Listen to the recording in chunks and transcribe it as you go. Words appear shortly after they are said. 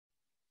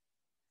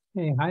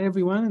Hey, hi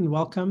everyone, and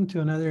welcome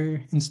to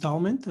another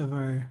installment of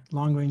our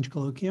long-range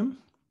colloquium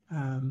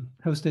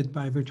hosted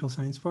by Virtual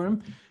Science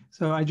Forum.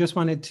 So I just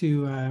wanted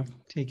to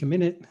take a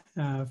minute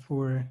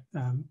for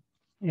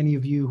any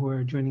of you who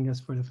are joining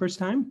us for the first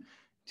time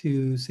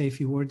to say a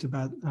few words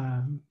about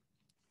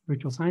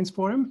Virtual Science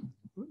Forum,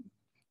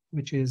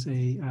 which is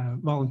a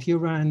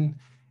volunteer-run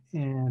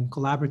and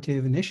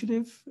collaborative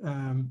initiative.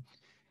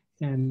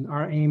 And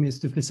our aim is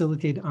to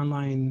facilitate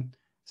online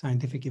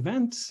scientific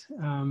events.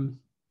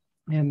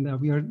 And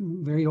we are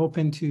very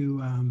open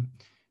to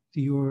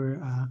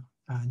your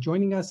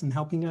joining us and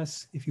helping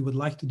us. If you would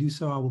like to do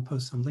so, I will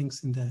post some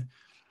links in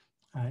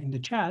the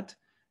chat.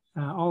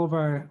 All of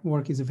our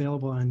work is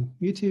available on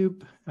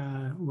YouTube,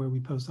 where we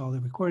post all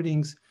the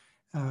recordings.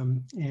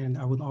 And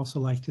I would also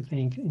like to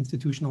thank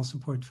institutional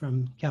support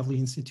from Kavli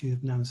Institute of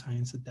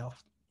Nanoscience at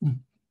Delft.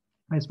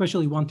 I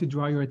especially want to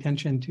draw your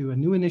attention to a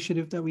new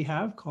initiative that we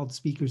have called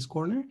Speaker's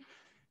Corner.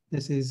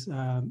 This is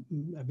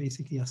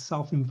basically a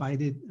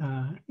self-invited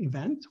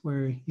event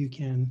where you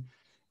can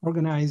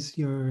organize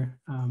your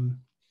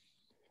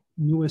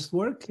newest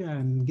work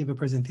and give a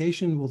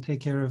presentation. We'll take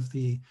care of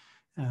the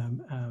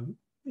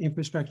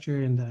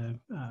infrastructure and the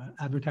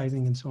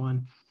advertising and so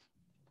on.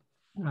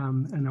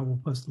 And I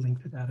will post a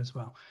link to that as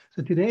well.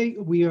 So today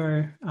we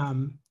are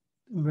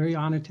very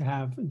honored to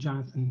have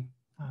Jonathan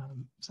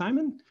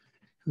Simon,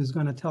 who's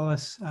going to tell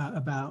us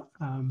about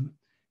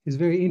his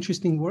very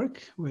interesting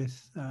work with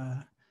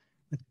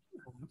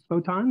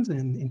photons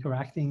and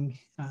interacting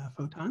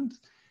photons.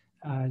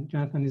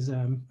 Jonathan is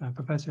a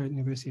professor at the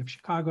University of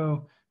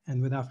Chicago.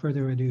 And without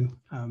further ado,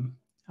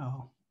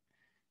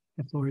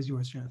 the floor is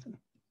yours, Jonathan.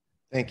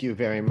 Thank you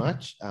very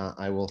much.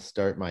 I will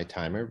start my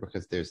timer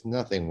because there's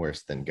nothing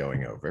worse than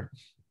going over.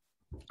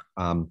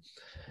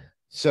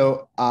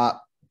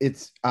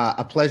 It's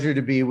a pleasure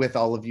to be with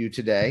all of you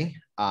today.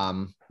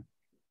 I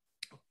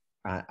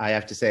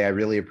have to say, I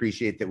really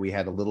appreciate that we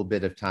had a little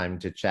bit of time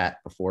to chat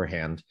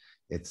beforehand.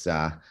 It's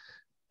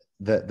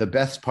the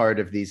best part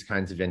of these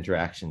kinds of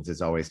interactions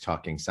is always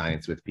talking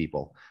science with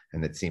people.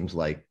 And it seems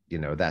like, you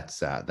know,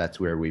 that's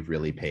where we've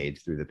really paid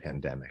through the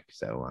pandemic.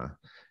 So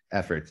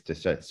efforts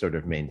to sort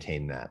of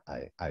maintain that,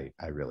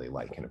 I really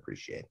like and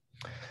appreciate.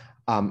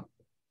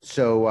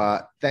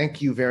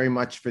 Thank you very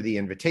much for the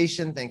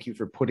invitation. Thank you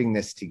for putting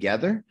this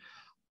together.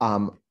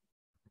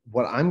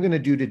 What I'm going to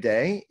do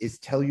today is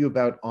tell you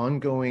about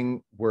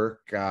ongoing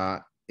work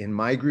in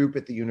my group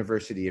at the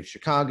University of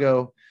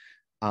Chicago,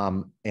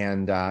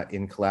 and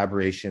in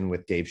collaboration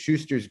with Dave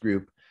Schuster's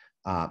group,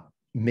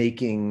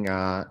 making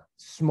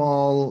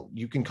small,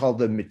 you can call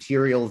them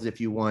materials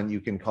if you want, you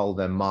can call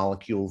them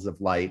molecules of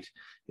light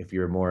if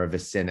you're more of a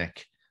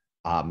cynic,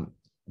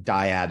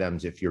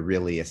 diatoms if you're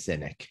really a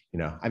cynic. You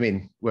know, I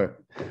mean,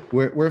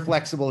 we're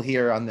flexible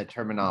here on the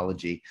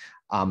terminology.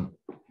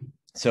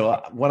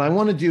 So what I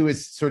want to do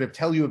is sort of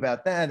tell you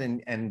about that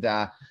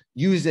and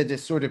use it to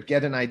sort of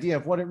get an idea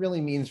of what it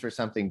really means for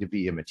something to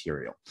be a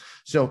material.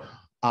 So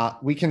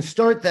we can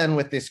start then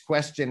with this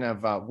question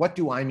of what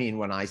do I mean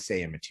when I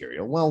say a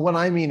material? Well, what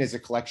I mean is a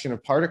collection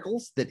of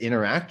particles that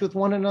interact with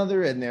one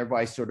another and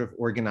thereby sort of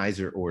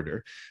organize or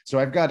order. So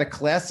I've got a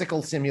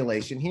classical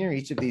simulation here.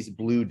 Each of these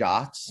blue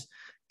dots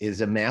is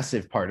a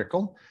massive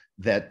particle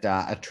that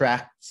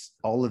attracts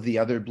all of the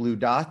other blue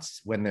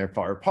dots when they're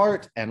far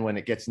apart. And when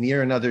it gets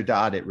near another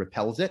dot, it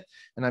repels it.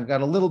 And I've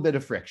got a little bit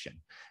of friction.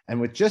 And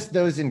with just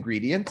those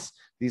ingredients,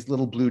 these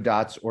little blue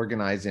dots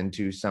organize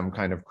into some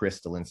kind of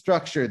crystalline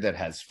structure that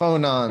has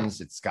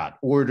phonons. It's got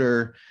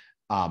order.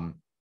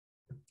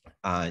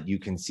 You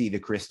can see the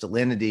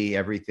crystallinity.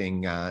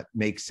 Everything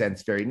makes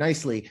sense very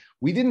nicely.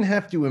 We didn't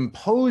have to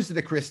impose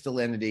the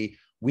crystallinity.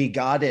 We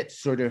got it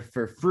sort of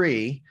for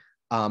free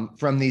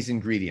from these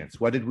ingredients.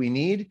 What did we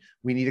need?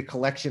 We need a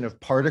collection of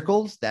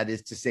particles. That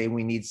is to say,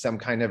 we need some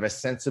kind of a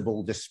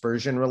sensible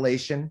dispersion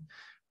relation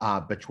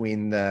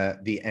between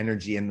the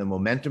energy and the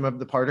momentum of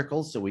the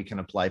particles so we can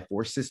apply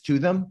forces to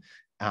them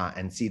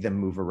and see them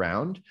move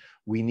around.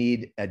 We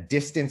need a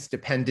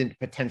distance-dependent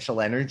potential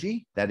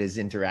energy, that is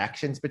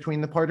interactions between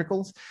the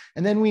particles.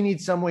 And then we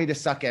need some way to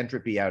suck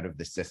entropy out of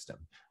the system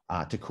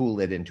to cool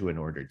it into an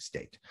ordered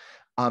state.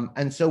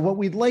 And so what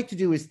we'd like to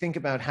do is think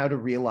about how to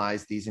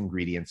realize these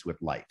ingredients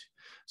with light.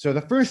 So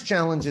the first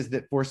challenge is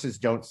that forces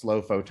don't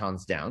slow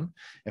photons down.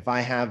 If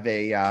I have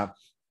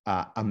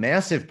a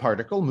massive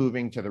particle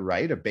moving to the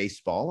right, a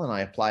baseball, and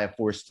I apply a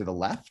force to the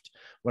left,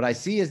 what I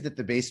see is that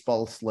the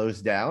baseball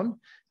slows down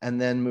and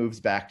then moves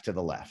back to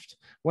the left.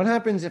 What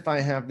happens if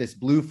I have this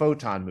blue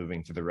photon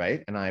moving to the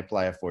right and I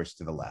apply a force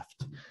to the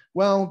left?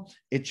 Well,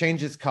 it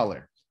changes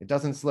color. It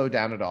doesn't slow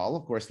down at all.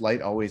 Of course,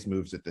 light always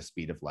moves at the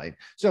speed of light.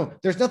 So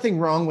there's nothing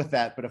wrong with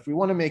that. But if we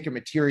want to make a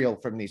material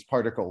from these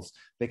particles,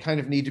 they kind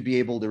of need to be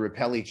able to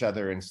repel each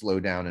other and slow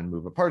down and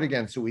move apart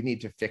again. So we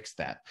need to fix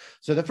that.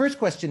 So the first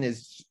question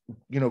is,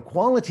 you know,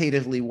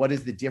 qualitatively, what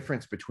is the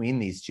difference between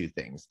these two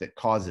things that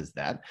causes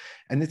that?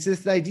 And it's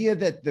this idea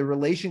that the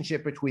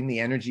relationship between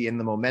the energy and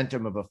the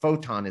momentum of a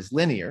photon is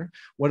linear.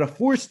 What a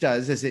force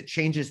does is it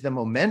changes the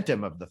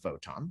momentum of the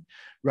photon,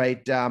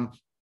 right?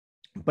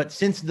 But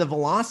since the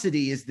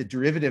velocity is the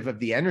derivative of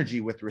the energy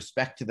with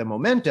respect to the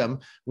momentum,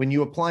 when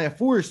you apply a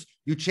force,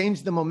 you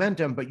change the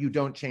momentum, but you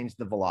don't change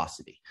the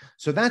velocity.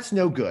 So that's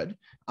no good.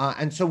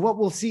 And so what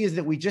we'll see is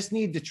that we just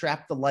need to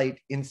trap the light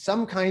in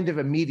some kind of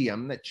a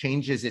medium that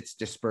changes its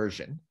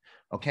dispersion,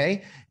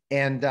 okay?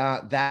 And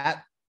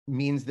that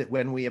means that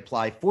when we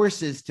apply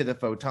forces to the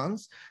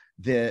photons,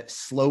 the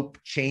slope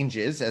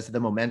changes as the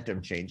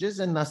momentum changes,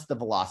 and thus the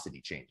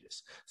velocity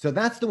changes. So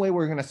that's the way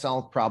we're going to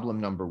solve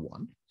problem number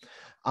one.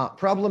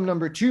 Problem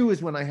number two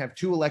is when I have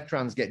two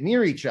electrons get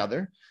near each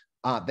other,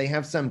 they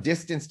have some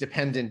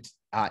distance-dependent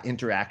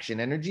interaction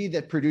energy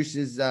that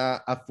produces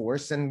a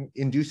force and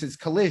induces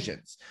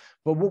collisions.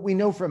 But what we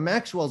know from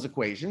Maxwell's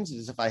equations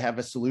is if I have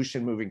a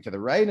solution moving to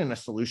the right and a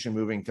solution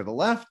moving to the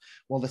left,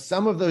 well, the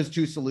sum of those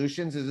two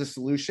solutions is a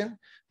solution.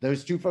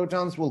 Those two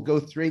photons will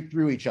go straight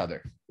through each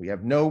other. We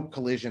have no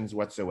collisions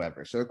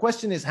whatsoever. So the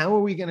question is, how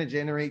are we going to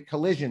generate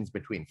collisions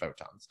between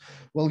photons?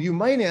 Well, you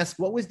might ask,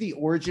 what was the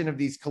origin of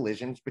these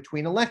collisions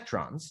between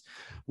electrons?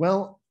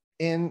 Well,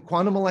 in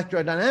quantum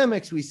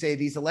electrodynamics, we say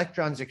these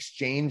electrons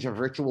exchange a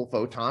virtual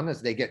photon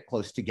as they get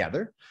close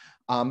together.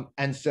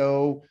 And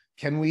so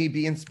can we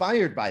be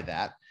inspired by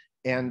that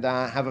and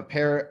have a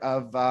pair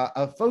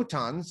of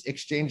photons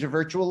exchange a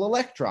virtual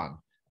electron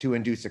to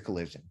induce a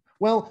collision?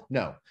 Well,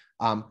 no,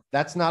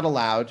 that's not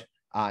allowed.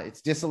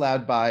 It's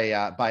disallowed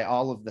by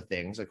all of the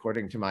things,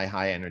 according to my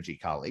high energy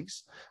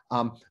colleagues.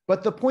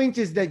 But the point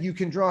is that you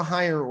can draw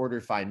higher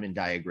order Feynman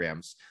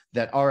diagrams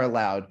that are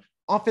allowed.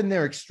 Often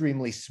they're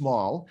extremely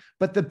small,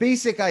 but the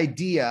basic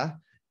idea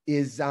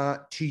is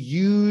to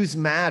use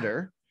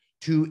matter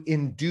to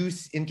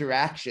induce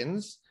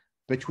interactions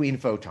between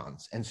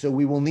photons. And so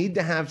we will need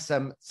to have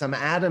some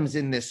atoms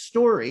in this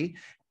story,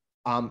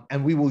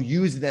 and we will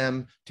use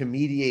them to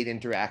mediate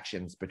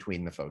interactions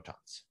between the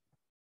photons.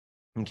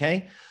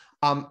 Okay?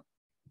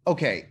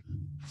 Okay,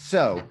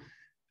 so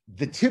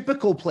the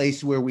typical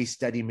place where we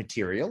study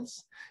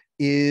materials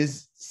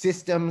is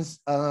systems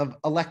of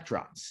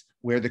electrons,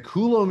 where the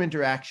Coulomb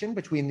interaction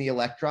between the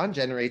electron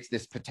generates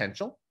this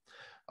potential,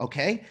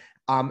 okay?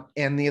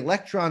 And the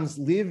electrons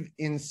live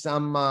in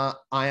some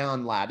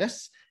ion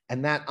lattice,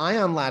 and that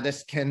ion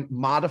lattice can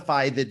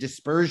modify the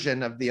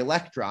dispersion of the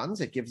electrons.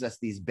 It gives us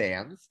these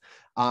bands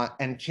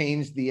and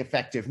change the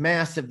effective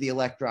mass of the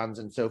electrons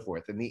and so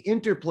forth. And the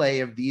interplay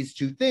of these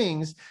two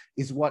things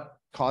is what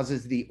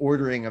causes the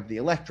ordering of the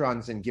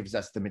electrons and gives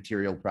us the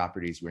material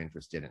properties we're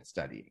interested in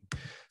studying.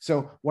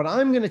 So what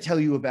I'm going to tell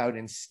you about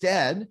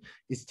instead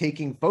is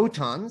taking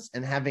photons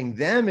and having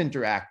them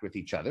interact with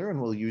each other, and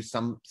we'll use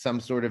some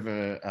sort of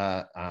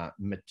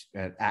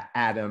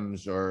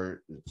atoms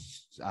or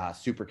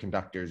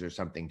superconductors or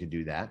something to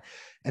do that.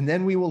 And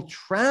then we will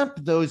trap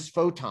those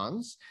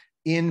photons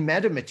in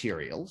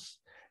metamaterials,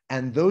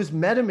 and those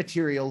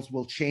metamaterials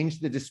will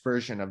change the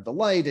dispersion of the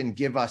light and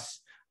give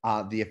us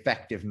the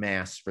effective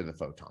mass for the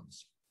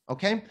photons,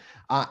 okay?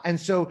 And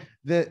so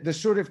the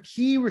sort of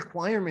key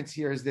requirements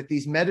here is that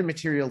these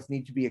metamaterials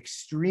need to be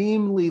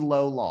extremely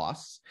low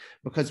loss,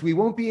 because we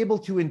won't be able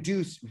to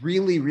induce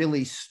really,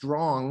 really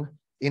strong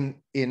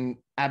in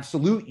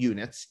absolute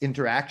units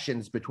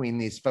interactions between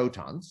these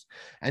photons.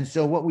 And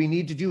so what we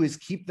need to do is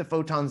keep the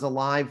photons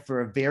alive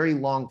for a very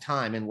long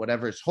time in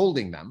whatever's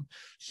holding them,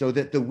 so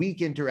that the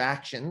weak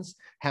interactions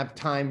have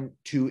time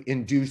to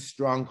induce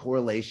strong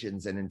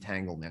correlations and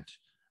entanglement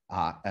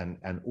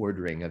and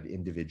ordering of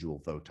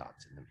individual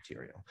photons in the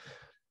material.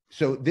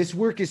 So this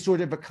work is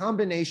sort of a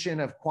combination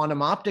of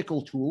quantum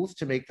optical tools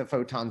to make the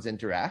photons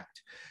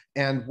interact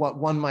and what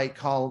one might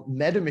call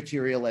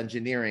metamaterial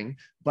engineering,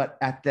 but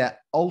at the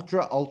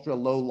ultra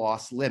low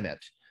loss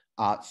limit,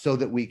 so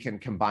that we can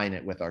combine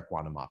it with our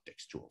quantum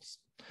optics tools.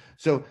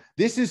 So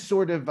this is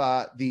sort of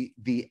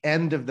the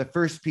end of the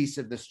first piece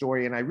of the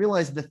story. And I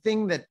realized the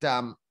thing that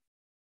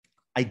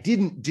I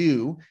didn't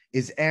do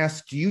is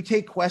ask, do you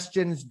take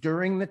questions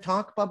during the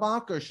talk,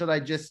 Babak, or should I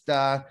just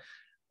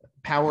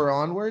power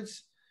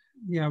onwards?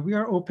 Yeah, we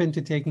are open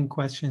to taking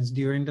questions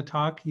during the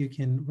talk. You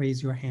can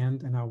raise your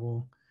hand and I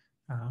will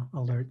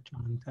alert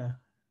John to.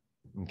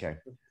 Okay.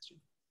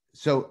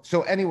 So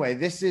anyway,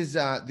 this is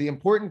the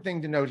important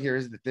thing to note here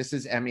is that this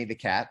is Emmy the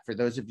cat. For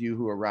those of you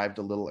who arrived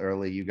a little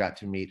early, you got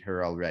to meet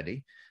her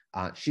already.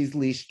 She's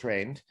leash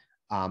trained.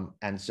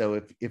 And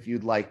so if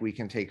you'd like, we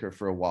can take her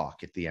for a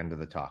walk at the end of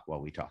the talk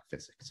while we talk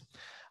physics.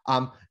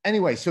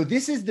 Anyway, so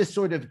this is the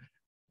sort of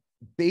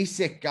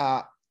basic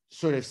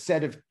sort of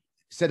set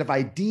of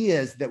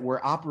ideas that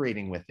we're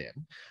operating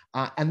within.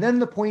 And then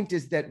the point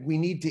is that we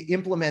need to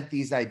implement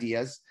these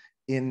ideas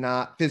in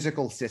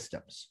physical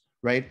systems,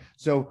 right?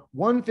 So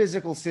one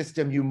physical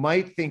system you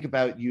might think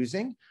about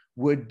using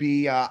would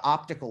be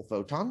optical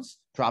photons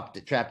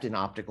trapped in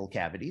optical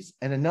cavities.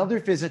 And another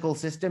physical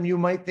system you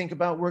might think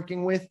about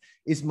working with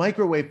is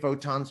microwave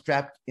photons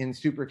trapped in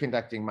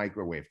superconducting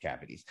microwave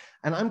cavities.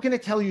 And I'm going to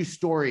tell you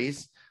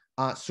stories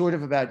sort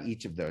of about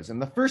each of those.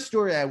 And the first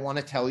story I want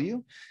to tell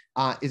you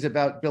is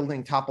about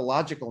building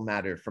topological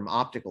matter from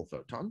optical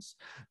photons.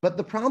 But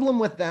the problem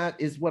with that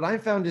is what I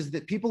found is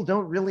that people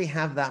don't really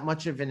have that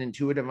much of an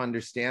intuitive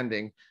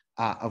understanding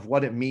of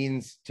what it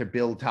means to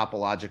build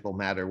topological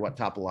matter, what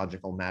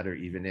topological matter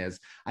even is.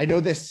 I know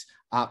this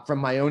from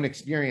my own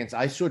experience.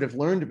 I sort of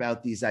learned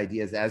about these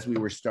ideas as we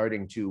were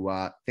starting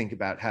to think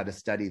about how to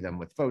study them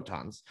with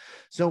photons.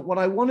 So what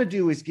I want to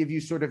do is give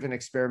you sort of an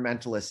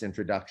experimentalist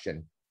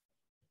introduction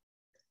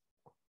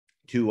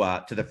to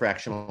the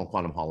fractional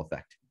quantum Hall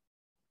effect.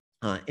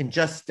 In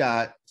just,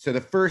 so the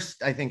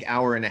first, I think,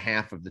 hour and a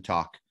half of the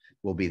talk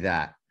will be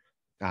that.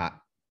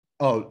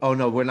 Oh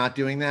no, we're not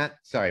doing that?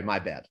 Sorry, my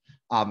bad.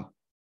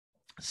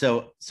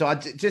 So I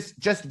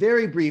just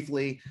very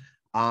briefly,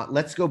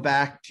 let's go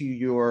back to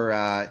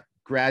your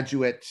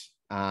graduate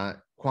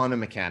quantum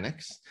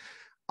mechanics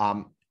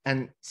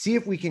and see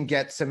if we can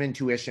get some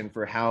intuition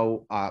for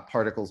how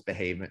particles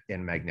behave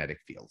in magnetic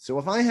fields. So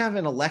if I have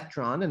an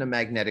electron in a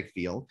magnetic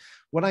field,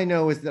 what I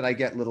know is that I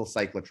get little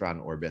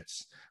cyclotron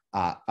orbits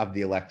of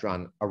the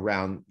electron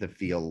around the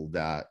field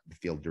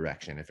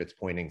direction if it's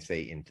pointing,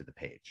 say, into the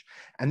page.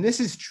 And this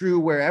is true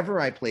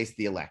wherever I place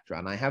the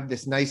electron. I have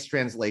this nice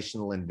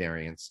translational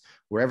invariance.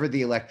 Wherever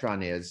the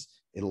electron is,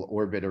 it'll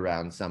orbit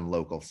around some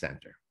local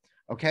center,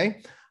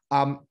 okay?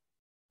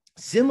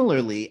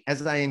 Similarly,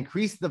 as I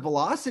increase the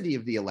velocity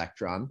of the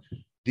electron,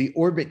 the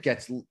orbit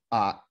gets,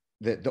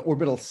 the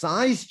orbital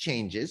size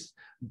changes,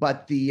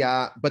 but the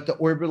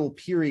orbital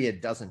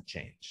period doesn't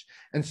change.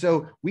 And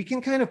so we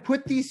can kind of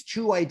put these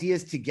two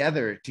ideas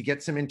together to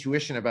get some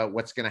intuition about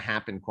what's going to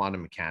happen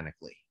quantum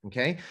mechanically,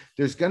 okay?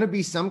 There's going to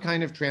be some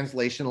kind of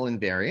translational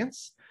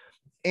invariance,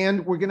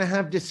 and we're going to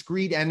have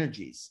discrete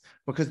energies,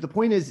 because the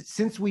point is,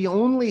 since we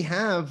only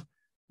have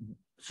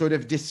sort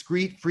of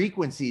discrete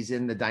frequencies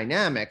in the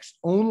dynamics,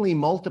 only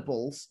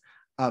multiples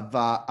of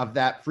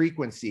that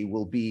frequency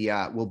will be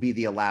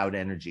the allowed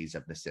energies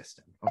of the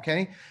system,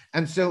 okay?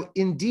 And so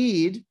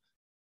indeed,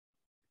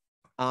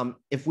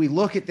 if we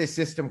look at this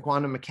system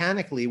quantum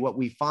mechanically, what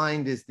we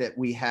find is that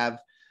we have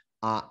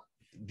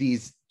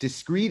these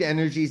discrete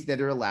energies that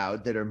are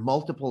allowed that are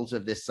multiples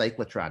of this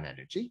cyclotron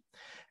energy.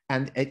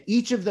 And at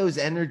each of those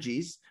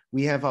energies,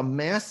 we have a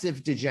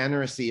massive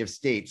degeneracy of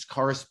states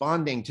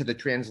corresponding to the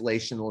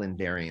translational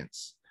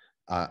invariance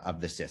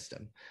of the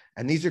system.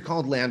 And these are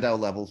called Landau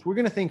levels. We're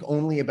going to think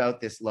only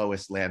about this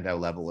lowest Landau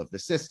level of the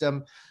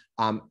system.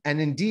 And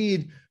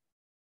indeed,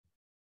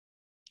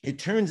 it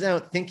turns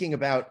out thinking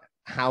about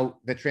how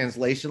the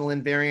translational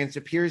invariance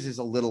appears is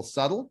a little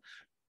subtle.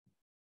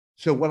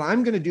 So what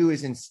I'm going to do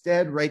is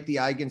instead write the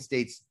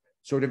eigenstates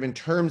sort of in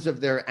terms of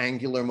their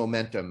angular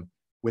momentum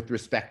with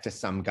respect to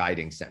some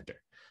guiding center.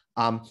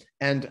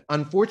 And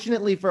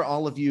unfortunately for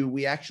all of you,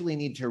 we actually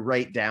need to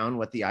write down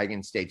what the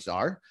eigenstates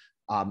are.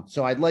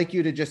 So I'd like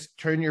you to just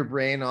turn your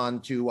brain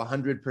on to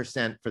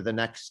 100% for the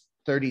next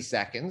 30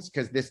 seconds,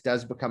 because this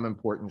does become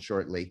important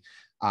shortly.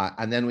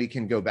 And then we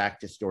can go back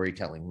to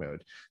storytelling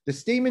mode. The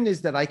statement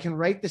is that I can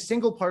write the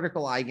single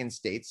particle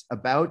eigenstates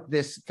about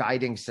this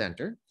guiding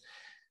center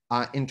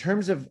in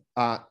terms of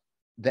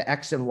the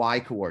x and y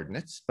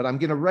coordinates, but I'm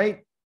going to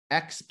write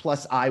x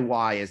plus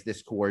iy as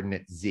this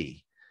coordinate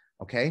z.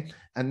 Okay,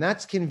 and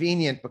that's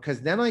convenient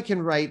because then I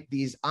can write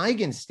these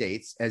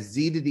eigenstates as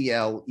z to the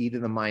L e to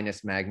the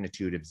minus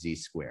magnitude of z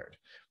squared,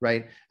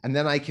 right? And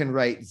then I can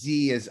write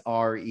z as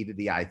r e to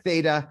the I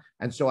theta.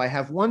 And so I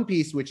have one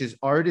piece which is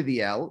r to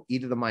the L e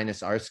to the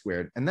minus r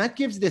squared. And that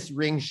gives this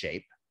ring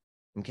shape,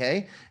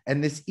 okay?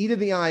 And this e to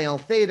the I L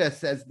theta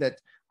says that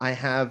I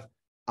have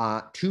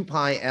 2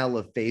 pi L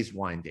of phase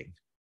winding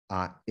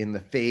in the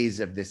phase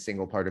of this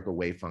single particle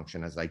wave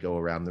function as I go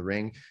around the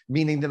ring,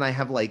 meaning that I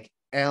have like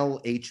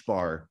L h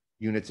bar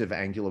units of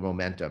angular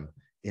momentum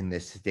in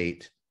this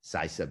state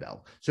psi sub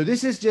L. So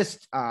this is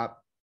just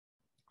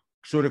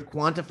sort of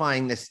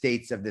quantifying the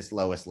states of this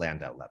lowest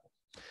Landau level.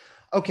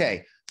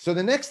 Okay, so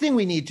the next thing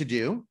we need to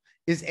do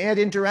is add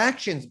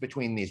interactions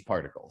between these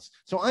particles.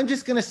 So I'm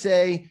just going to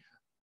say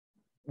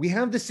we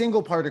have the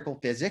single particle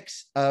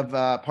physics of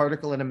a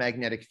particle in a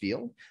magnetic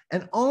field.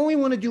 And all we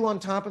want to do on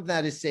top of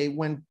that is say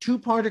when two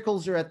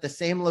particles are at the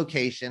same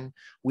location,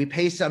 we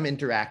pay some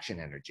interaction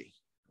energy,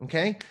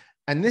 okay?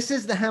 And this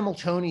is the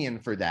Hamiltonian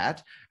for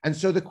that. And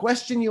so the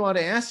question you ought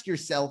to ask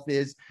yourself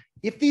is,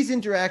 if these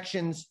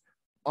interactions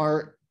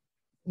are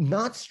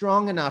not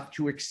strong enough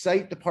to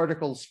excite the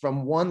particles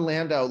from one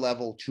Landau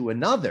level to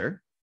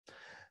another,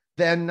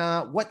 then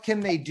what can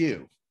they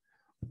do?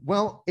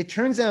 Well, it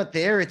turns out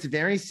there it's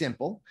very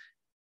simple.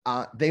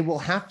 They will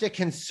have to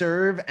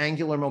conserve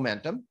angular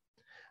momentum,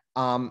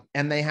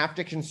 and they have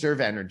to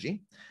conserve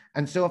energy.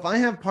 And so if I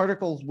have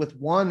particles with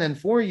 1 and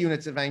 4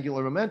 units of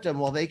angular momentum,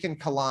 well, they can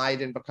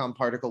collide and become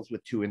particles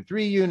with 2 and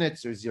 3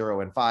 units or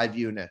 0 and 5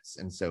 units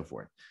and so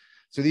forth.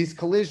 So these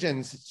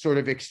collisions sort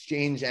of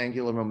exchange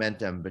angular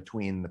momentum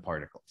between the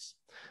particles.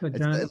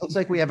 John, it looks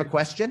like we have a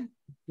question.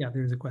 Yeah,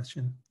 there's a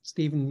question.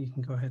 Stephen, you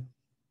can go ahead.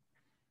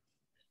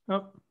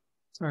 Oh,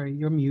 sorry,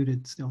 you're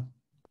muted still.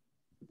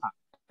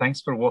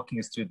 Thanks for walking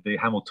us through the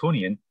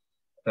Hamiltonian.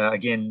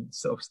 Again,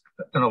 sort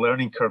of on a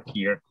learning curve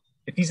here.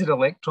 If these are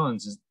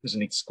electrons, there's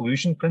an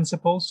exclusion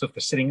principle. So if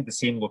they're sitting at the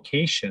same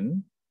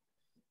location,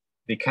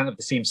 they can't have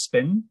the same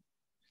spin.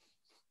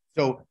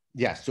 So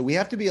yes, so we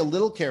have to be a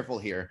little careful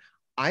here.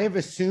 I have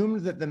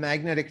assumed that the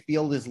magnetic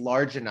field is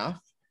large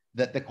enough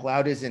that the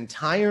cloud is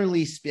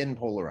entirely spin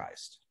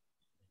polarized.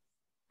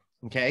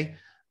 Okay.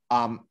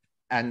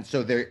 And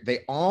so they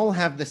all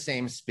have the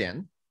same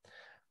spin.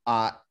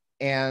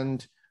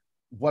 And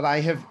what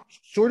I have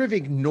sort of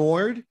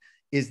ignored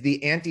is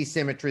the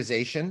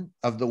anti-symmetrization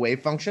of the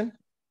wave function,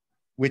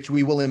 which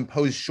we will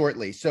impose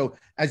shortly. So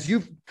as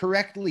you've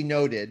correctly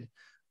noted,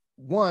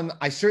 one,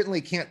 I certainly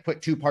can't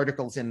put two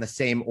particles in the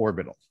same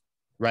orbital,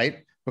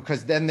 right?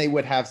 Because then they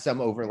would have some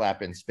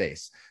overlap in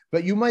space.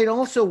 But you might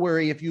also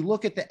worry if you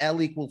look at the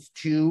L equals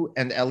 2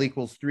 and L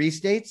equals 3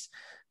 states,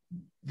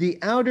 the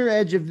outer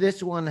edge of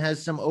this one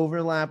has some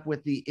overlap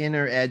with the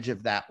inner edge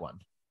of that one,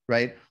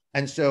 right?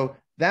 And so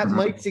that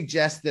might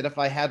suggest that if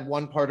I had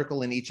one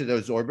particle in each of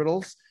those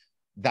orbitals,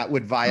 that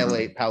would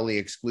violate Pauli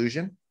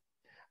exclusion.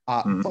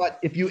 But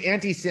if you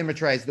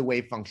anti-symmetrize the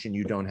wave function,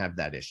 you don't have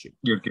that issue.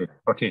 You're good.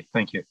 Okay,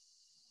 thank you.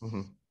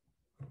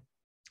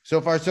 So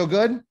far, so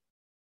good?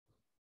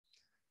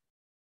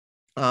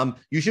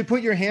 You should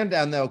put your hand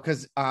down though,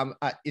 because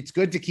it's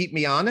good to keep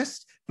me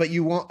honest, but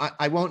you won't.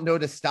 I won't know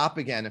to stop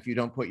again if you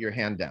don't put your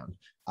hand down.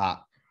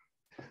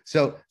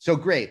 So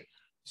great.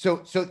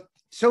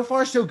 So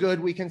far so good.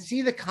 We can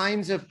see the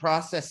kinds of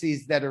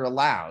processes that are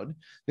allowed.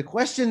 The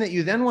question that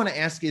you then want to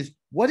ask is,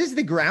 what is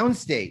the ground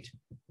state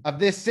of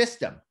this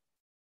system?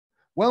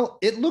 Well,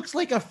 it looks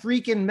like a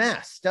freaking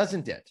mess,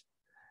 doesn't it?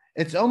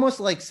 It's almost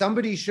like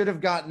somebody should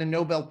have gotten a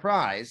Nobel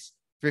Prize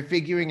for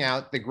figuring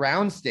out the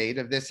ground state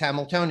of this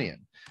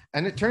Hamiltonian.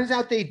 And it turns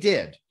out they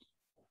did.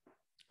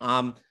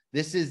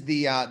 This is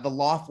the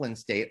Laughlin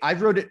state.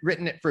 I've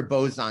written it for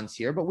bosons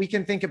here, but we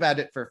can think about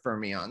it for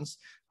fermions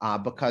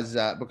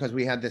because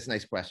we had this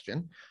nice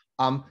question.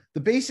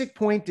 The basic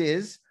point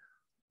is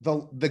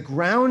the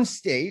ground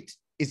state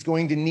is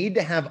going to need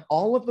to have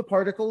all of the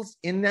particles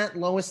in that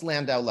lowest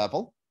Landau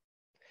level.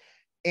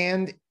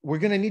 And we're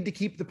going to need to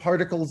keep the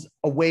particles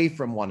away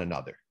from one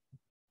another.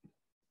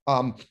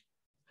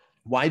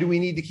 Why do we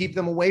need to keep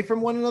them away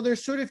from one another?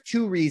 Sort of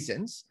two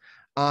reasons.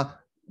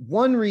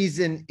 One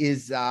reason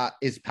is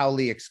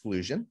Pauli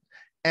exclusion,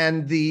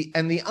 and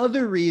the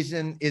other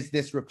reason is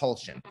this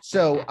repulsion.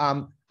 So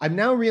I'm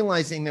now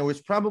realizing there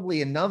was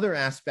probably another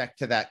aspect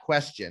to that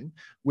question,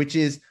 which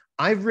is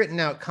I've written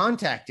out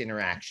contact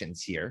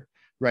interactions here,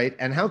 right?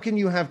 And how can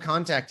you have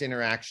contact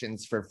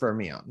interactions for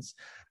fermions?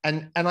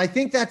 And I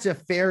think that's a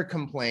fair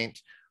complaint.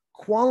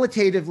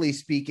 Qualitatively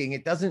speaking,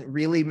 it doesn't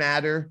really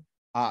matter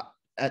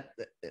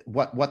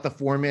what the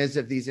form is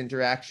of these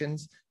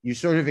interactions. You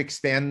sort of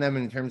expand them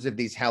in terms of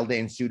these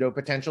Haldane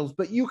pseudo-potentials,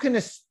 but you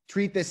can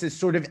treat this as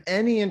sort of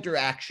any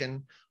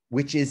interaction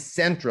which is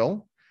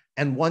central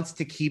and wants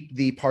to keep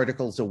the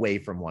particles away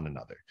from one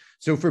another.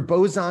 So for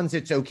bosons,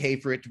 it's okay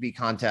for it to be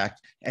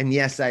contact. And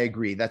yes, I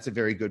agree. That's a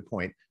very good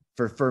point.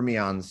 For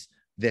fermions,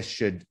 this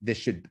should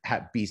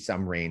be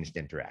some ranged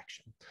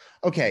interaction.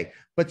 Okay,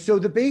 but so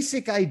the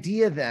basic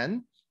idea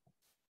then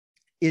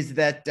is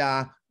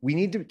that we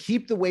need to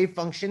keep the wave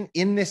function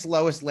in this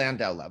lowest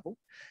Landau level.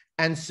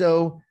 And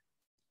so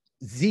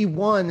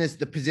Z1 is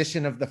the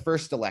position of the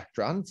first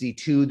electron,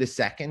 Z2 the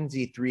second,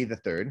 Z3 the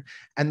third.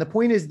 And the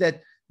point is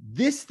that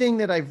this thing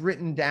that I've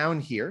written down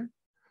here,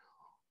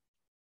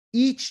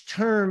 each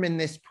term in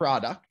this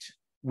product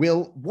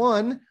will,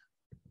 one,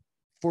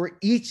 for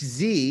each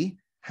Z,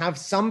 have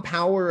some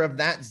power of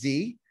that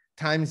Z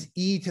times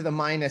e to the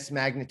minus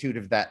magnitude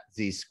of that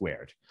Z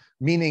squared,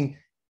 meaning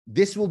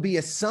this will be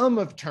a sum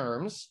of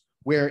terms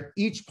where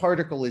each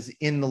particle is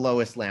in the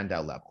lowest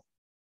Landau level,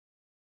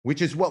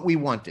 which is what we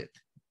wanted,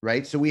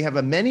 right? So we have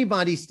a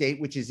many-body state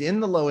which is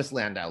in the lowest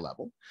Landau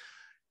level.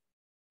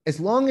 As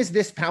long as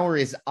this power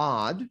is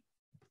odd,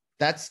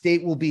 that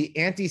state will be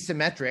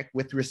anti-symmetric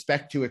with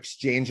respect to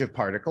exchange of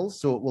particles,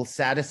 so it will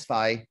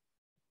satisfy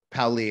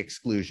Pauli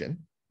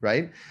exclusion,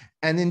 right?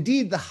 And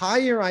indeed, the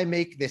higher I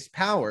make this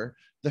power,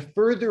 the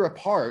further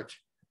apart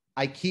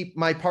I keep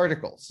my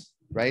particles,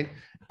 right?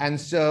 And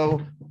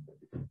so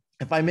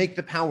if I make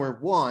the power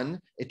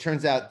 1, it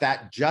turns out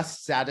that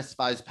just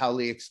satisfies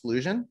Pauli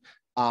exclusion.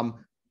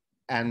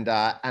 And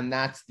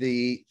that's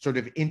the sort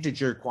of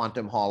integer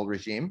quantum Hall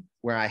regime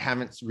where I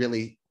haven't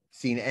really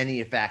seen any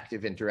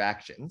effective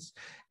interactions.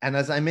 And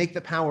as I make the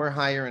power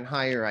higher and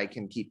higher, I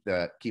can keep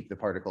the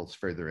particles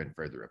further and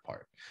further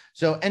apart.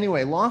 So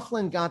anyway,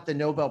 Laughlin got the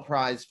Nobel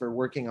Prize for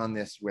working on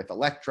this with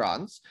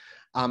electrons.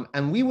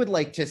 And we would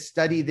like to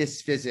study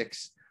this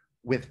physics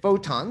with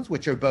photons,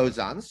 which are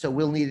bosons. So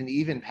we'll need an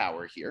even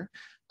power here.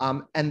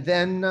 And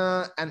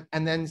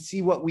then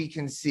see what we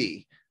can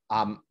see.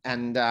 You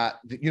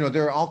know,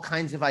 there are all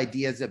kinds of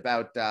ideas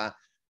about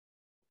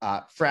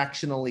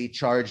fractionally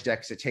charged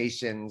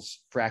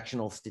excitations,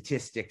 fractional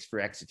statistics for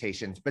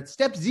excitations. But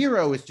step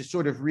 0 is to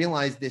sort of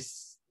realize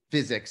this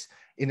physics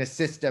in a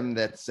system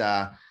that's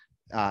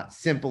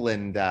simple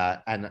and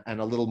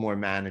a little more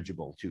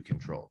manageable to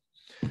control.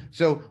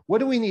 So what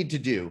do we need to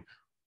do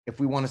if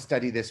we want to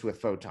study this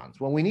with photons?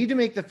 Well, we need to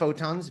make the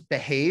photons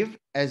behave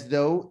as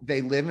though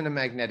they live in a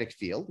magnetic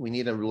field. We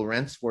need a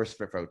Lorentz force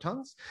for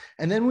photons.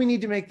 And then we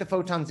need to make the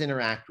photons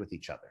interact with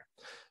each other.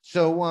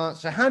 So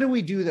how do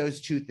we do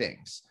those two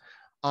things?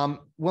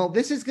 Well,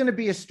 this is going to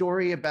be a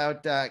story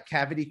about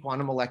cavity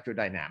quantum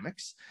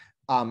electrodynamics.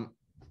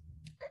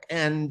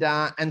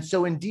 And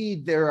so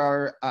indeed, there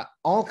are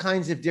all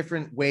kinds of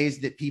different ways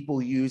that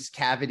people use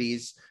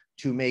cavities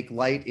to make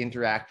light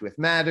interact with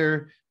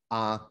matter,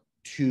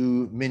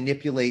 to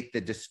manipulate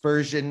the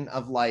dispersion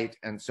of light,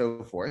 and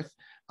so forth.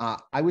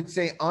 I would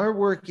say our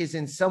work is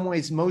in some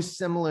ways most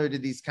similar to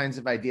these kinds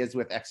of ideas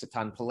with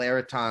exciton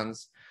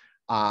polaritons,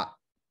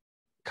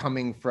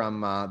 coming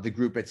from the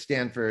group at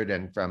Stanford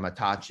and from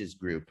Atach's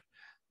group,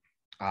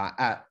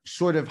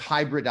 sort of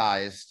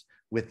hybridized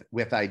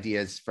with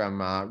ideas from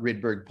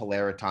Rydberg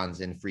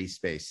polaritons in free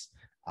space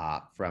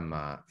from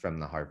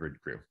the Harvard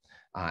group,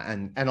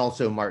 and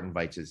also Martin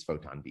Weitz's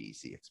photon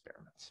BEC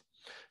experiments.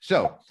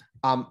 So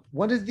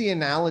what is the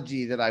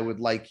analogy that I would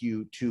like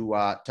you to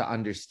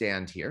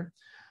understand here?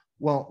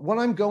 Well, what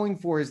I'm going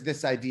for is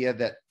this idea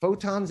that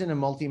photons in a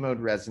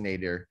multimode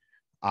resonator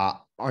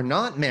are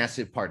not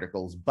massive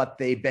particles, but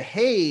they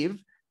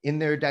behave in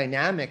their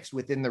dynamics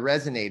within the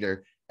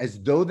resonator as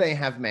though they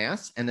have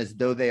mass and as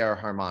though they are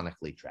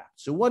harmonically trapped.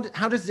 So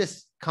how does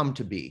this come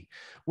to be?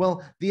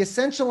 Well, the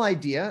essential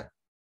idea,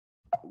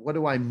 what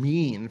do I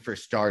mean for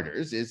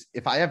starters, is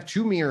if I have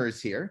two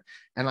mirrors here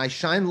and I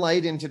shine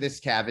light into this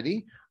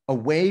cavity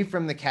away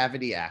from the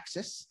cavity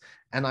axis,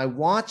 and I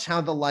watch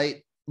how the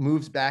light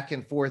moves back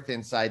and forth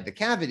inside the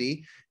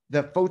cavity,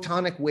 the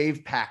photonic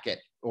wave packet,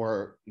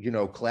 or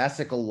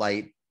classical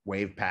light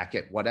wave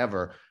packet,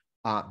 whatever,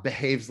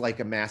 behaves like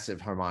a massive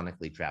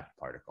harmonically trapped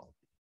particle.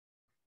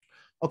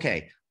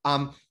 Okay,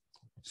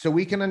 so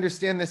we can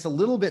understand this a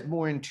little bit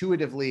more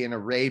intuitively in a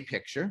ray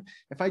picture.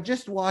 If I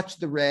just watch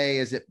the ray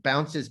as it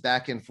bounces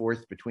back and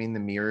forth between the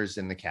mirrors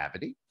in the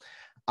cavity,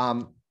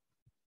 and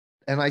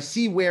I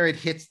see where it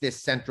hits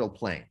this central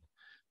plane.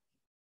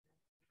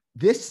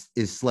 This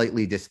is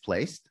slightly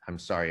displaced. I'm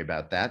sorry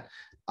about that.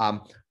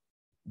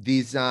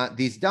 These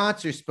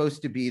dots are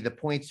supposed to be the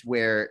points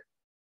where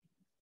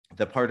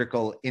the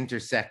particle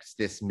intersects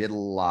this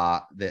middle,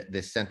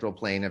 this central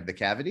plane of the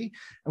cavity.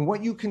 And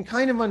what you can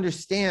kind of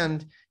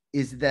understand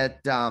is that,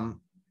 you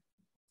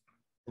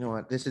know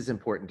what, this is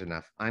important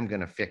enough. I'm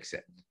going to fix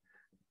it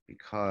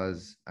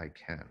because I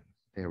can.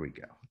 There we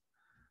go.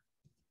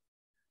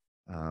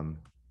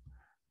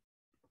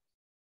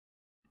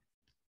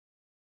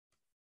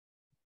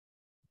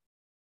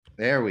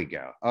 There we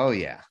go. Oh,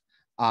 yeah.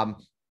 And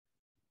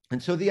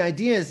so the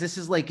idea is this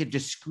is like a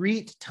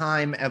discrete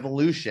time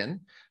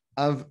evolution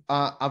of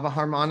a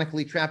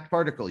harmonically trapped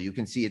particle. You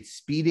can see it's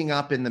speeding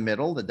up in the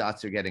middle. The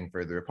dots are getting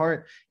further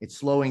apart. It's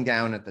slowing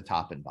down at the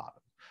top and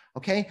bottom.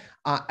 Okay.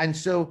 And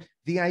so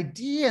the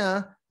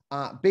idea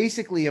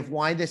basically of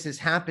why this is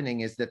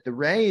happening is that the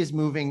ray is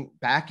moving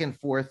back and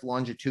forth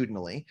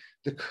longitudinally.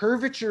 The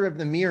curvature of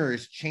the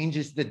mirrors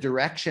changes the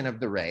direction of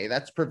the ray.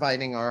 That's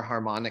providing our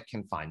harmonic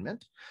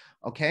confinement.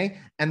 Okay.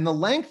 And the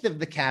length of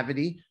the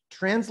cavity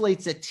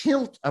translates a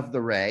tilt of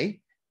the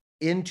ray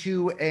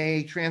into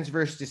a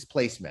transverse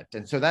displacement.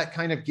 And so that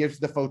kind of gives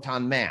the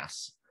photon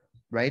mass,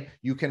 right?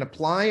 You can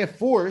apply a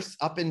force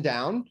up and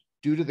down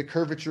due to the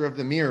curvature of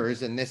the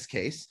mirrors in this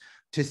case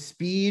to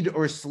speed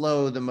or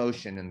slow the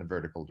motion in the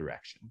vertical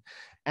direction.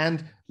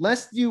 And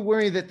lest you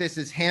worry that this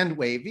is hand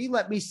wavy,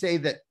 let me say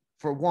that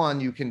for one,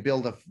 you can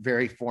build a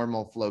very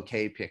formal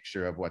Floquet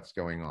picture of what's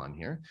going on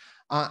here.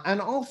 And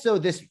also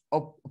this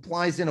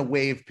applies in a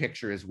wave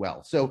picture as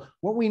well. So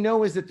what we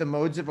know is that the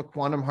modes of a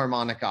quantum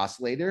harmonic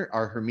oscillator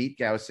are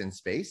Hermite-Gauss in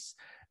space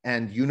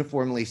and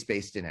uniformly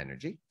spaced in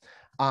energy.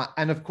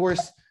 And of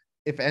course,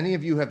 if any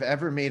of you have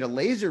ever made a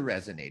laser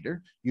resonator,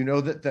 you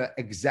know that the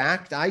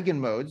exact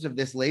eigenmodes of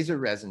this laser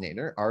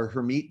resonator are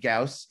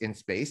Hermite-Gauss in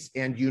space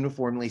and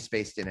uniformly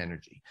spaced in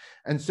energy.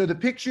 And so the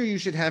picture you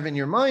should have in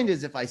your mind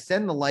is if I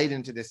send the light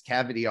into this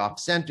cavity off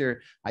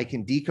center, I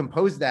can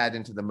decompose that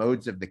into the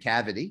modes of the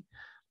cavity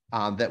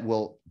that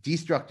will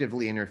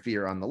destructively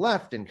interfere on the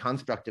left and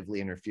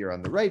constructively interfere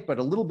on the right. But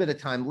a little bit of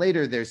time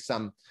later, there's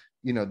some,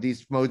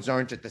 these modes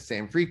aren't at the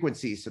same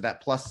frequency. So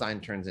that plus sign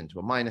turns into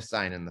a minus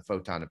sign and the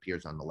photon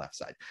appears on the left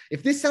side.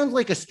 If this sounds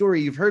like a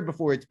story you've heard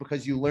before, it's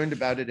because you learned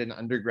about it in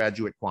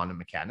undergraduate quantum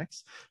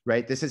mechanics,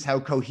 right? This is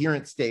how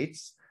coherent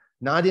states,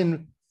 not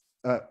in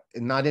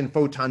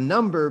photon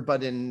number,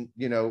 but in,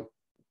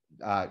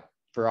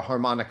 for a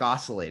harmonic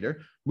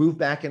oscillator, move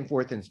back and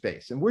forth in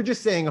space. And we're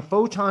just saying a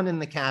photon in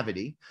the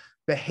cavity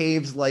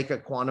behaves like a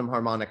quantum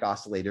harmonic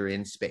oscillator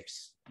in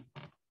space.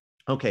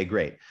 Okay,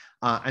 great.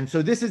 And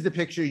so this is the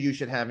picture you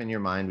should have in your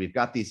mind. We've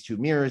got these two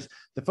mirrors.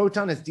 The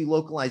photon is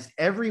delocalized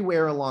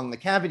everywhere along the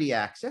cavity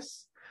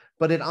axis,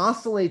 but it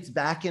oscillates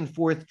back and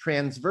forth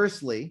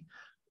transversely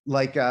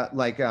like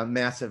a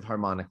massive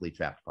harmonically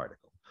trapped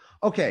particle.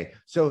 Okay,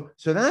 so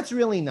that's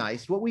really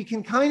nice. What we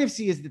can kind of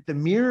see is that the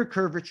mirror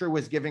curvature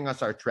was giving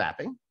us our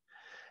trapping,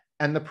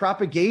 and the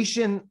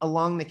propagation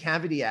along the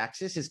cavity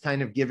axis is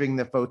kind of giving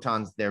the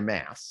photons their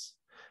mass.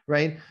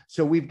 Right?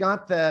 So we've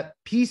got the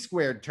p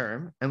squared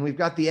term and we've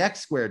got the x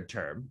squared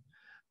term,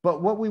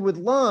 but what we would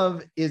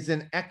love is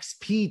an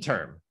xp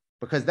term,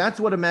 because that's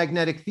what a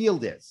magnetic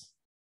field is,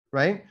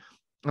 right?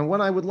 And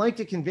what I would like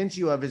to convince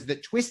you of is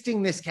that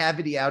twisting this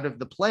cavity out of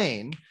the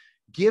plane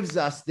gives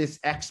us this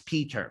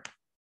XP term,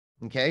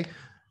 okay?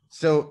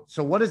 So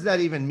what does that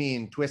even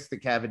mean, twist the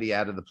cavity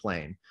out of the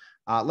plane?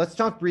 Let's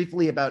talk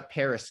briefly about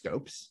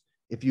periscopes.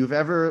 If you've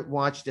ever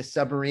watched a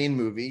submarine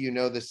movie, you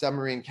know the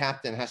submarine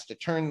captain has to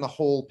turn the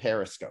whole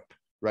periscope,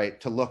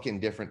 right, to look in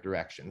different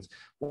directions.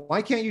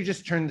 Why can't you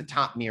just turn the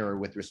top mirror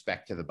with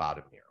respect to the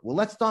bottom mirror? Well,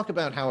 let's talk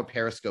about how a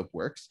periscope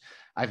works.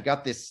 I've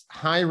got this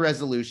high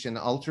resolution,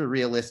 ultra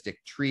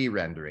realistic tree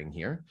rendering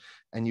here,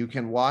 and you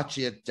can watch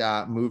it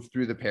move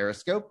through the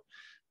periscope.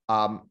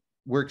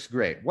 Works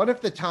great. What if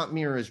the top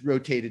mirror is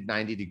rotated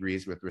 90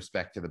 degrees with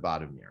respect to the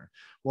bottom mirror?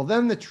 Well,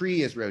 then the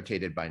tree is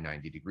rotated by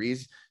 90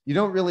 degrees. You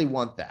don't really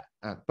want that.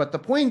 But the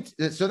point,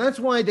 so that's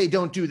why they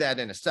don't do that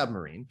in a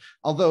submarine.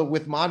 Although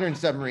with modern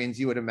submarines,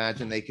 you would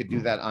imagine they could do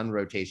that on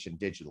rotation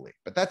digitally.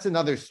 But that's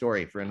another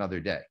story for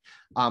another day.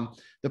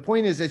 The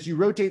point is, as you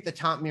rotate the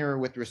top mirror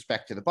with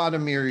respect to the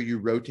bottom mirror, you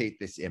rotate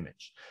this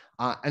image.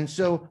 And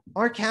so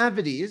our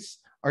cavities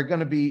are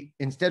going to be,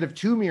 instead of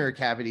 2 mirror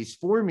cavities,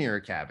 4 mirror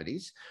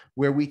cavities,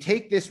 where we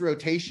take this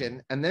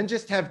rotation and then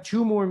just have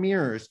 2 more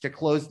mirrors to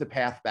close the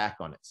path back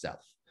on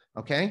itself,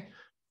 okay?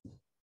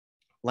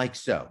 Like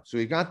so. So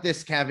we've got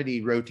this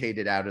cavity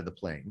rotated out of the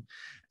plane.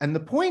 And the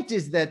point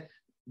is that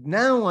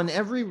now on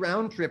every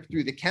round trip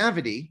through the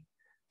cavity,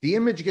 the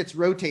image gets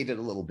rotated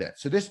a little bit.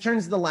 So this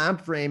turns the lab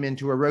frame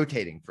into a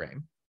rotating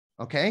frame,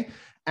 okay?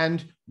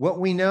 And what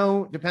we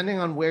know, depending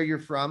on where you're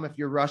from, if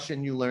you're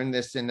Russian, you learned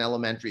this in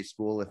elementary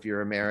school. If you're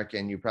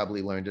American, you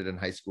probably learned it in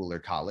high school or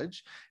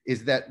college,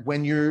 is that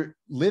when you're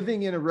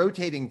living in a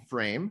rotating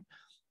frame,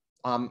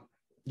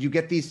 you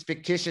get these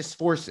fictitious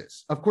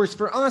forces. Of course,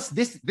 for us,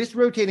 this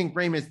rotating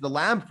frame is the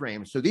lab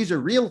frame. So these are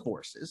real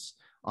forces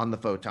on the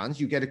photons.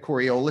 You get a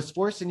Coriolis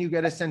force and you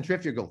get a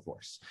centrifugal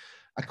force.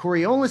 A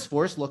Coriolis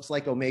force looks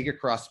like omega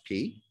cross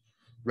P,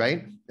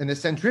 right? And the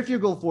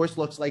centrifugal force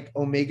looks like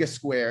omega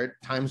squared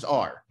times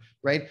R,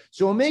 right?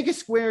 So omega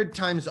squared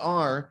times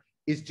R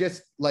is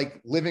just like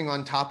living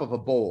on top of a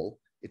bowl.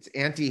 It's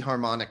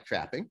anti-harmonic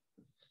trapping,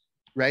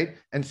 right?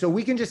 And so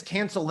we can just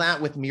cancel that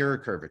with mirror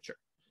curvature,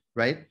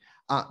 right?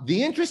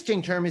 The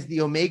interesting term is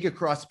the omega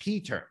cross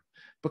P term,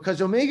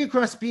 because omega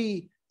cross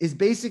P is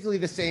basically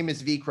the same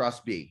as V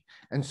cross B.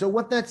 And so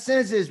what that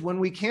says is when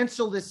we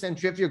cancel this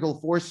centrifugal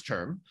force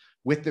term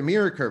with the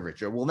mirror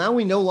curvature, well, now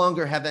we no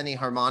longer have any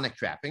harmonic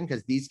trapping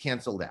because these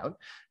canceled out.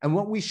 And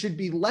what we should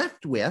be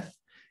left with,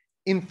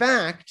 in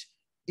fact,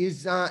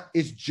 is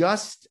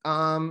just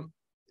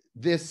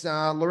this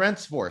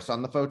Lorentz force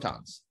on the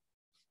photons.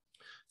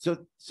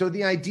 So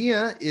the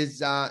idea is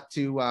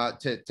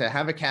to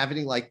have a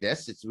cavity like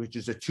this, which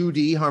is a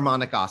 2D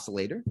harmonic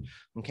oscillator.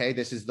 Okay,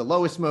 this is the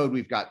lowest mode.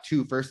 We've got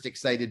 2 first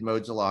excited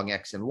modes along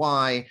X and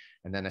Y,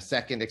 and then a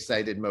second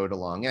excited mode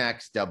along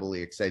X,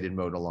 doubly excited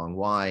mode along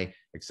Y,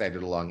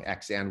 excited along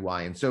X and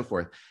Y, and so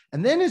forth.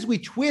 And then as we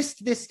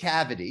twist this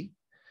cavity,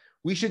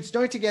 we should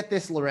start to get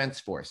this Lorentz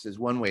force, is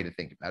one way to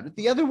think about it.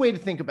 The other way to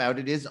think about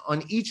it is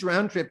on each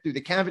round trip through the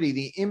cavity,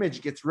 the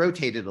image gets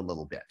rotated a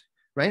little bit.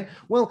 Right?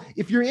 Well,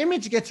 if your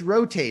image gets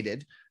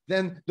rotated,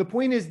 then the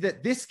point is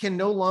that this can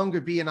no longer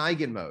be an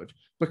eigenmode,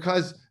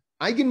 because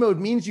eigenmode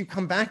means you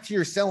come back to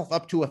yourself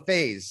up to a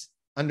phase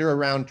under a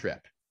round trip,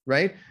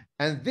 right?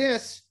 And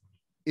this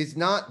is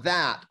not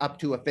that up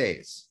to a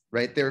phase,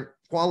 right? They're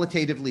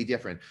qualitatively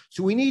different.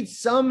 So we need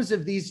sums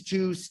of these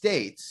 2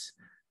 states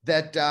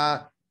that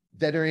are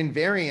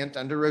invariant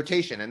under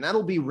rotation, and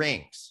that'll be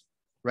rings.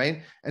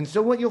 Right? And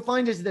so what you'll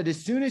find is that as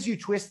soon as you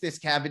twist this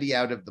cavity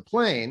out of the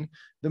plane,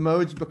 the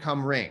modes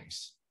become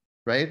rings,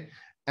 right?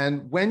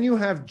 And when you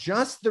have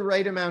just the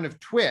right amount of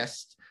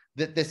twist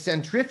that the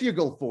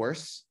centrifugal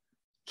force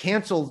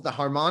cancels the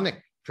harmonic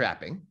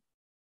trapping,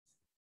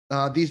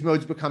 these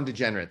modes become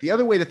degenerate. The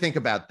other way to think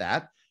about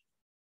that,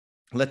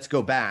 let's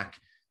go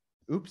back.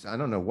 Oops, I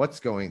don't know what's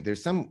going,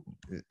 there's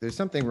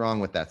something wrong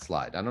with that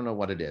slide. I don't know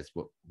what it is.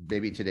 Well,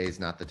 maybe today's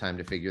not the time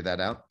to figure that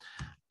out.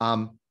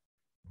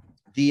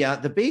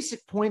 The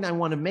basic point I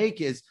want to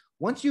make is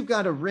once you've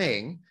got a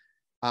ring,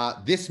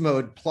 this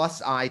mode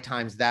plus I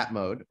times that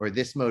mode, or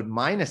this mode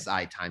minus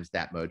I times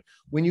that mode,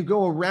 when you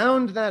go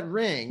around that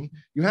ring,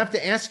 you have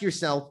to ask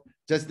yourself,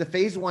 does the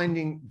phase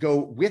winding go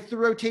with the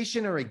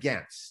rotation or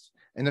against?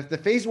 And if the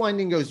phase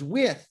winding goes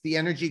with, the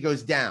energy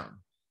goes down.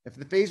 If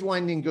the phase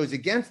winding goes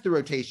against the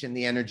rotation,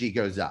 the energy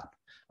goes up.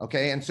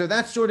 Okay, and so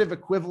that's sort of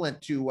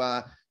equivalent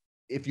to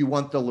if you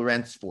want the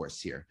Lorentz force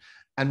here.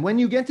 And when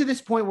you get to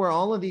this point where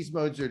all of these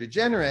modes are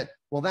degenerate,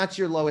 well, that's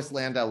your lowest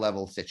Landau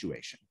level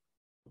situation.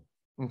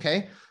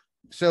 Okay,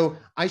 so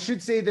I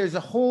should say there's a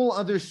whole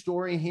other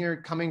story here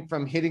coming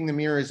from hitting the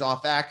mirrors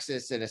off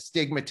axis and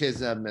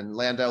astigmatism and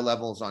Landau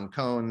levels on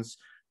cones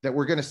that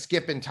we're going to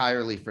skip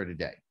entirely for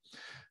today.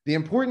 The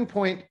important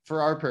point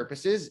for our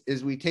purposes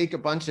is we take a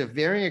bunch of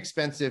very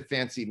expensive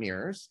fancy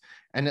mirrors,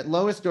 and at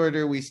lowest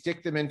order, we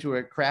stick them into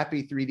a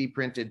crappy 3D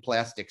printed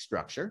plastic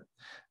structure.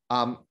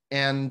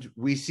 And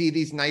we see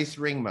these nice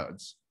ring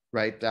modes,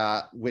 right?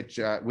 Which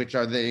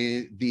are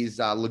these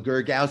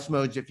Laguerre-Gauss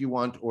modes, if you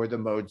want, or the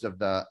modes of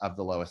the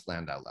lowest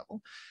Landau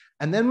level.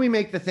 And then we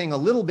make the thing a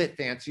little bit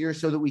fancier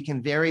so that we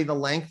can vary the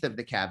length of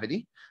the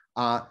cavity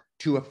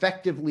to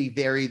effectively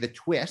vary the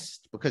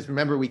twist, because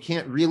remember, we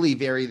can't really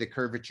vary the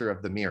curvature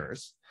of the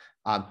mirrors.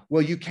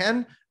 Well, you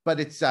can, but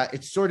it's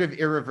sort of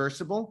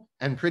irreversible,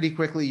 and pretty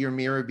quickly your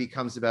mirror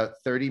becomes about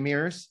 30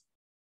 mirrors.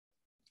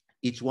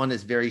 Each one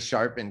is very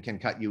sharp and can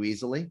cut you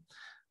easily.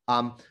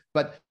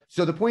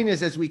 So the point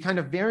is, as we kind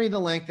of vary the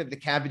length of the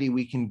cavity,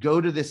 we can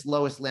go to this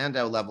lowest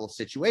Landau level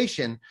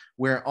situation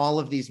where all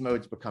of these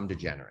modes become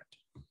degenerate,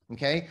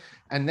 okay?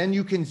 And then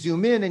you can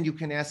zoom in and you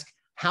can ask,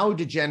 how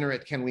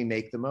degenerate can we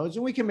make the modes?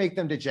 And we can make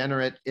them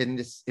degenerate in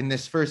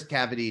this first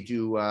cavity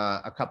to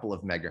a couple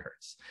of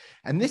megahertz.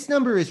 And this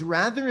number is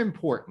rather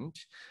important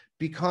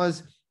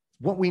because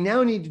what we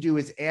now need to do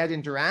is add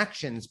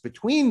interactions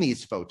between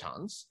these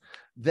photons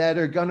that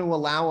are going to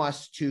allow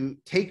us to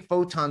take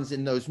photons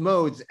in those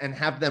modes and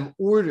have them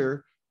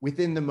order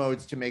within the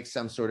modes to make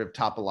some sort of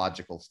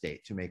topological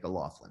state, to make a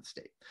Laughlin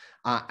state.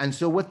 And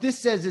so what this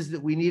says is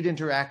that we need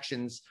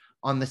interactions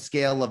on the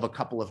scale of a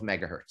couple of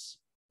megahertz.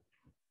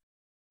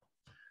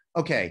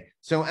 Okay,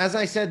 so as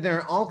I said,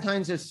 there are all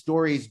kinds of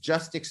stories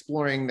just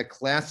exploring the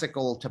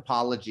classical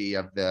topology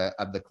of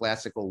the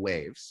classical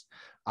waves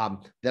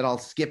that I'll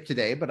skip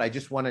today, but I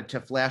just wanted to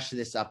flash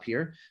this up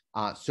here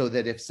so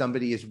that if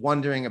somebody is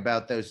wondering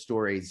about those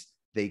stories,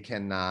 they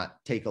can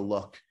take a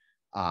look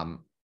on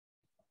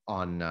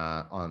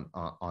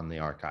the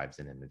archives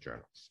and in the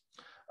journals.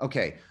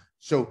 Okay,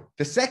 so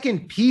the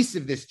second piece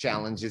of this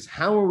challenge is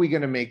how are we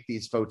going to make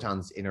these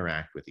photons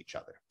interact with each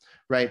other,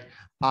 right?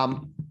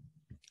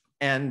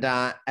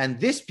 And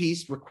this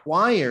piece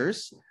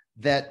requires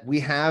that we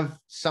have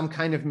some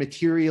kind of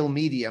material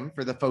medium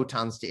for the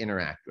photons to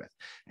interact with.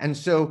 And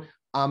so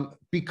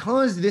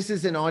because this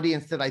is an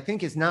audience that I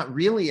think is not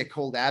really a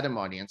cold atom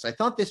audience, I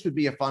thought this would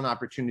be a fun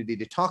opportunity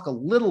to talk a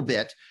little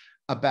bit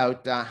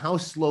about how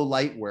slow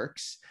light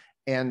works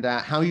and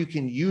how you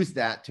can use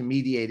that to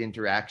mediate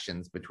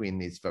interactions between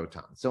these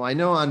photons. So I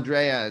know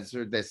Andrea has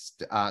heard this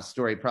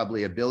story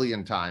probably a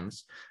billion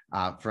times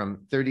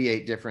from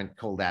 38 different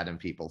cold atom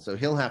people. So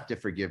he'll have to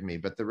forgive me,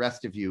 but the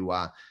rest of you,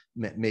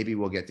 maybe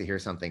we'll get to hear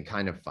something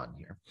kind of fun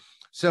here.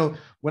 So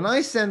when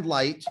I send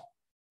light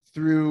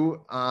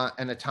through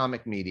an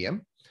atomic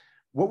medium,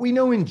 what we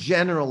know in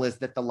general is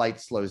that the light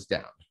slows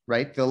down,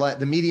 right?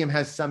 The medium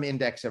has some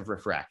index of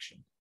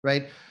refraction,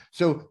 right?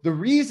 So the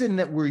reason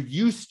that we're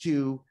used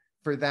to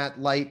for that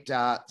light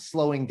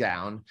slowing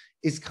down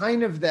is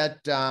kind of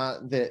that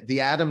the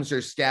atoms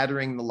are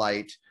scattering the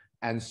light.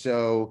 And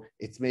so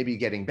it's maybe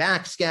getting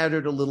back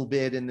scattered a little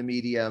bit in the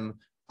medium.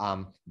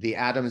 The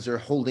atoms are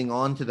holding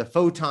on to the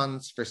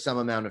photons for some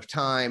amount of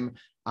time.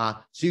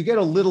 So you get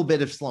a little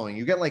bit of slowing.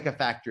 You get like a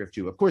factor of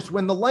 2. Of course,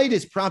 when the light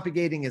is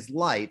propagating as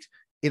light,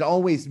 it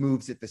always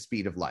moves at the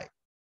speed of light.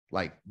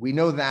 Like we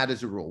know that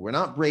as a rule. We're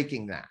not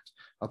breaking that.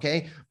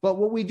 Okay. But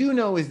what we do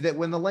know is that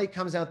when the light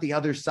comes out the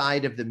other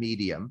side of the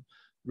medium,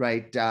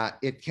 right,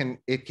 it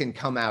can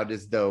come out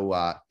as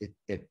though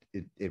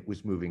it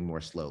was moving more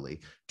slowly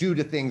due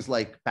to things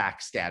like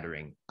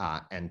backscattering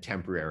and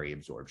temporary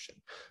absorption.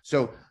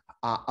 So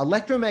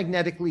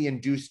electromagnetically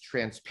induced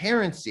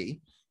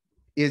transparency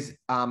is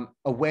a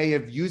way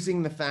of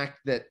using the fact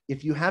that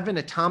if you have an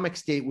atomic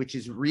state which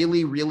is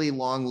really, really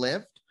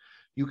long-lived,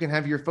 you can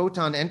have your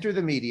photon enter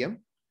the medium,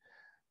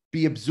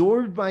 be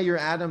absorbed by your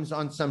atoms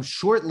on some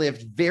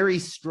short-lived, very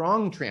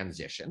strong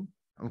transition,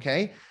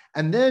 okay?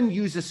 And then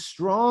use a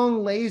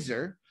strong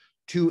laser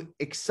to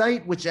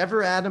excite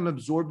whichever atom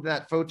absorbed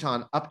that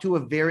photon up to a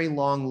very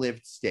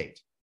long-lived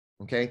state,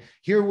 okay?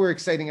 Here we're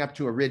exciting up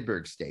to a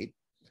Rydberg state,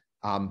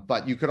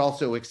 but you could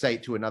also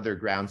excite to another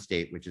ground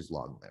state, which is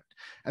long-lived.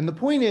 And the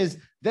point is,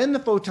 then the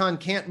photon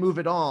can't move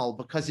at all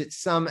because it's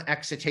some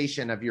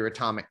excitation of your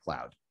atomic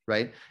cloud,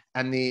 right?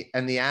 And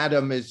the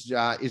atom is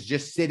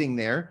just sitting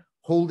there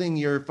holding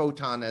your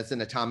photon as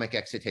an atomic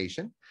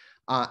excitation.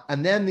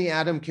 And then the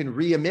atom can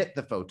re-emit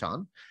the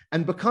photon.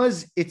 And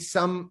because it's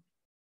some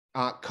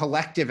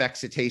collective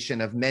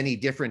excitation of many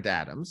different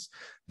atoms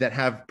that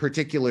have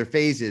particular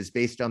phases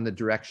based on the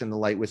direction the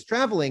light was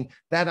traveling,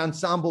 that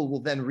ensemble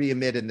will then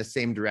re-emit in the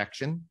same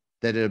direction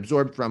that it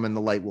absorbed from, and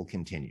the light will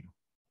continue.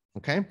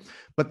 Okay?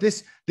 But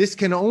this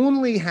can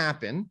only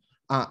happen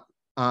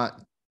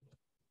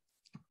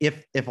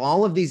if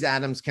all of these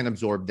atoms can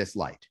absorb this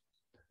light.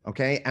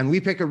 Okay, and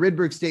we pick a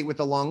Rydberg state with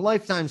a long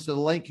lifetime, so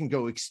the light can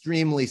go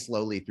extremely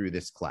slowly through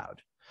this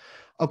cloud.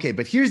 Okay,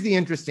 but here's the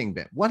interesting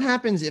bit. What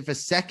happens if a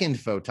second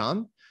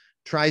photon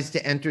tries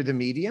to enter the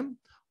medium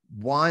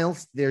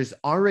whilst there's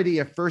already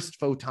a first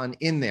photon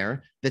in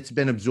there that's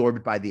been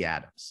absorbed by the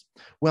atoms?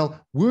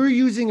 Well, we're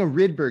using a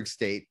Rydberg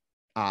state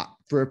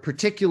for a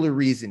particular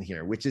reason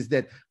here, which is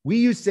that we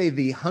use, say,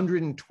 the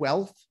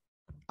 112th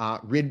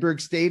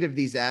Rydberg state of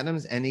these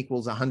atoms, n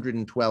equals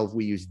 112,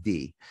 we use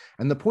D.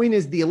 And the point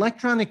is the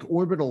electronic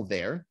orbital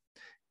there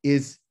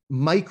is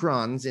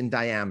microns in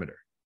diameter,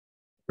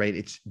 right?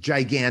 It's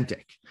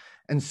gigantic.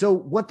 And so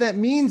what that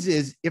means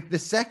is if the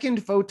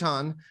second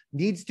photon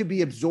needs to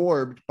be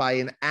absorbed by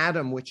an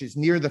atom which is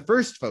near the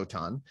first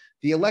photon,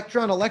 the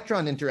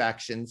electron-electron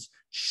interactions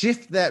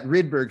shift that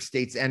Rydberg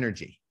state's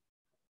energy,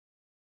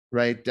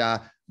 right?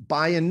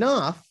 By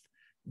enough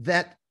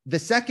that the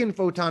second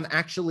photon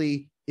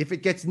actually, if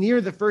it gets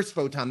near the first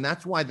photon,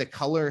 that's why the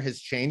color has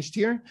changed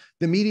here.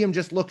 The medium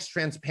just looks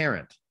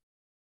transparent,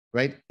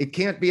 right? It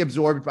can't be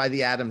absorbed by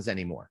the atoms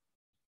anymore,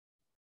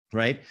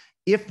 right?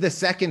 If the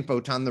second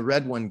photon, the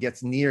red one,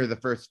 gets near the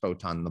first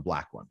photon, the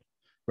black one,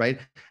 right?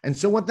 And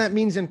so what that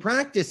means in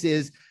practice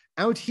is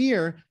out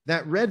here,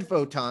 that red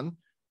photon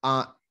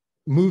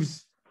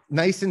moves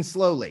nice and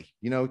slowly.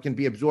 You know, it can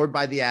be absorbed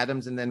by the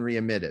atoms and then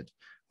re-emitted.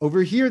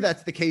 Over here,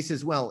 that's the case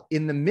as well.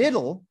 In the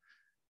middle,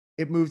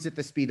 it moves at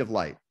the speed of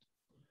light,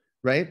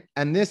 right?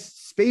 And this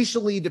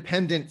spatially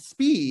dependent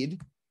speed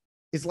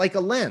is like a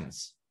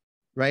lens,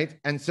 right?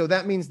 And so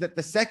that means that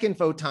the second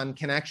photon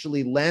can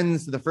actually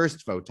lens the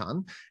first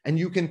photon. And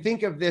you can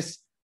think of this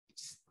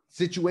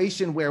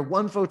situation where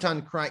one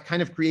photon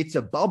kind of creates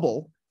a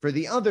bubble for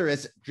the other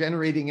as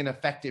generating an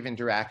effective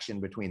interaction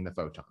between the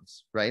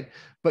photons, right?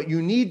 But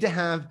you need to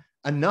have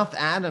enough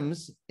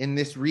atoms in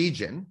this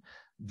region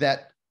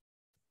that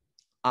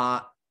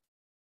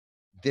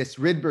this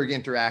Rydberg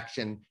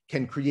interaction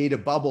can create a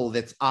bubble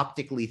that's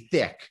optically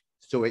thick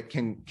so it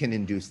can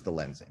induce the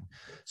lensing.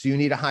 So you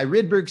need a high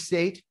Rydberg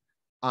state,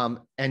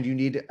 and you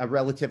need a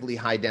relatively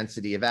high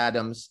density of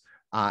atoms.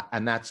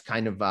 And that's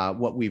kind of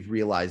what we've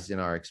realized in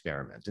our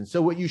experiment. And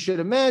so what you should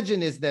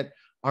imagine is that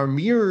our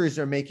mirrors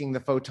are making the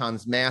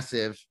photons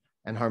massive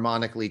and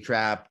harmonically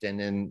trapped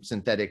and in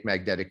synthetic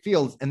magnetic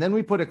fields. And then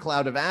we put a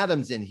cloud of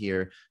atoms in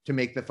here to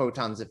make the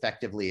photons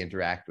effectively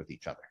interact with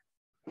each other.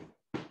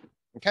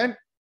 Okay.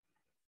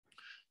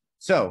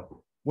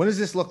 So what does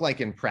this look like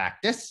in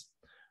practice?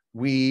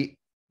 We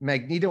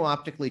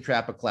magneto-optically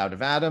trap a cloud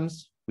of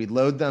atoms. We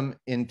load them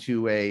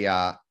into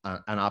an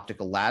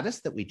optical lattice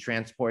that we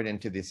transport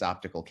into this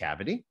optical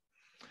cavity.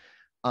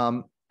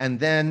 And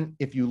then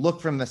if you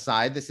look from the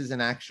side, this is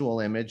an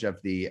actual image of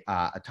the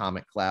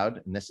atomic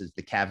cloud. And this is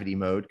the cavity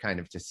mode kind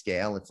of to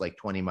scale. It's like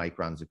 20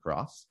 microns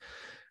across.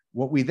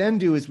 What we then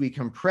do is we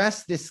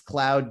compress this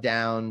cloud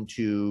down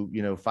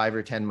to 5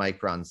 or 10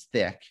 microns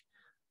thick,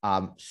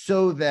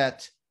 so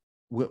that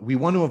we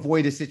want to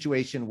avoid a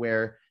situation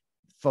where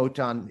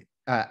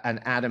an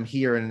atom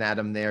here and an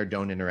atom there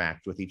don't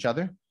interact with each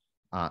other.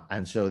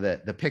 And so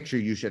the picture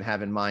you should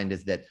have in mind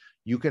is that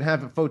you could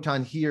have a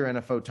photon here and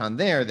a photon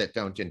there that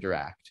don't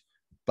interact,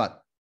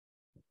 but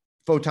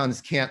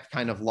photons can't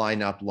kind of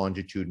line up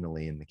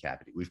longitudinally in the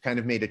cavity. We've kind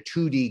of made a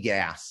 2D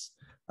gas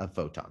of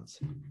photons.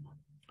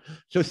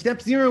 So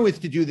step 0 is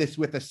to do this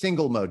with a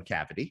single mode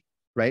cavity,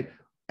 right?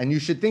 And you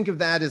should think of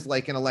that as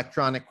like an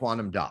electronic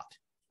quantum dot,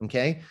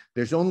 okay?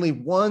 There's only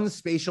one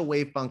spatial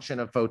wave function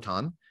of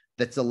photon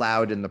that's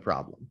allowed in the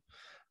problem.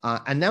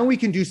 And now we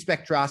can do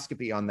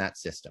spectroscopy on that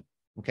system,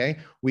 okay?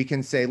 We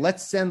can say,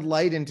 let's send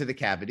light into the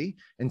cavity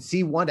and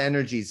see what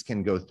energies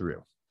can go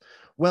through.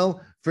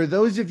 Well, for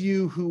those of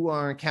you who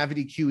are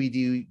cavity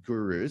QED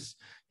gurus,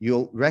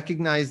 you'll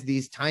recognize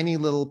these tiny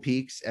little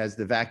peaks as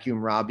the vacuum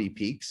Rabi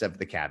peaks of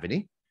the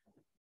cavity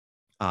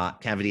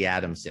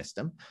atom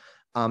system.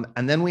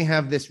 And then we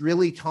have this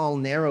really tall,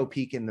 narrow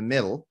peak in the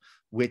middle,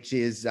 which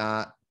is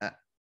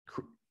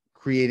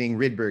creating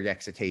Rydberg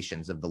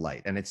excitations of the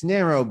light. And it's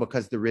narrow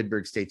because the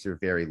Rydberg states are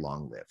very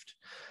long-lived.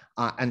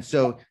 And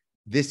so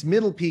this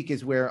middle peak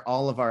is where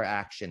all of our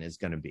action is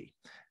going to be.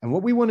 And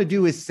what we want to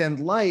do is send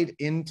light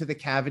into the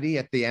cavity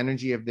at the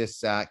energy of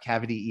this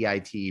cavity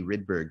EIT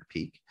Rydberg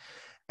peak.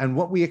 And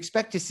what we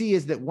expect to see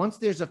is that once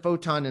there's a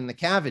photon in the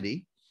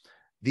cavity,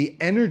 the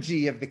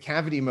energy of the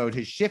cavity mode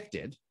has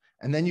shifted,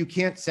 and then you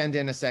can't send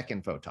in a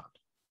second photon,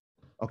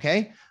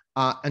 okay?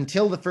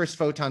 Until the first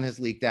photon has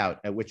leaked out,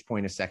 at which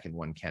point a second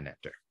one can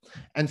enter.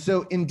 And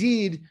so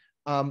indeed,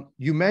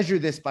 you measure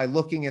this by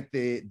looking at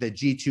the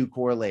G2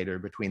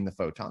 correlator between the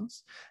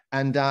photons.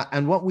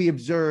 And what we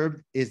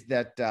observed is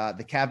that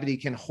the cavity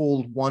can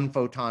hold one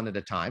photon at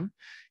a time,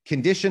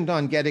 conditioned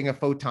on getting a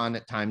photon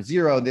at time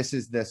 0. This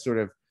is the sort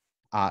of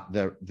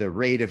the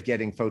rate of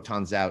getting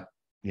photons out,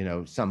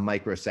 some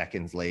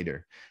microseconds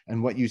later.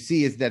 And what you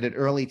see is that at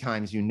early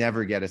times, you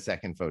never get a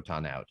second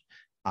photon out.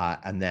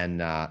 And then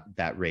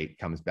that rate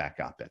comes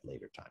back up at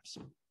later times.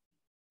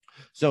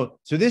 So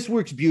this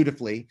works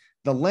beautifully.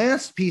 The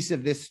last piece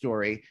of this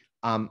story,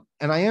 and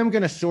I am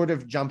going to sort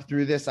of jump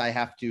through this. I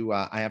have to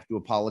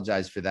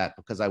apologize for that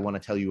because I want to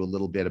tell you a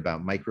little bit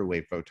about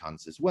microwave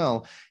photons as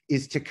well,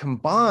 is to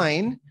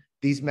combine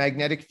these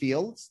magnetic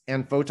fields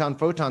and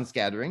photon-photon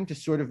scattering to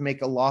sort of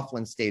make a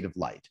Laughlin state of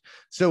light.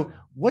 So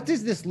what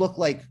does this look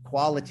like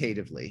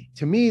qualitatively?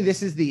 To me,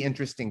 this is the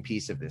interesting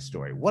piece of this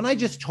story. What I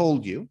just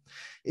told you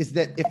is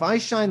that if I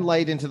shine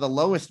light into the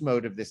lowest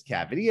mode of this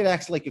cavity, it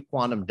acts like a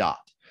quantum dot.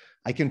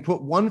 I can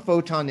put one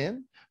photon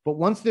in, but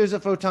once there's a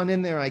photon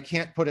in there, I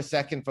can't put a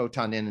second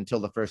photon in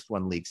until the first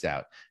one leaks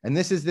out. And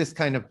this is this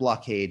kind of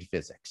blockade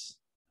physics,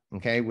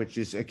 okay, which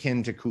is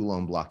akin to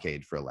Coulomb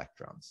blockade for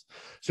electrons.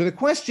 So the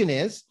question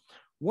is,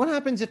 what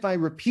happens if I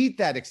repeat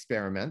that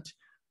experiment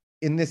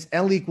in this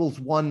L equals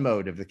 1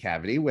 mode of the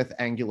cavity with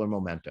angular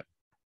momentum?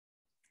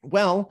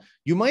 Well,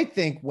 you might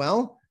think,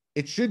 well,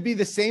 it should be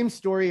the same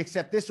story,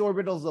 except this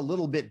orbital is a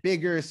little bit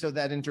bigger, so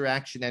that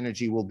interaction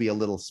energy will be a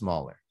little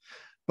smaller.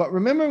 But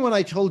remember when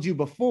I told you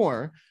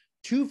before,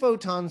 2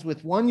 photons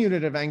with 1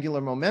 unit of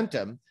angular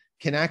momentum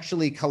can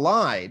actually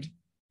collide,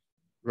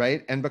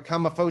 right, and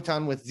become a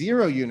photon with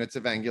 0 units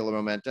of angular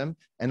momentum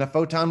and a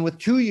photon with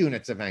 2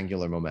 units of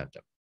angular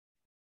momentum,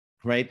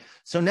 right?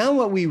 So now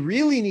what we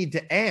really need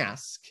to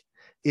ask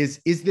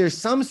is there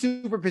some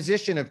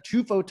superposition of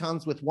 2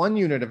 photons with 1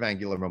 unit of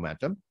angular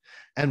momentum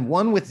and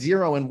 1 with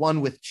 0 and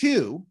 1 with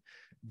 2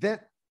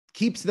 that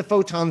keeps the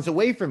photons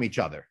away from each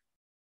other,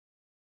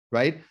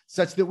 right?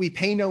 Such that we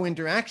pay no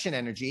interaction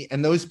energy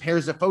and those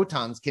pairs of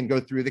photons can go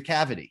through the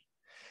cavity.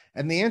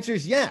 And the answer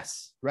is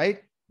yes,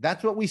 right?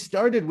 That's what we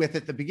started with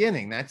at the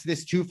beginning. That's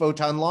this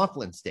 2-photon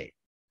Laughlin state,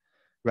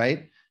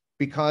 right?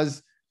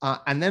 Because,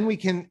 and then we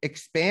can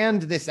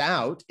expand this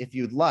out if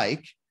you'd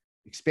like,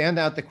 expand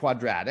out the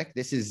quadratic.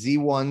 This is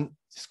Z1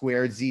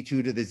 squared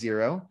Z2 to the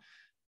 0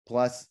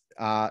 plus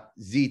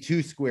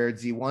Z2 squared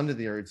Z1 to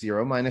the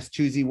 0 minus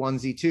 2Z1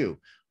 Z2,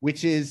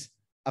 which is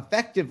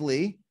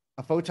effectively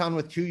a photon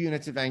with 2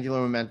 units of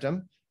angular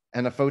momentum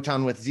and a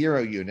photon with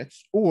 0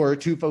 units, or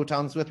 2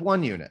 photons with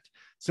 1 unit.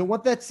 So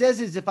what that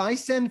says is if I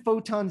send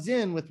photons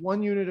in with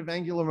 1 unit of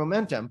angular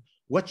momentum,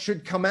 what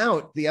should come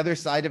out the other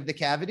side of the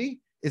cavity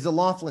is a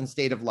Laughlin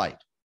state of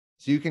light.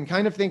 So you can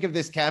kind of think of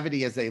this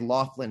cavity as a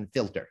Laughlin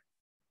filter.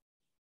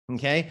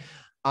 Okay.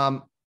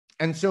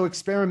 And so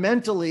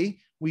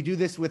experimentally, we do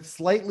this with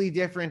slightly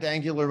different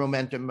angular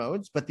momentum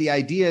modes, but the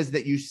idea is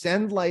that you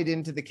send light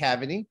into the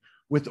cavity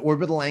with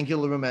orbital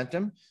angular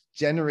momentum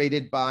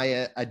generated by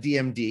a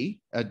DMD,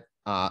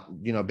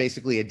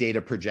 basically a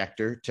data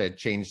projector to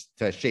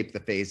shape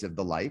the phase of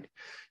the light.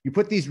 You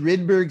put these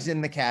Rydbergs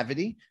in the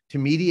cavity to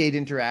mediate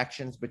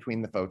interactions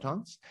between the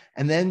photons,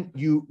 and then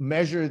you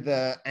measure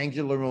the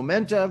angular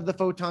momenta of the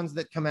photons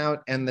that come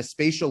out and the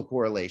spatial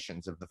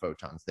correlations of the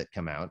photons that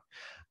come out.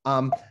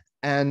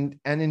 And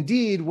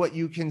indeed, what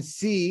you can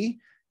see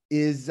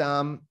is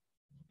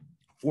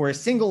for a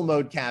single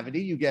mode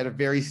cavity, you get a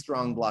very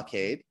strong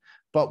blockade.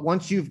 But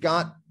once you've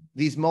got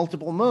these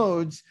multiple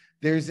modes,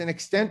 there's an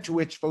extent to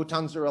which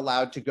photons are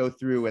allowed to go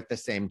through at the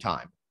same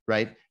time,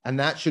 right? And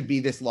that should be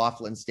this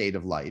Laughlin state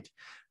of light.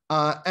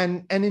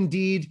 And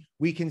indeed,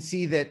 we can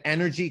see that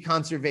energy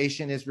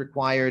conservation is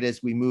required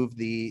as we move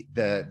the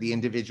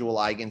individual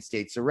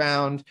eigenstates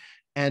around.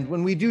 And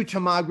when we do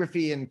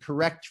tomography and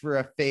correct for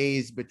a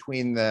phase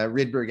between the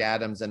Rydberg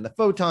atoms and the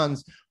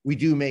photons, we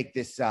do make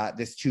this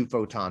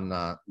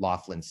 2-photon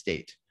Laughlin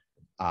state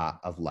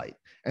of light.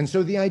 And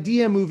so the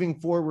idea moving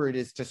forward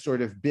is to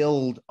sort of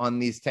build on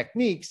these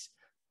techniques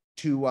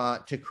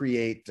to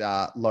create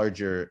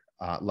larger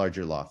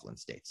Laughlin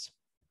states.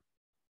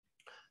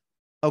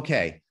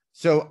 Okay,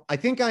 so I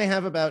think I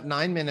have about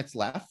 9 minutes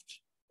left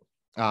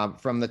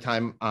from the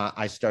time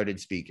I started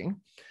speaking.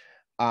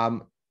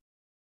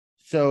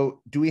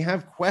 So do we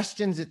have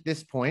questions at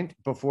this point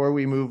before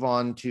we move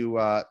on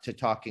to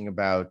talking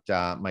about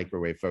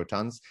microwave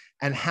photons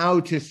and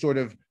how to sort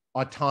of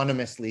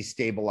autonomously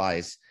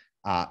stabilize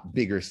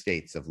bigger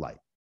states of light?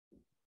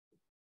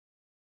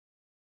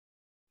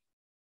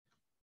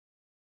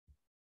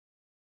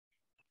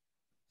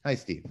 Hi,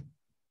 Steve.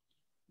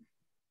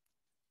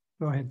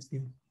 Go ahead,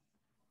 Steve.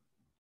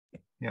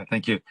 Yeah,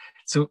 thank you.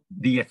 So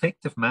the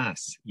effective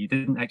mass, you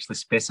didn't actually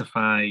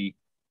specify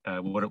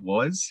what it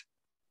was.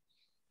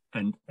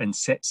 And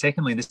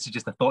secondly, this is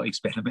just a thought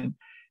experiment.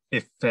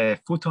 If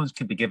photons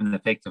can be given an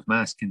effective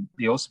mass, can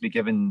they also be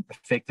given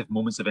effective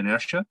moments of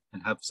inertia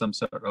and have some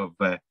sort of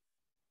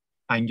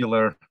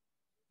angular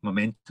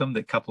momentum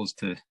that couples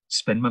to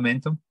spin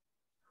momentum?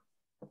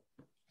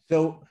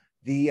 So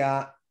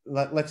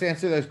let's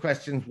answer those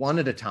questions one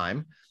at a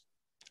time.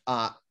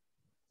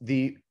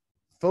 The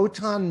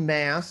photon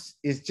mass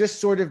is just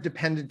sort of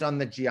dependent on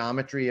the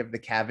geometry of the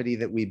cavity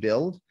that we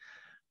build.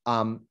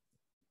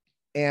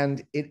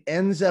 And it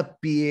ends up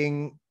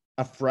being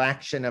a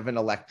fraction of an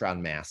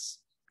electron mass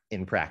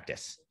in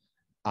practice.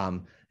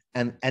 And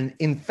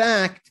in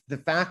fact, the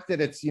fact that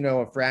it's,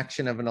 a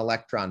fraction of an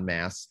electron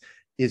mass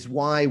is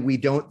why we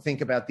don't think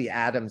about the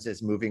atoms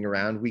as moving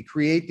around. We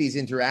create these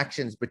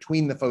interactions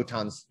between the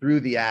photons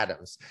through the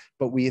atoms,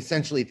 but we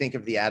essentially think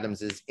of the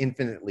atoms as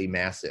infinitely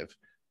massive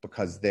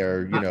because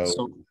they're,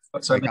 So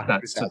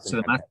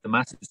the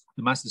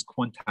mass is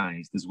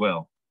quantized as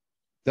well.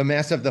 The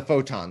mass of the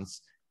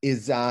photons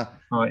is,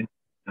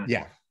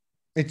 yeah,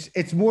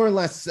 it's more or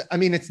less, I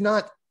mean, it's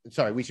not,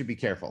 sorry, we should be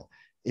careful.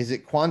 Is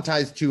it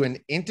quantized to an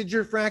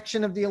integer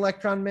fraction of the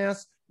electron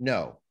mass?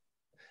 No,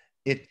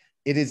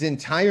 it is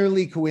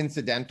entirely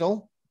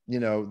coincidental,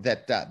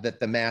 that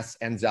the mass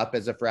ends up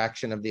as a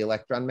fraction of the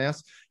electron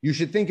mass. You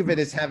should think of it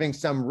as having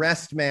some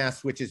rest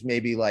mass, which is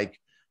maybe like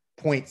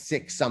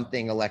 0.6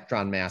 something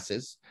electron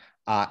masses.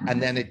 And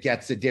then it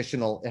gets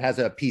additional, it has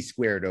a p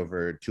squared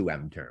over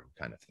 2m term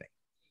kind of thing.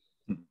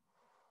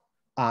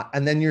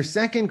 And then your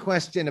second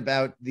question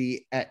about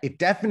the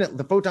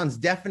photons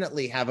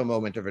definitely have a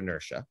moment of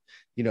inertia.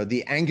 You know,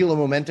 the angular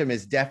momentum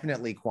is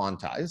definitely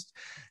quantized.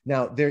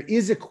 Now, there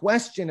is a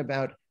question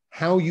about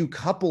how you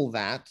couple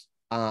that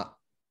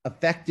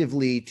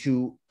effectively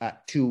to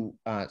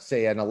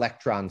say an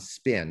electron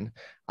spin.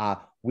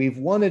 We've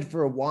wanted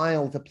for a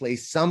while to play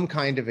some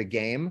kind of a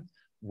game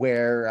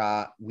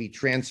where we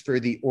transfer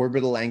the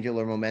orbital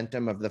angular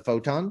momentum of the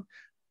photon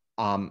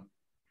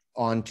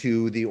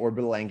onto the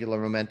orbital angular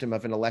momentum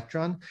of an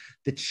electron.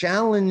 The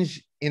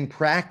challenge in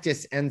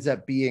practice ends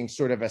up being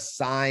sort of a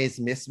size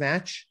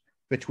mismatch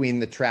between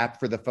the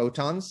trap for the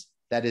photons,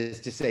 that is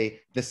to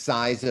say, the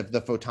size of the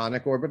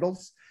photonic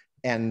orbitals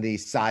and the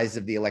size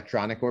of the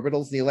electronic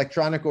orbitals. The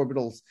electronic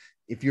orbitals,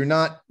 if you're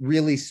not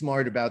really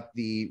smart about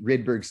the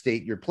Rydberg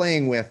state you're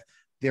playing with,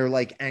 they're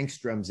like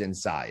angstroms in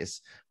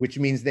size, which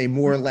means they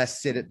more or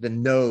less sit at the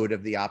node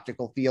of the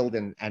optical field,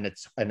 and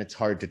it's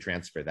hard to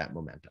transfer that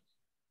momentum.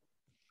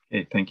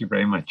 Okay, thank you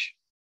very much.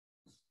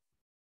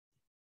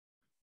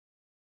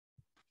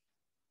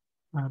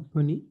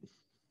 Puneet?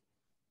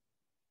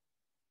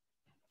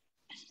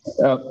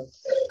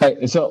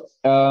 Hi. So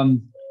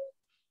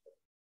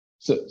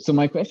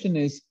my question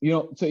is,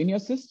 so in your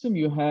system,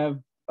 you have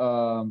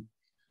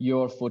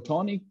your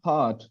photonic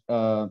part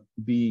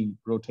being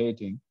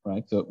rotating,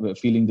 right? So we're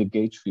feeling the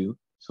gauge field,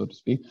 so to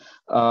speak.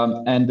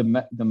 And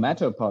the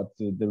matter part,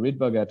 the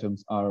Rydberg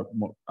atoms are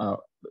more,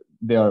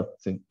 they are,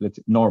 say, let's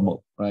say,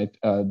 normal, right?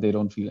 They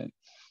don't feel any.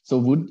 So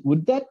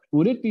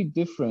would it be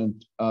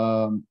different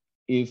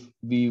if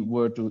we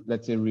were to,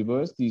 let's say,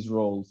 reverse these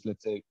roles?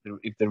 Let's say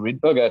if the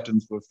Rydberg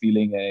atoms were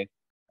feeling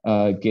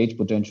a gauge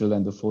potential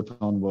and the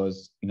photon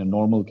was in a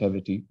normal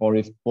cavity, or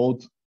if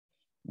both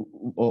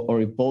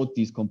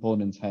these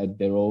components had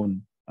their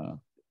own.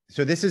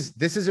 So this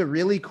is a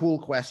really cool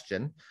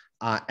question,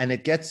 and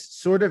it gets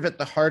sort of at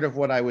the heart of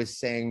what I was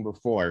saying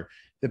before.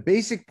 The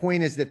basic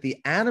point is that the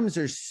atoms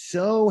are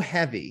so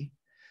heavy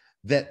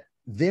that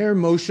their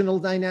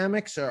motional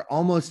dynamics are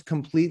almost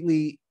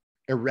completely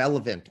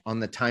irrelevant on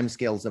the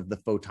timescales of the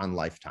photon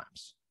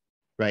lifetimes,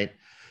 right?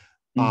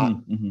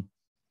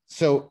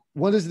 So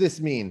what does this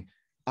mean?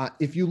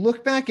 If you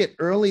look back at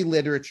early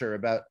literature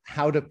about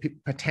how to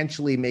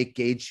potentially make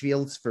gauge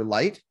fields for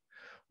light,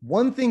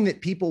 one thing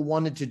that people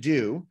wanted to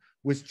do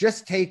was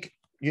just take,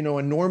 a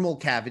normal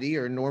cavity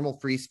or a normal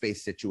free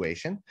space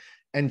situation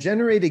and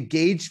generate a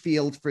gauge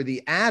field for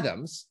the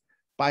atoms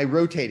by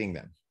rotating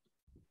them,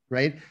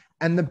 right?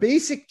 And the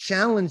basic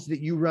challenge that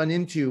you run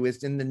into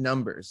is in the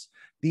numbers.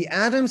 The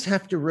atoms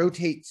have to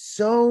rotate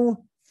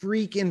so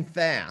freaking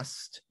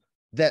fast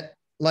that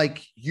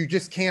like you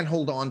just can't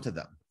hold on to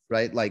them,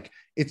 right? Like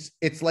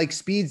it's like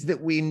speeds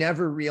that we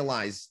never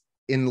realize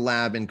in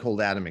lab in cold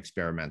atom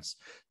experiments,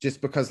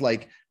 just because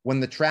like when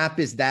the trap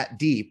is that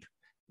deep,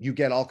 you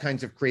get all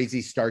kinds of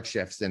crazy start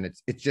shifts and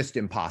it's just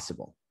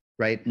impossible,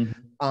 right?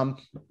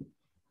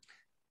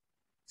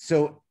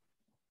 So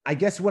I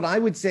guess what I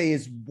would say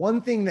is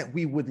one thing that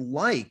we would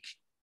like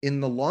in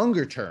the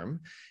longer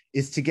term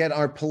is to get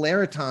our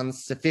polaritons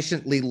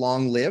sufficiently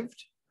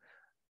long-lived,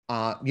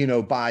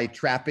 by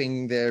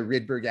trapping the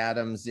Rydberg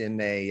atoms in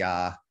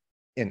a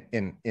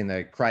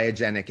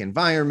cryogenic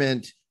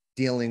environment,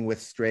 dealing with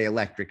stray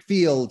electric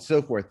fields,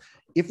 so forth.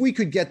 If we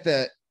could get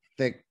the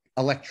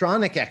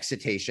electronic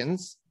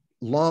excitations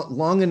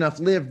long enough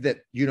lived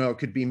that,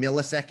 could be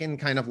millisecond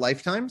kind of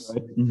lifetimes,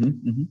 right.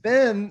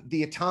 Then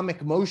the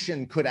atomic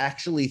motion could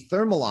actually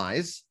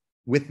thermalize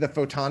with the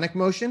photonic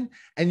motion.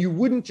 And you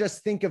wouldn't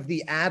just think of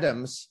the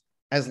atoms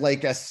as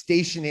like a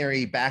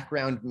stationary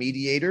background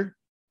mediator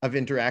of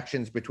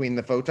interactions between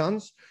the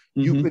photons.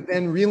 You could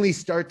then really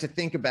start to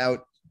think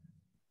about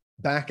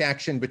back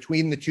action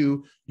between the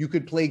two. You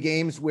could play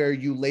games where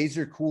you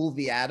laser cool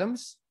the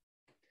atoms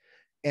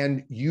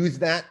and use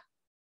that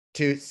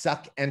to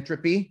suck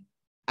entropy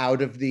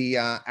out of the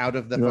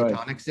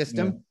photonic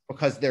system,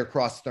 because they're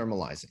cross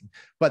thermalizing.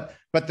 But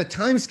the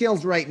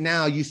timescales right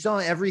now, you saw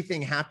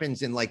everything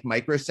happens in like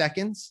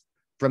microseconds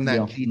from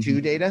that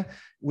G2 data.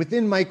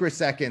 Within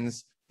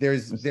microseconds,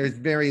 there's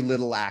very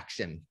little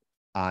action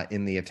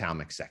in the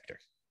atomic sector.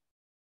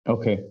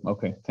 Okay,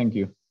 thank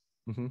you.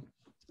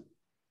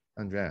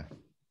 Andrea.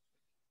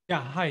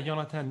 Yeah, hi,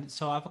 Jonathan.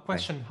 So I have a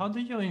question. How do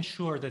you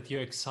ensure that you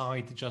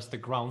excite just the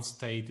ground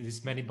state,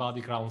 this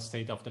many-body ground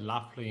state of the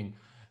Laughlin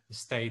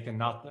state, and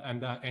not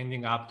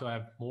ending up to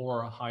have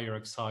more higher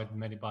excited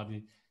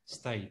many-body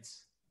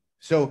states?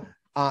 So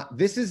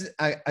this is,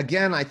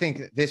 again, I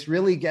think this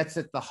really gets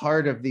at the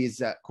heart of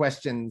these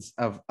questions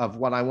of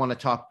what I want to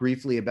talk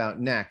briefly about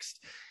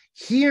next.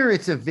 Here,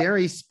 it's a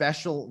very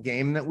special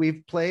game that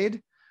we've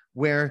played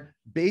where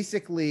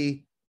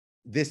basically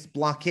this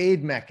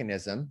blockade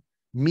mechanism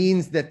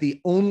means that the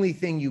only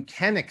thing you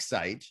can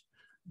excite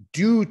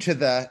due to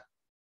the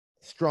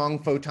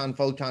strong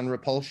photon-photon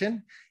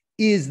repulsion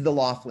is the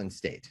Laughlin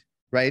state,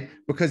 right?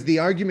 Because the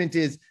argument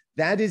is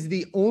that is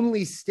the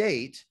only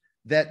state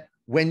that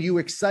when you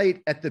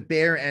excite at the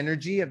bare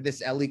energy of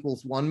this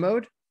L=1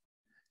 mode,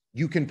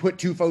 you can put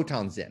two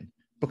photons in,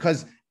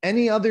 because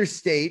any other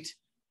state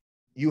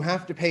you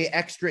have to pay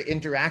extra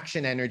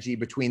interaction energy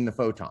between the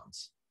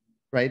photons,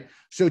 right?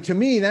 So to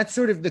me, that's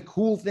sort of the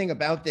cool thing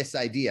about this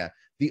idea.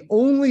 The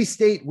only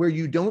state where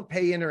you don't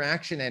pay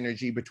interaction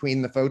energy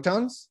between the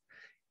photons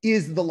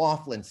is the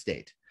Laughlin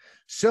state.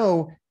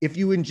 So if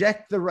you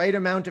inject the right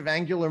amount of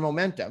angular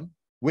momentum,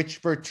 which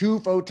for 2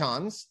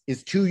 photons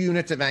is 2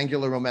 units of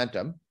angular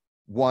momentum,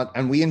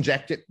 and we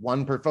inject it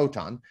 1 per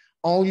photon,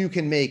 all you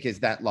can make is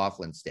that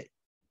Laughlin state.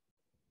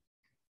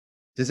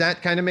 Does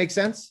that kind of make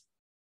sense?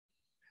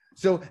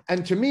 So,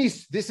 and to me,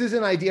 this is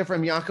an idea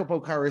from Jacopo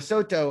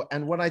Carusoto.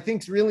 And what I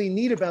think is really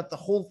neat about the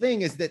whole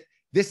thing is that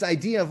this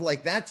idea of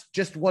like, that's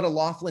just what a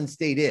Laughlin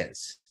state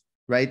is,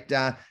 right?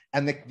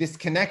 And this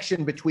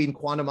connection between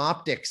quantum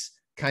optics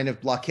kind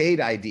of blockade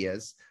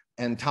ideas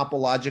and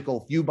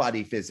topological few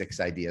body physics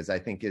ideas, I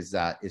think is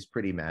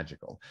pretty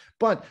magical.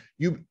 But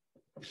you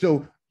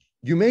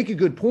make a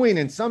good point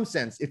in some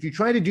sense. If you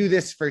try to do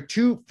this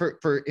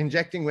for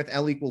injecting with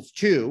L equals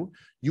 2,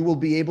 you will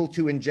be able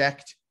to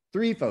inject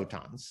 3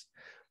 photons.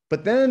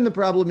 But then the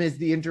problem is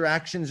the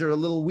interactions are a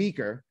little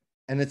weaker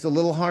and it's a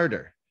little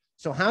harder.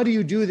 So how do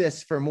you do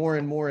this for more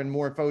and more and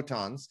more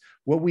photons?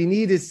 What we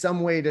need is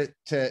some way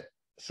to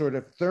sort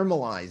of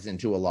thermalize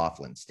into a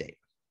Laughlin state.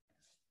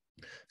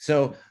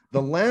 So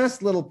the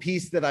last little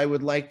piece that I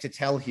would like to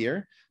tell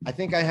here, I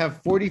think I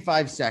have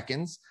 45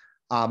 seconds.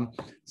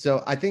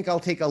 So I think I'll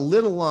take a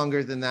little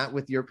longer than that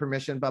with your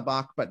permission,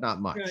 Babak, but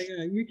not much.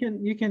 Yeah, you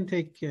can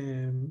take.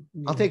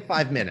 I'll take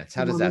 5 minutes.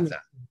 How does that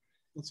sound?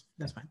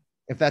 That's fine.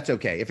 If that's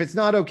okay. If it's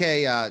not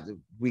okay,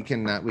 we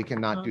can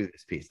not do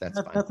this piece. That's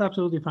fine. That's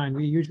absolutely fine.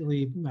 We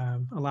usually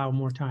allow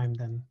more time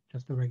than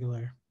just the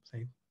regular,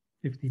 say,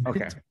 15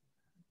 minutes.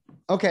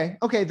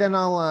 Okay. Then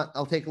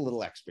I'll take a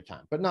little extra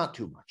time, but not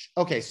too much.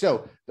 Okay.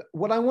 So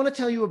what I want to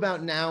tell you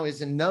about now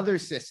is another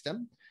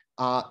system.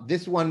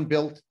 This one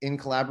built in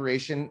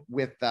collaboration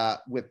with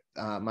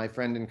my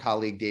friend and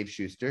colleague, Dave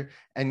Schuster.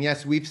 And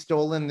yes, we've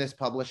stolen this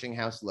publishing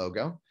house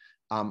logo.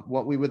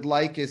 What we would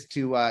like is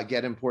to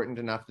get important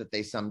enough that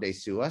they someday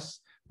sue us,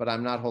 but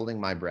I'm not holding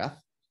my breath.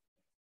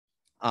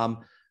 And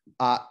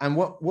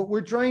what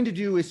we're trying to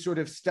do is sort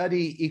of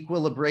study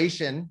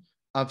equilibration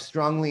of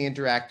strongly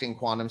interacting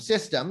quantum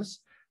systems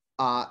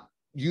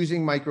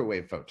using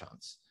microwave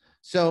photons.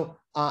 So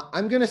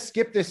I'm going to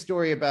skip this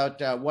story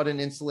about what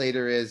an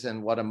insulator is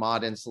and what a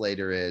Mott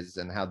insulator is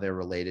and how they're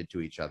related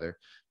to each other,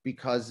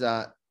 because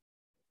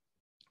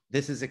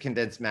this is a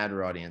condensed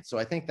matter audience. So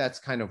I think that's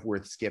kind of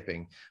worth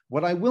skipping.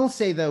 What I will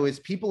say, though, is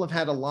people have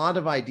had a lot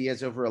of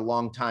ideas over a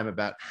long time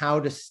about how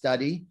to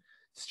study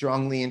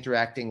strongly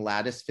interacting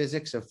lattice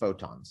physics of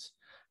photons.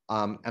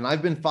 And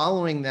I've been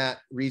following that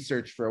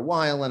research for a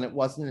while, and it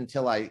wasn't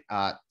until I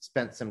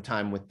spent some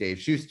time with Dave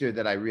Schuster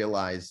that I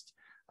realized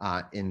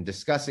in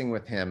discussing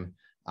with him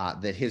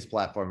that his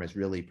platform is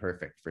really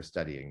perfect for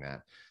studying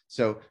that.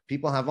 So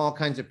people have all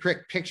kinds of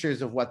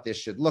pictures of what this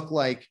should look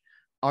like.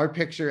 Our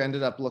picture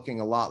ended up looking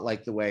a lot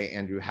like the way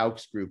Andrew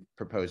Hauck's group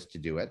proposed to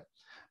do it.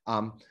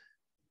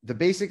 The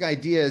basic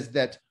idea is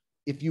that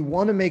if you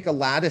want to make a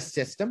lattice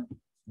system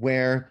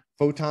where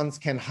photons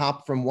can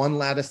hop from one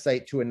lattice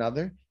site to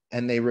another,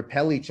 and they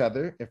repel each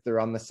other if they're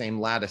on the same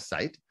lattice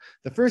site,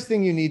 the first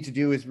thing you need to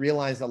do is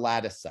realize a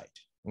lattice site,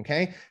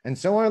 okay? And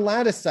so our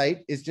lattice site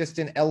is just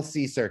an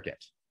LC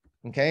circuit,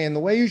 okay? And the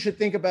way you should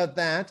think about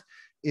that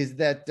is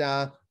that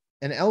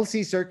an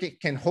LC circuit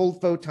can hold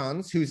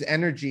photons whose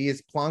energy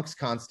is Planck's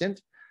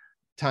constant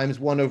times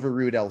 1 over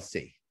root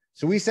LC.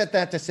 So we set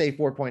that to say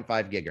 4.5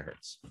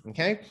 gigahertz,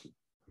 okay?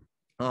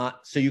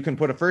 So you can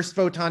put a first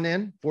photon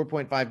in,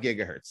 4.5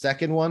 gigahertz.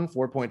 Second one,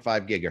 4.5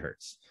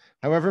 gigahertz.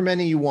 However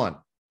many you want.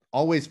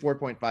 Always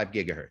 4.5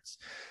 gigahertz.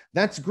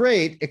 That's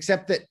great,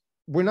 except that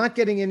we're not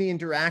getting any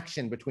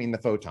interaction between the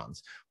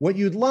photons. What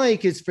you'd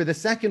like is for the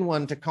second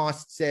one to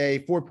cost,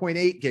 say,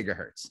 4.8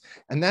 gigahertz.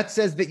 And that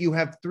says that you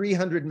have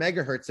 300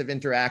 megahertz of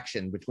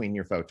interaction between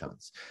your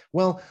photons.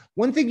 Well,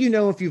 one thing you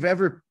know if you've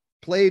ever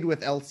played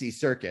with LC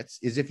circuits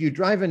is if you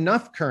drive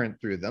enough current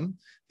through them,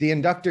 the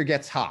inductor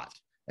gets hot.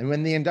 And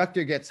when the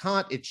inductor gets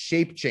hot, its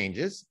shape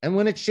changes. And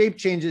when its shape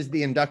changes,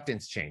 the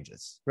inductance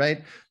changes,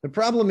 right? The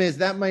problem is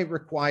that might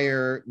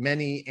require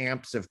many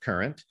amps of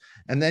current,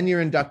 and then your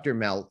inductor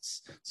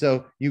melts.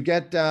 So you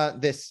get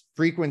this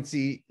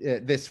frequency,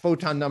 this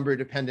photon number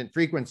dependent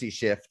frequency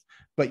shift,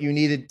 but you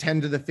needed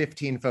 10 to the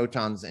 15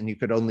 photons and you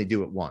could only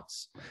do it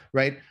once,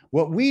 right?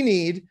 What we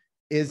need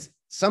is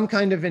some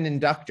kind of an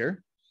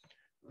inductor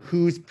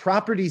whose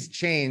properties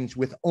change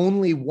with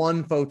only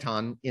one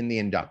photon in the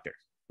inductor.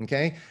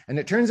 Okay, and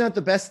it turns out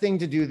the best thing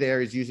to do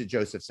there is use a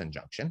Josephson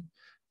junction.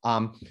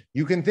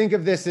 You can think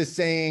of this as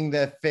saying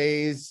the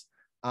phase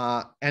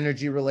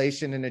energy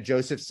relation in a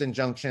Josephson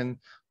junction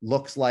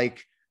looks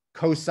like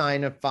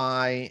cosine of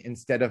phi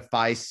instead of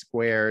phi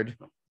squared,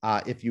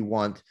 if you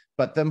want.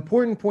 But the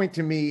important point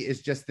to me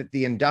is just that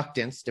the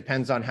inductance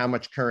depends on how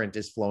much current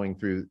is flowing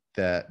through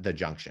the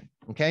junction.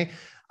 Okay,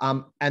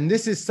 And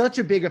this is such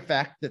a big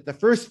effect that the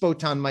first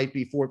photon might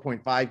be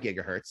 4.5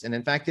 gigahertz. And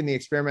in fact, in the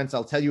experiments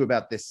I'll tell you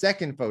about, this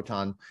second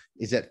photon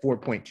is at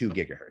 4.2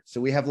 gigahertz.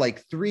 So we have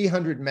like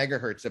 300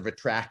 megahertz of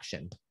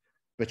attraction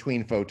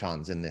between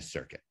photons in this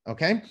circuit,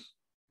 okay?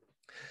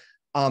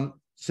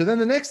 So then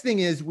the next thing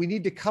is we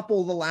need to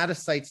couple the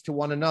lattice sites to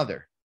one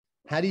another.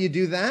 How do you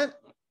do that?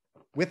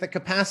 With a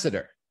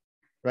capacitor,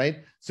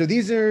 right? So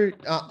these are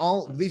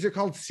called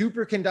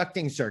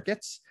superconducting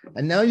circuits.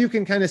 And now you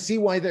can kind of see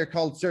why they're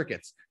called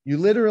circuits. You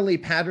literally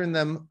pattern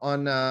them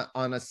on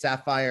a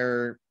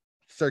sapphire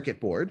circuit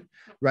board,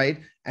 right?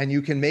 And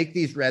you can make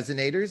these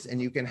resonators,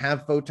 and you can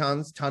have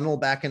photons tunnel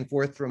back and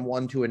forth from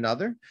one to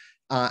another.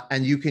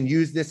 And you can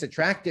use this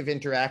attractive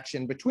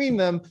interaction between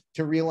them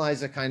to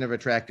realize a kind of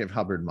attractive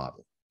Hubbard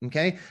model,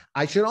 okay?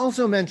 I should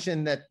also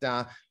mention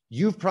that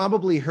you've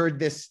probably heard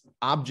this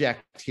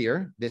object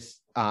here,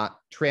 this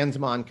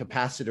transmon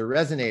capacitor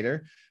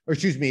resonator, or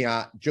excuse me,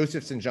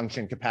 Josephson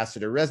junction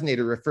capacitor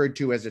resonator, referred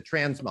to as a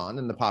transmon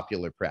in the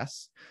popular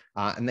press,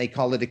 and they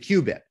call it a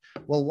qubit.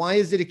 Well, why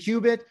is it a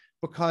qubit?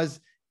 Because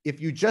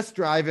if you just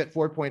drive at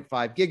 4.5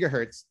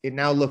 gigahertz, it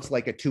now looks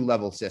like a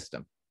two-level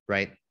system,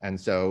 right? And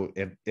so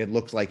it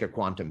looks like a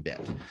quantum bit.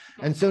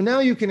 And so now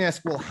you can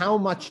ask, well, how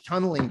much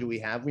tunneling do we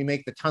have? We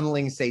make the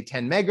tunneling, say,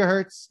 10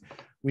 megahertz.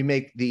 We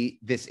make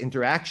this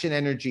interaction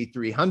energy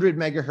 300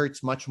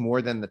 megahertz, much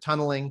more than the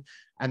tunneling.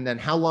 And then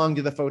how long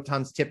do the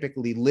photons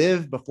typically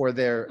live before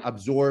they're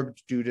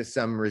absorbed due to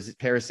some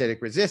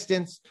parasitic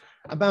resistance?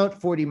 About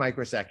 40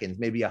 microseconds,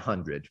 maybe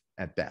 100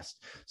 at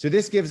best. So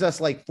this gives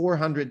us like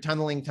 400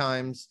 tunneling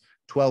times,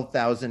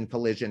 12,000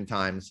 collision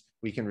times.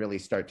 We can really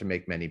start to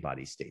make many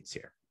body states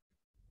here.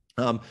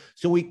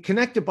 So we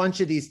connect a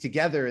bunch of these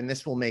together, and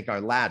this will make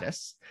our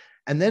lattice.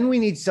 And then we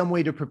need some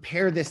way to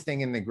prepare this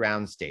thing in the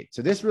ground state.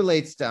 So this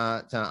relates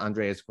to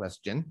Andrea's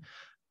question.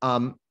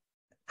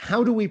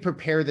 How do we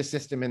prepare the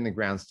system in the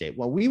ground state?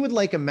 Well, we would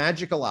like a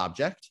magical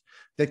object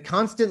that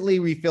constantly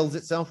refills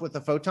itself with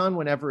a photon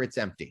whenever it's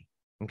empty,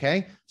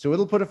 okay? So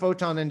it'll put a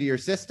photon into your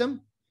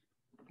system,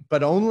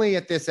 but only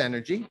at this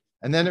energy,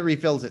 and then it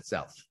refills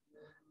itself.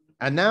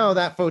 And now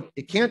that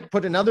it can't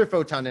put another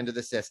photon into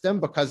the system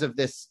because of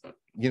this,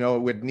 you know, it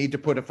would need to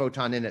put a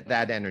photon in at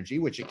that energy,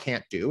 which it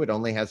can't do. It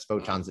only has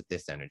photons at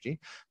this energy.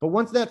 But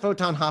once that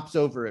photon hops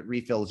over, it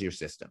refills your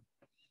system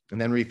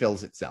and then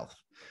refills itself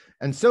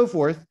and so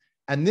forth.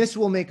 And this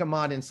will make a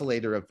Mott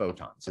insulator of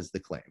photons, is the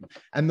claim.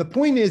 And the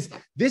point is,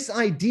 this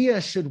idea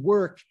should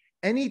work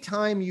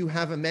anytime you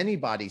have a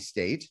many-body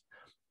state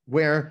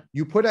where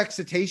you put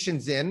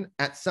excitations in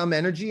at some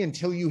energy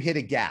until you hit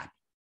a gap.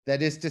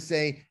 That is to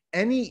say,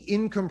 any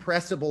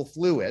incompressible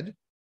fluid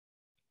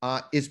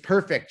is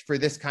perfect for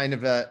this kind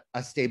of a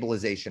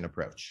stabilization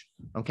approach,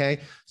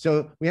 okay?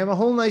 So we have a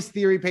whole nice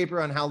theory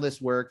paper on how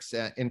this works.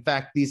 In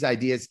fact, these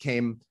ideas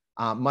came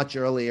much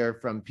earlier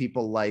from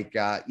people like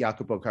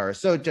Jacopo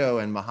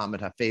Carasoto and Mohammed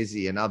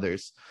Hafezi and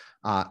others,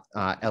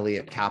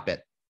 Elliot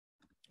Caput.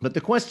 But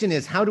the question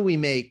is, how do we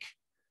make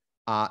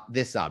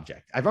this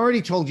object? I've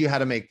already told you how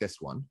to make this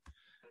one,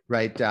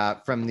 right,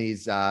 from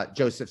these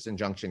Josephson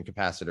junction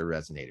capacitor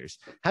resonators.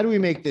 How do we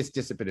make this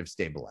dissipative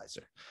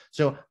stabilizer?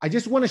 So I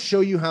just want to show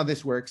you how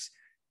this works.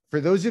 For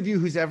those of you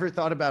who's ever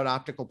thought about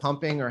optical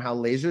pumping or how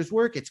lasers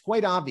work, it's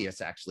quite obvious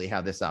actually how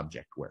this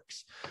object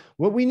works.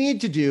 What we need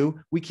to do,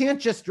 we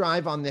can't just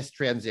drive on this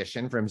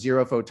transition from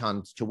 0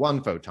 photons to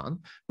 1 photon,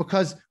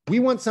 because we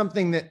want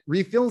something that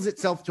refills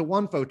itself to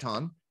 1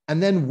 photon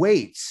and then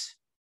waits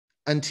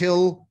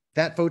until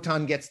that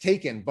photon gets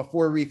taken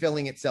before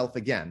refilling itself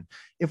again.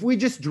 If we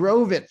just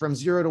drove it from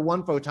 0 to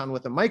 1 photon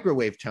with a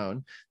microwave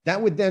tone, that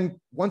would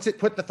then, once it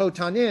put the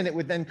photon in, it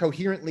would then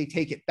coherently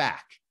take it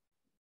back,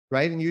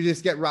 right? And you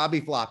just get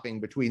Robbie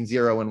flopping between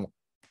 0 and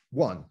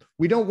 1.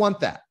 We don't want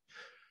that.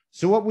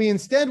 So what we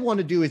instead want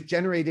to do is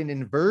generate an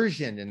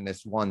inversion in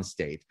this 1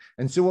 state.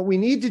 And so what we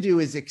need to do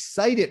is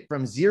excite it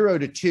from 0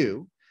 to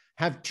 2,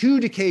 have 2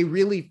 decay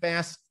really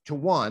fast to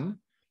 1,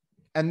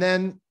 and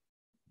then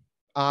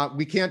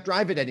we can't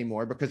drive it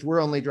anymore because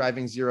we're only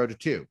driving 0 to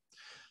 2.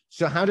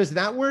 So how does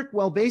that work?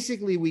 Well,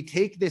 basically we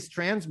take this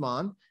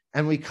transmon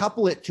and we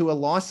couple it to a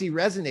lossy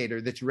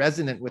resonator that's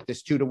resonant with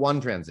this 2 to 1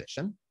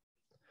 transition.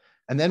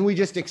 And then we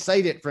just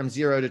excite it from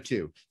 0 to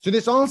 2. So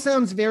this all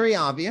sounds very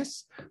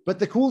obvious, but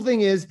the cool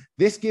thing is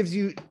this gives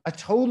you a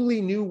totally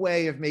new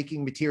way of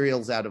making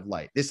materials out of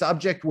light. This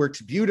object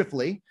works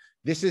beautifully.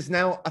 This is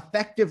now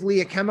effectively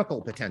a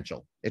chemical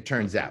potential, it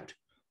turns out,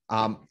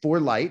 for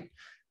light.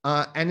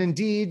 And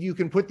indeed, you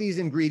can put these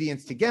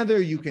ingredients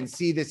together. You can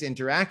see this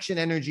interaction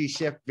energy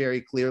shift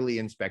very clearly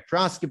in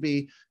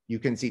spectroscopy. You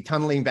can see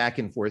tunneling back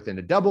and forth in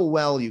a double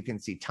well. You can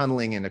see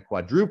tunneling in a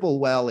quadruple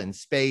well in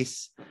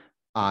space,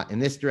 in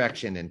this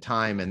direction, in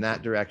time, in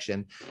that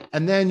direction.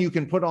 And then you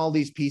can put all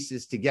these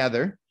pieces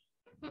together.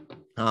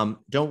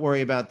 Don't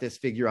worry about this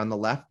figure on the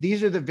left.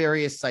 These are the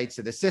various sites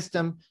of the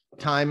system.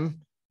 Time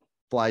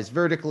flies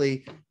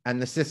vertically,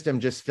 and the system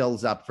just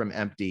fills up from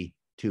empty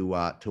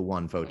to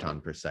 1 photon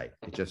per site.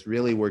 It just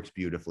really works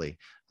beautifully.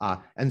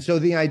 And so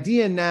the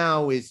idea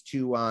now is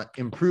to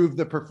improve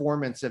the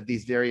performance of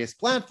these various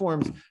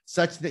platforms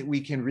such that we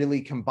can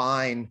really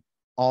combine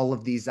all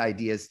of these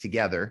ideas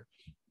together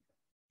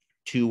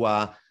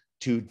to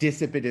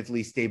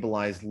dissipatively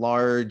stabilize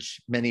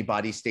large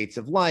many-body states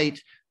of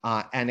light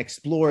and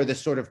explore the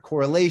sort of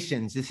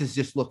correlations. This is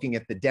just looking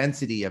at the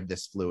density of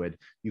this fluid.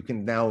 You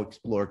can now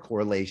explore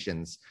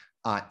correlations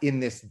in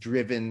this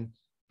driven,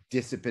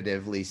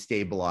 dissipatively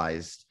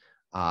stabilized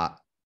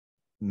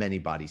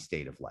many-body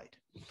state of light.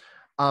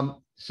 I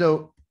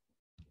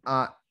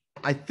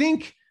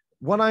think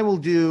what I will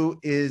do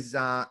is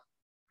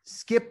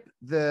skip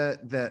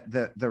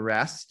the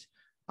rest,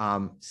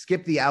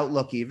 skip the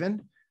outlook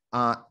even,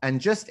 and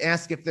just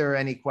ask if there are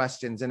any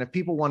questions. And if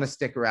people want to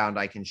stick around,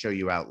 I can show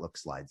you outlook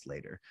slides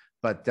later.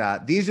 But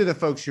these are the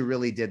folks who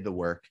really did the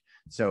work.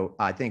 So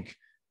I think,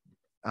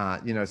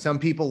 you know, some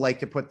people like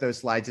to put those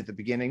slides at the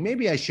beginning.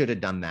 Maybe I should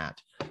have done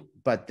that.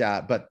 But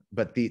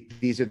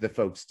these are the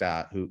folks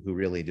who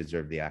really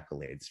deserve the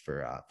accolades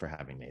for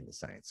having made the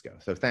science go.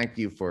 So thank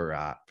you for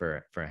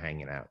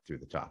hanging out through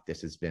the talk.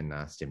 This has been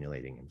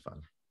stimulating and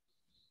fun.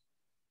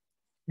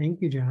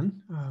 Thank you,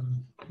 John.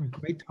 For a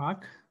great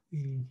talk.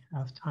 We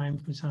have time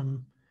for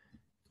some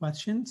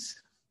questions.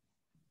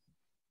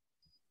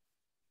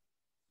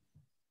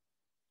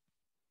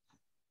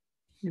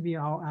 Maybe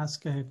I'll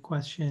ask a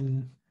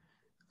question,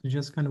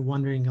 just kind of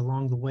wondering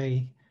along the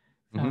way.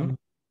 Mm-hmm.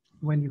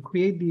 When you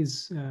create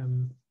these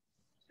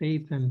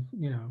states and,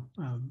 you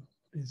know,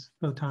 these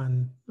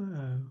photon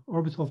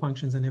orbital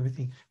functions and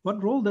everything,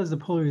 what role does the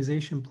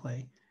polarization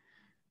play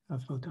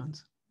of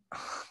photons?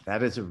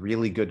 That is a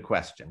really good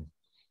question.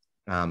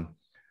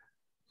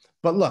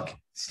 But look,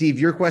 Steve,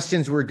 your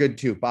questions were good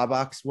too.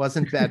 Babak's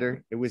wasn't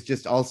better. It was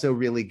just also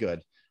really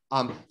good.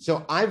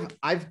 So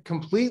I've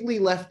completely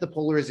left the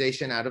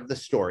polarization out of the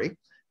story.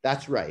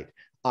 That's right.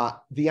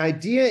 The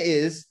idea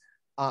is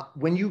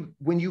when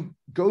you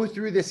go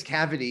through this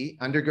cavity,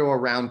 undergo a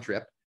round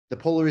trip, the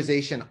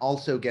polarization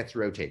also gets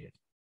rotated,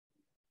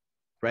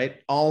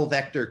 right? All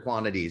vector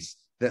quantities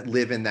that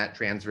live in that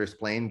transverse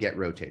plane get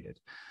rotated.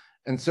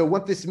 And so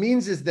what this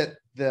means is that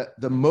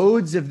the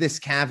modes of this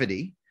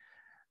cavity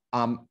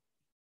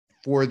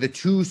for the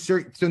two,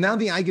 so now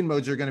the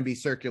eigenmodes are going to be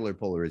circular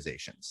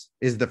polarizations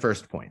is the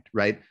first point,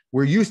 right?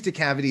 We're used to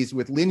cavities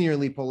with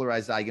linearly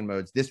polarized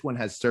eigenmodes. This one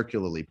has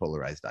circularly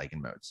polarized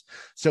eigenmodes.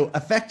 So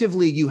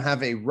effectively you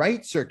have a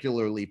right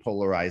circularly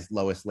polarized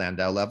lowest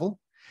Landau level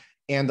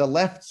and a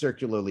left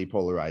circularly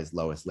polarized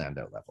lowest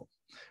Landau level,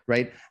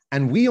 right?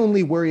 And we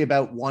only worry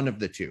about one of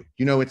the two.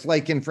 You know, it's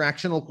like in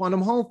fractional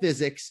quantum Hall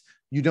physics,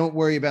 you don't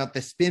worry about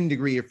the spin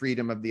degree of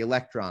freedom of the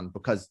electron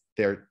because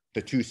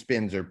the two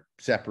spins are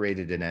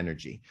separated in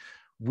energy.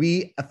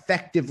 We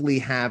effectively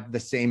have the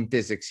same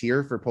physics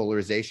here for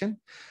polarization.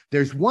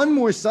 There's one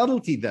more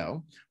subtlety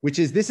though, which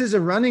is this is a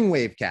running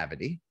wave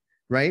cavity,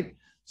 right?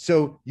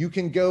 So you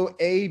can go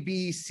A,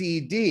 B, C,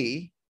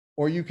 D,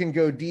 or you can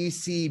go D,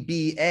 C,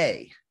 B,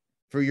 A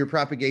for your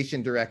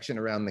propagation direction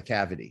around the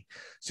cavity.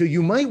 So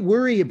you might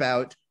worry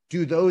about,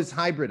 do those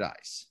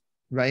hybridize,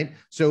 right?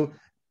 So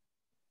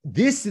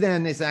this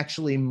then is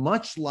actually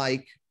much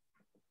like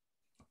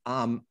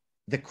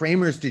the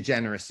Kramer's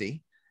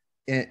degeneracy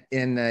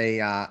in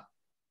a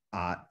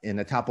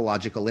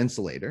topological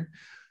insulator.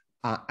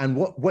 And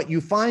what you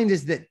find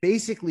is that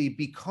basically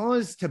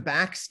because to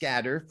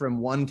backscatter from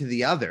one to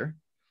the other,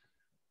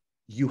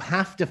 you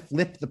have to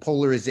flip the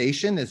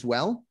polarization as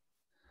well.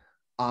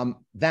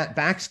 That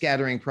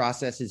backscattering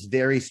process is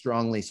very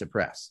strongly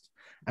suppressed.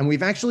 And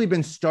we've actually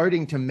been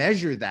starting to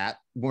measure that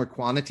more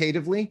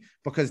quantitatively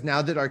because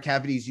now that our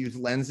cavities use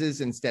lenses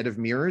instead of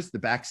mirrors, the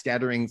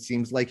backscattering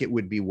seems like it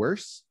would be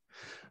worse.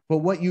 But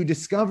what you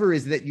discover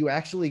is that you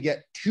actually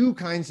get two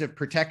kinds of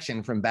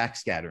protection from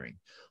backscattering.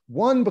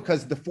 One,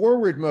 because the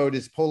forward mode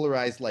is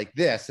polarized like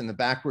this and the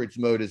backwards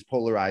mode is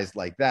polarized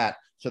like that,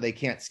 so they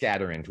can't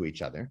scatter into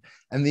each other.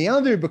 And the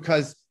other,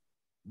 because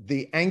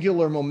the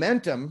angular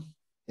momentum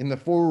in the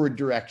forward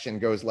direction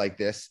goes like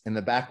this and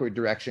the backward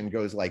direction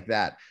goes like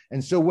that.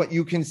 And so what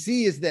you can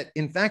see is that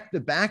in fact, the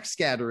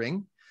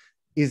backscattering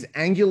is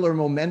angular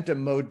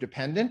momentum mode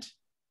dependent.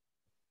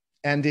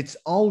 And it's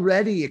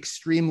already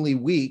extremely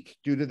weak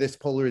due to this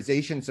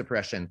polarization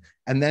suppression.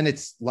 And then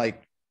it's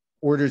like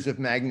orders of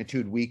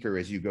magnitude weaker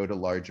as you go to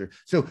larger.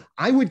 So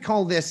I would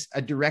call this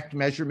a direct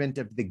measurement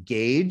of the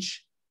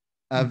gauge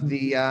of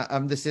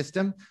the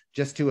system,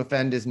 just to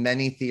offend as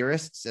many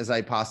theorists as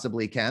I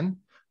possibly can.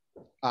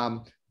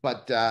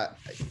 But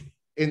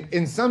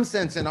in some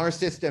sense, in our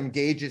system,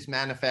 gauge is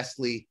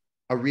manifestly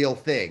a real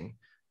thing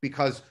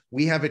because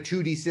we have a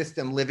 2D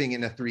system living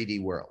in a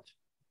 3D world.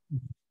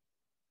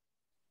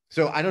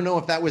 So I don't know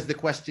if that was the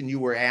question you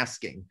were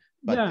asking.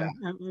 But,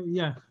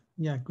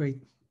 yeah, great.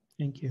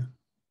 Thank you.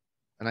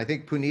 And I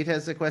think Puneet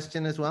has a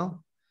question as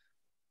well.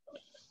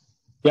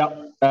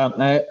 Yeah,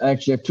 I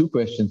actually have two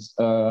questions.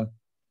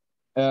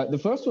 The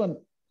first one,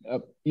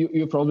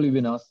 you've probably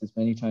been asked this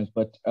many times,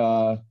 but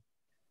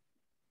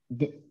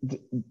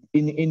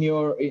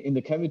in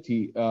the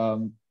cavity,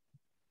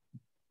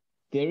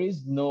 there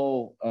is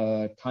no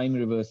time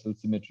reversal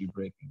symmetry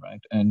breaking,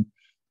 right? And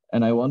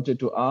I wanted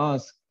to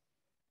ask,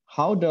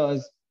 how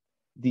does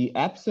the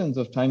absence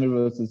of time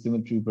reversal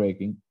symmetry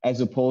breaking, as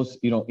opposed,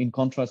 in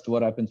contrast to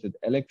what happens with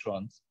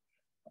electrons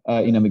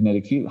in a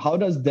magnetic field, how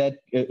does that,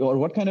 or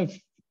what kind of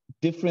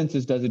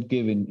differences does it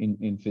give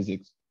in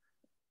physics?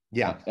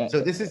 Yeah.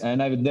 So this is,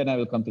 and then I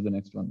will come to the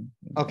next one.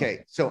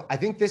 Okay. So I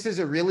think this is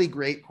a really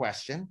great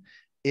question.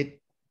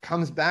 It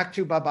comes back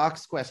to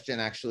Babak's question,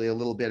 actually, a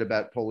little bit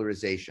about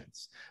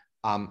polarizations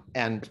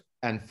and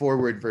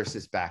forward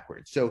versus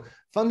backward. So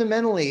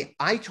fundamentally,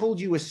 I told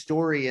you a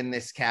story in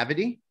this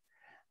cavity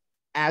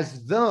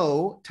as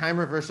though time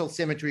reversal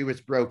symmetry was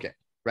broken,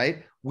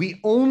 right?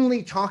 We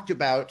only talked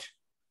about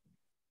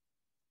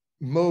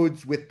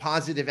modes with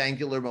positive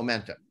angular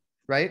momentum,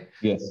 right?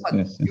 Yes,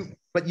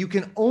 but you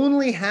can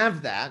only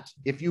have that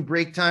if you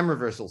break time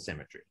reversal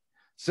symmetry.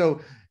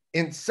 So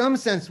in some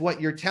sense,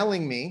 what you're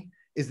telling me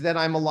is that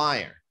I'm a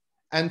liar.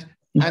 And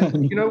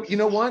you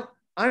know what?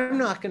 I'm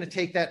not going to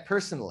take that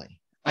personally.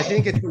 I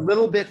think it's a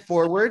little bit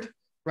forward,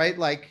 right?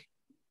 Like,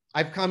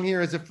 I've come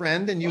here as a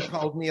friend and you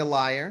called me a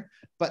liar,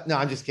 but no,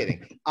 I'm just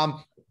kidding.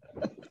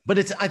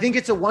 But I think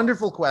it's a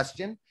wonderful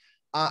question.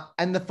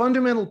 And the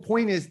fundamental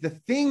point is the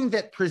thing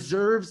that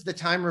preserves the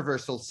time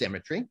reversal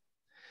symmetry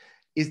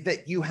is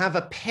that you have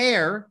a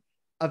pair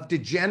of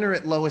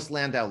degenerate lowest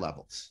Landau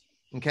levels,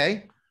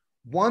 okay?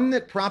 One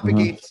that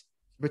propagates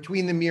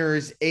between the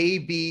mirrors A,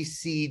 B,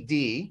 C,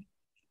 D,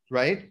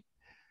 right?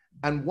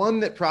 And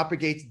one that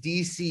propagates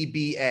D, C,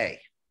 B,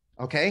 A,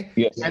 okay?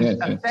 Yes, and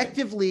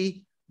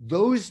effectively,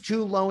 those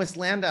two lowest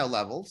Landau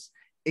levels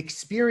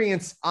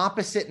experience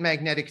opposite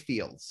magnetic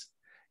fields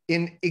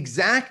in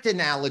exact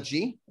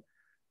analogy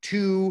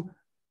to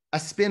a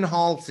spin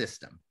Hall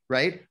system,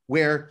 right?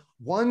 Where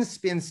one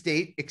spin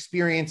state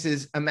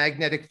experiences a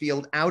magnetic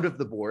field out of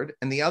the board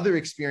and the other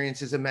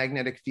experiences a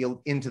magnetic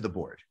field into the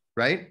board,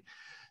 right?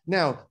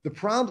 Now, the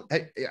problem,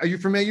 are you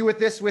familiar with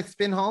this with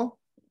spin Hall?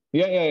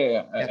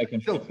 Yeah. I can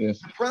feel this.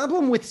 The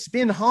problem with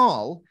spin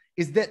Hall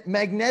is that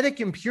magnetic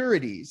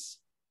impurities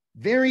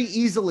very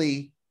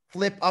easily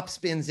flip up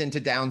spins into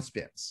down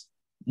spins,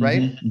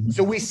 right?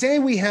 So we say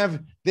we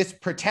have this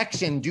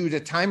protection due to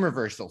time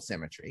reversal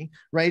symmetry,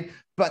 right?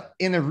 But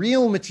in a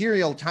real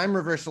material, time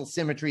reversal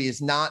symmetry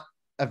is not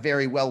a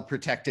very well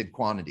protected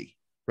quantity,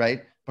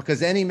 right?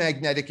 Because any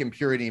magnetic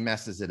impurity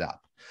messes it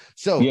up.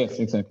 So yes,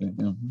 exactly.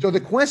 Yeah. So the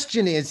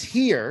question is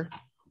here,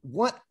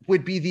 what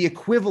would be the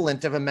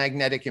equivalent of a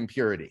magnetic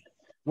impurity?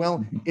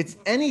 Well, it's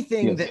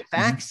anything that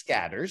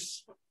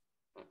backscatters,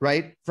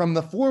 right, from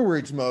the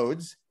forwards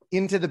modes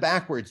into the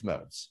backwards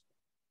modes,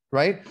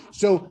 right?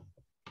 So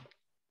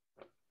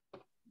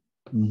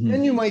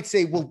then you might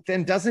say, well,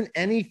 then doesn't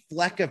any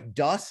fleck of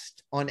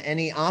dust on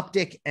any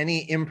optic,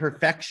 any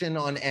imperfection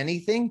on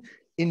anything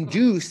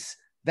induce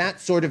that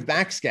sort of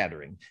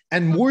backscattering?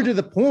 And more to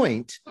the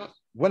point,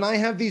 when I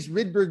have these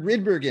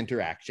Rydberg-Rydberg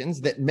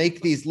interactions that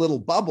make these little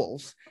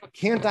bubbles,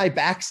 can't I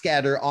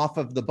backscatter off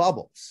of the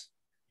bubbles,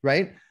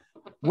 right?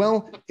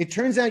 Well, it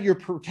turns out you're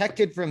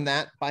protected from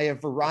that by a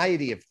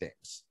variety of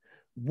things.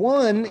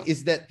 One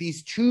is that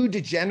these two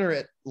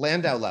degenerate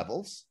Landau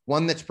levels,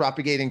 one that's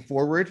propagating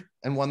forward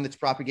and one that's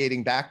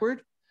propagating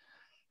backward,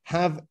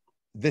 have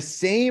the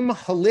same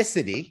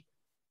helicity,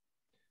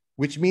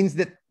 which means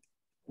that,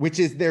 which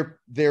is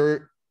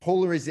their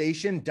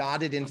polarization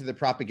dotted into the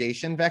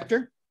propagation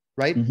vector,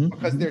 right?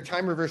 Because they're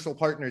time reversal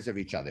partners of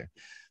each other.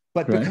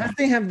 But because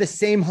they have the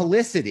same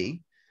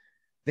helicity,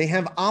 they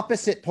have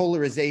opposite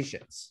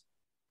polarizations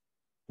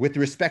with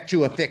respect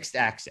to a fixed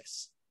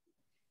axis,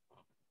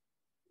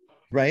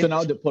 right? So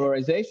now the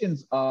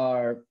polarizations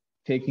are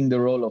taking the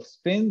role of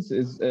spins,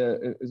 is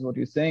what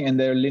you're saying, and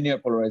they're linear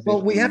polarizations.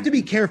 Well, we have to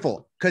be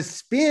careful because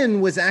spin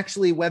was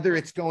actually whether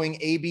it's going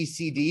A, B,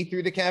 C, D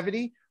through the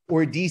cavity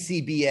or D,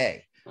 C, B,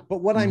 A. But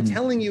what I'm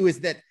telling you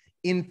is that,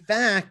 in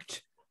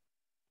fact,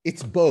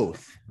 it's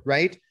both,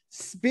 right?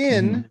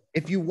 Spin,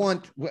 if you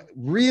want,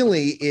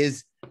 really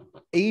is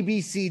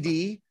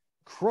ABCD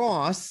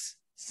cross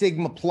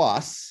sigma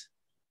plus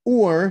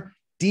or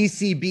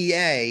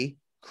DCBA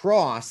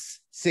cross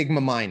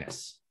sigma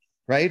minus,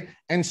 right?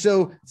 And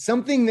so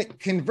something that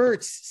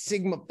converts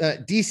sigma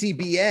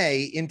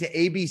DCBA into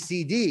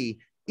ABCD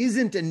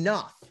isn't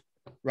enough,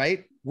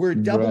 right? We're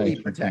doubly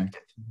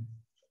protected,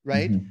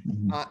 right?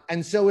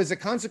 And so as a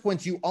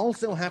consequence, you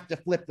also have to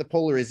flip the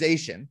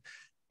polarization.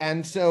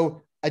 And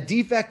so a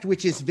defect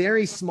which is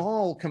very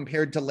small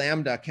compared to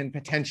lambda can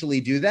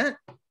potentially do that.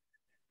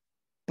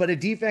 But a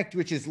defect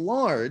which is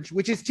large,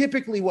 which is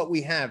typically what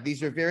we have,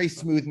 these are very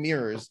smooth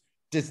mirrors,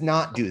 does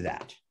not do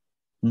that,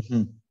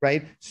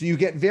 right? So you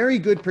get very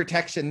good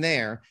protection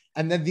there.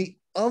 And then the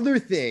other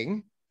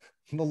thing,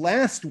 the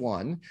last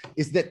one,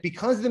 is that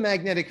because the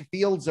magnetic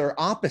fields are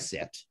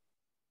opposite,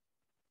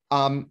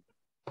 the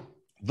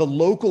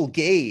local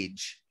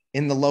gauge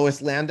in the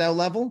lowest Landau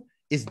level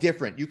is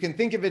different. You can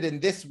think of it in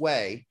this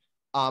way.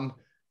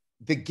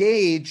 The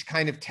gauge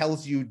kind of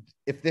tells you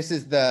if this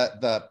is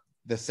the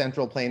the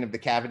central plane of the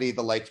cavity,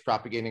 the light's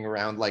propagating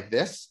around like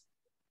this.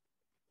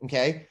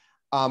 Okay.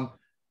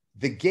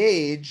 The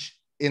gauge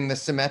in the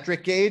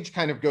symmetric gauge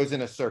kind of goes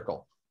in a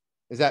circle.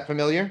 Is that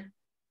familiar?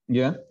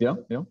 Yeah.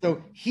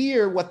 So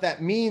here, what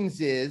that means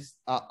is,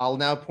 I'll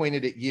now point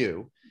it at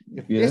you.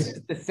 If Yes. this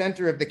is the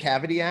center of the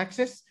cavity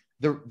axis,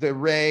 the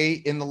ray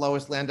in the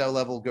lowest Landau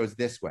level goes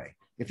this way.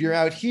 If you're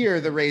out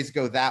here, the rays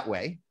go that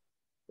way.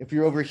 If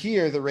you're over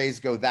here, the rays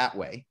go that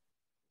way.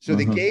 So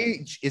the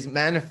gauge is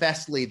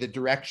manifestly the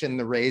direction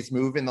the rays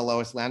move in the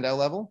lowest Landau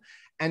level.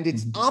 And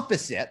it's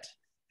opposite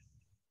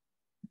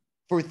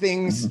for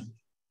things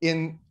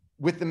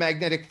with the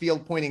magnetic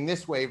field pointing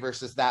this way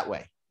versus that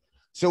way.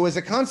 So as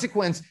a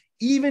consequence,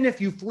 even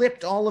if you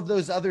flipped all of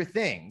those other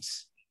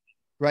things,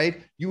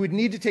 right, you would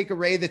need to take a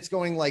ray that's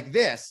going like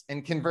this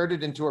and convert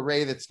it into a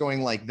ray that's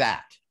going like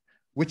that,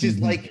 which is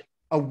like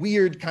a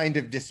weird kind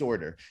of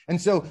disorder.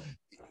 And so,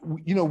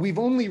 you know, we've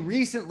only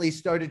recently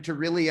started to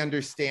really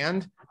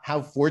understand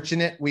how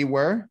fortunate we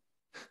were,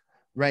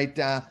 right?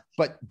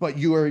 But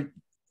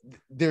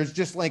there's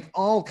just like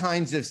all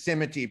kinds of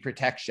symmetry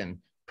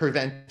protection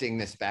preventing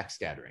this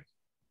backscattering.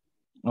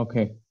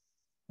 Okay.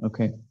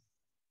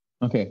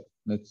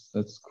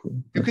 That's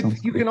cool.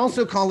 You can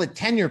also call it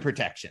tenure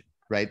protection,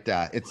 right?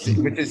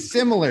 Which is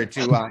similar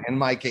to, in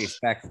my case,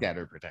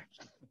 backscatter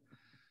protection.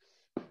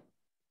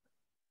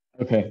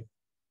 Okay.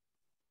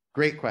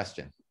 Great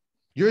question.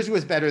 Yours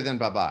was better than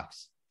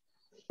Babak's.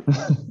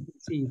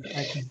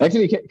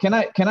 Actually, can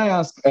I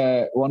ask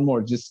one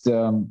more? Just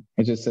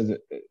as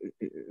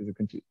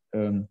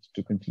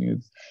to continue.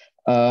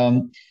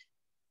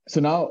 So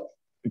now,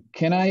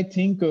 can I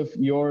think of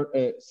your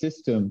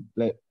system?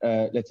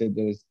 Let's say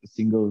there's a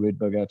single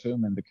Rydberg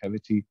atom and the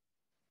cavity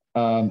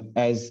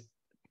as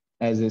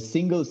a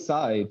single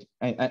side.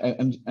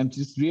 I'm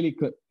just really,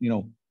 you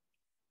know,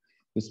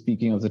 just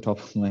speaking off the top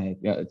of my head.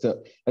 Yeah,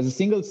 so as a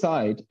single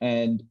side,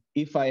 and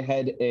if I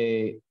had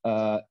a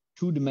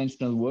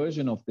two-dimensional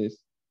version of this,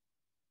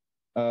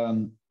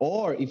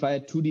 or if I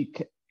had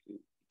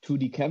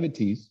 2D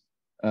cavities,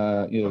 you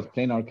know,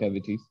 planar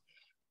cavities,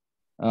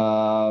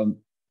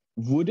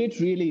 would it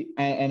really?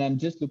 And I'm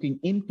just looking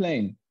in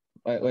plane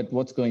at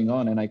what's going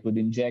on, and I could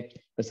inject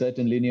a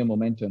certain linear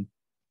momentum.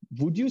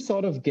 Would you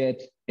sort of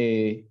get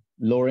a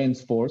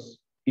Lorentz force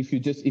if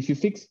you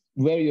fix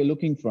where you're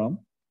looking from?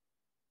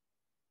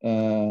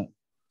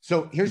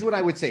 So here's what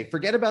I would say.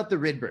 Forget about the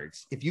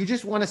Rydbergs. If you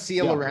just want to see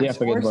a Lorentz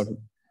force,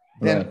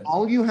 then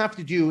all you have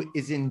to do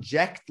is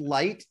inject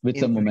light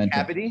into the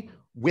cavity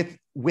with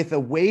a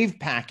wave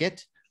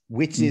packet,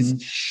 which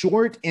is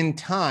short in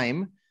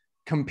time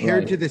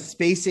compared to the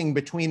spacing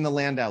between the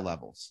Landau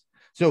levels.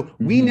 So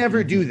we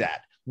never do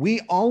that. We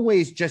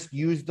always just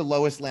use the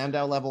lowest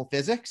Landau level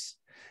physics.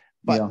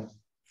 But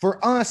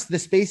for us, the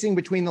spacing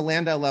between the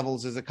Landau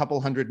levels is a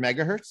couple hundred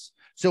megahertz.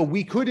 So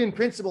we could, in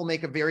principle,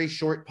 make a very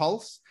short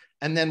pulse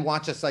and then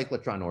watch a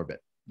cyclotron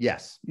orbit.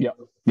 Yes. Yeah.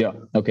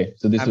 Okay.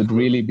 So this would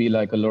really be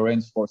like a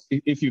Lorentz force.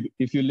 If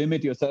you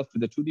limit yourself to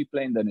the 2D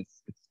plane, then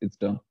it's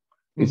done.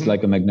 It's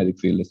like a magnetic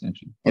field,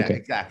 essentially. Yeah,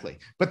 exactly.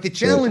 But the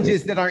challenge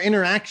is that our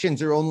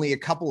interactions are only a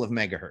couple of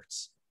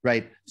megahertz,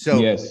 right?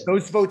 So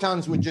those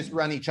photons would just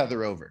run each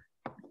other over.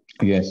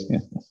 Yes.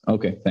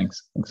 Okay.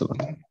 Thanks a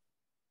lot.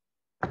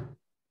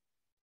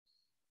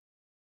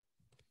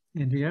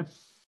 Andrea?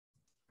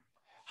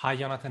 Hi,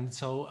 Jonathan.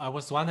 So I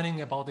was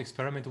wondering about the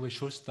experiment with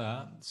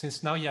Schuster.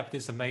 Since now you have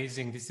this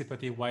amazing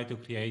dissipative way to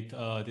create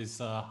this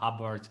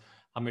Hubbard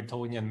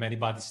Hamiltonian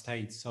many-body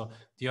states. So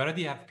do you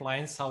already have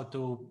plans how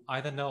to,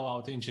 I don't know,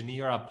 how to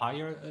engineer a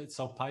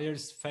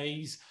Pierce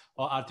phase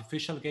or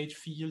artificial gauge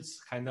fields,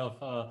 kind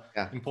of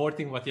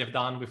importing what you have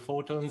done with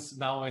photons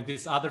now in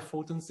this other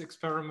photons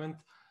experiment?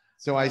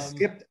 So I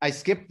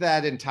skipped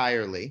that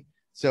entirely.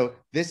 So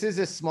this is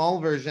a small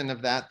version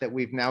of that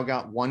we've now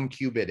got 1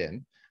 qubit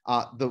in.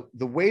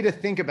 The way to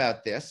think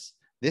about this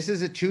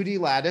is a 2D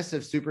lattice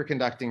of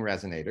superconducting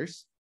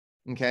resonators.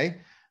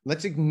 Okay,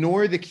 let's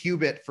ignore the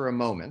qubit for a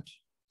moment.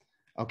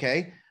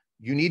 Okay,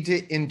 you need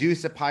to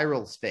induce a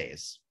Peierls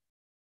phase.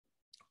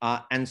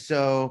 And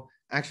so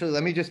actually,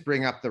 let me just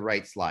bring up the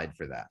right slide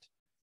for that.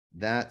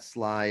 That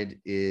slide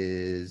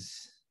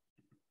is...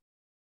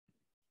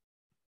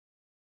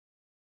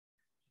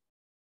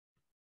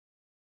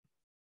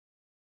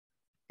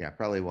 yeah,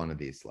 probably one of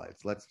these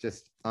slides. Let's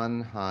just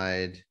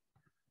unhide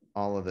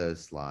all of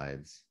those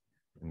slides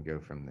and go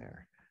from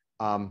there.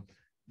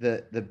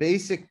 The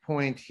basic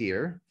point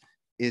here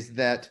is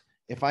that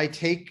if I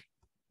take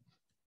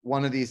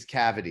one of these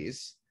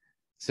cavities,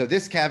 so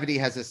this cavity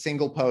has a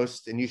single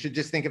post, and you should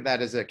just think of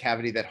that as a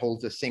cavity that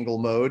holds a single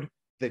mode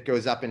that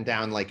goes up and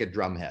down like a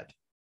drumhead,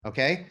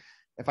 okay?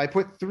 If I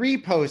put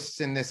 3 posts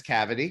in this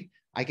cavity,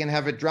 I can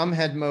have a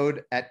drumhead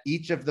mode at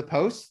each of the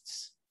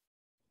posts,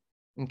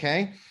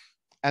 okay?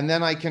 And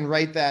then I can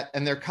write that,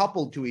 and they're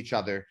coupled to each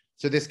other.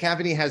 So this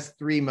cavity has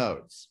 3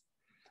 modes.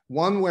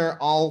 One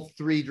where all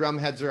 3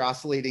 drumheads are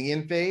oscillating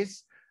in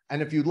phase.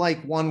 And if you'd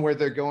like, one where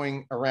they're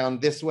going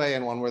around this way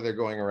and one where they're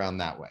going around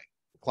that way,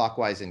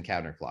 clockwise and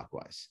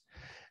counterclockwise.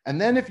 And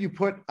then if you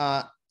put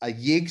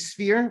Yig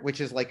sphere,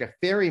 which is like a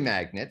ferry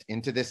magnet,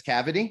 into this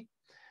cavity,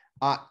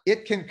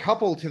 it can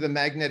couple to the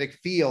magnetic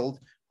field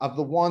of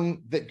the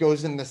one that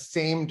goes in the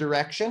same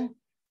direction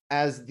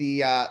as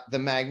the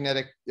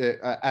magnetic,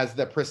 as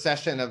the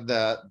precession of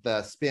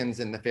the spins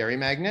in the ferry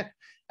magnet.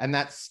 And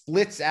that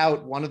splits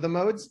out one of the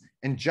modes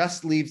and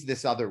just leaves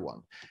this other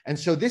one. And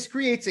so this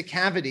creates a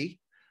cavity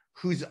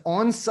whose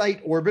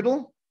on-site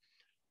orbital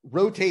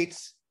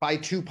rotates by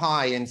 2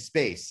 pi in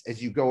space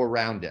as you go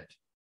around it.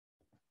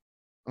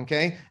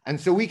 Okay, and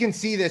so we can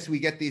see this, we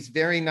get these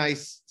very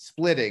nice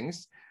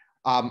splittings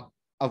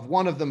of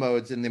one of the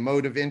modes, and the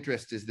mode of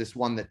interest is this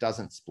one that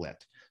doesn't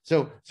split.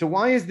 So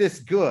why is this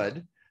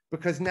good?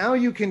 Because now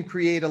you can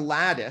create a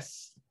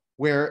lattice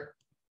where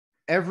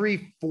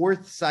every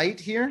 4th site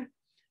here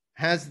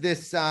has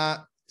this,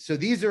 so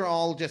these are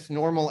all just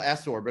normal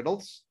s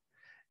orbitals,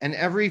 and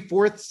every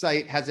 4th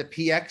site has a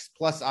px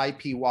plus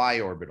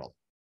ipy orbital.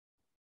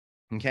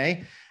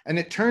 Okay, and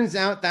it turns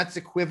out that's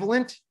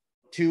equivalent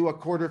to a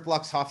quarter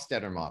flux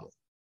Hofstadter model.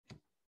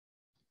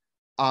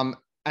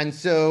 And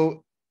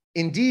so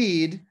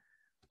indeed,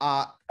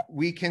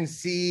 we can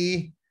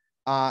see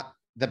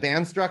the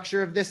band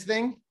structure of this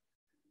thing.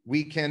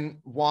 We can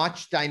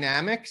watch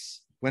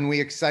dynamics. When we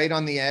excite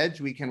on the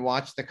edge, we can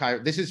watch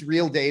the this is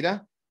real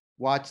data.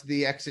 Watch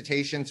the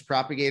excitations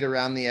propagate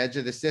around the edge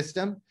of the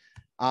system.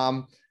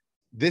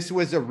 This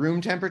was a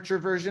room temperature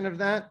version of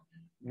that.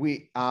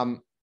 We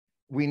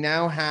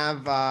now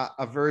have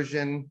a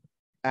version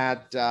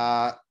at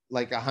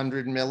like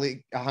 100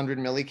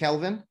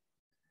 millikelvin.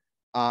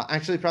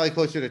 Actually, probably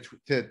closer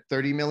to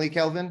 30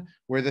 millikelvin,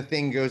 where the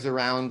thing goes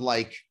around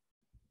like,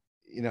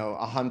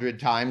 100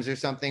 times or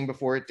something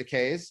before it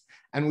decays.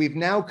 And we've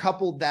now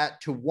coupled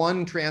that to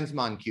 1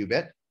 transmon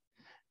qubit,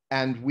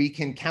 and we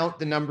can count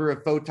the number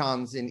of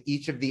photons in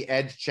each of the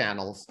edge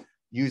channels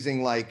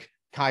using like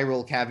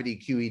chiral cavity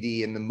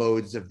QED in the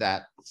modes of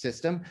that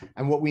system.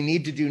 And what we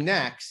need to do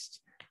next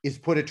is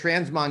put a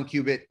transmon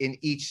qubit in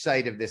each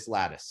site of this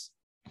lattice.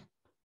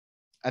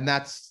 And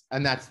that's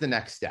the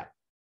next step.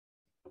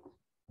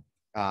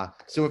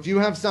 So if you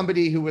have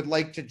somebody who would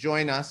like to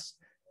join us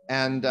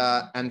and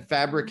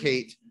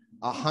fabricate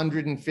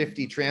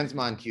 150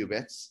 transmon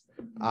qubits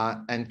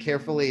and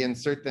carefully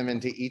insert them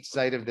into each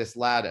site of this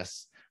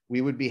lattice, we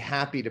would be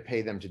happy to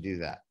pay them to do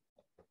that.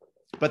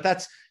 But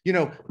that's,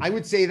 I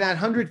would say that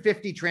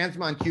 150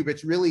 transmon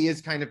qubits really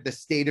is kind of the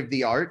state of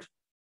the art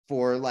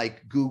for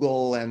like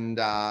Google and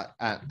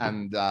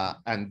IBM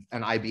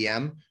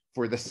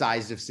for the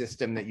size of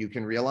system that you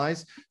can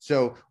realize.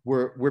 So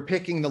we're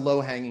picking the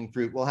low hanging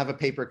fruit. We'll have a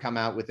paper come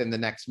out within the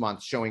next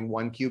month showing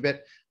 1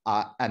 qubit,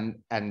 and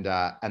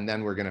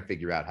then we're going to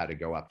figure out how to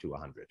go up to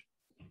 100.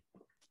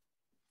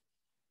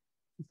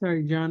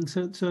 Sorry, John.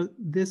 So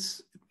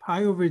this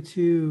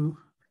pi/2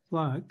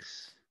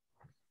 flux.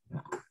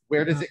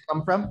 Where does it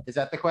come from? Is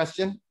that the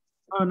question?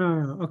 Oh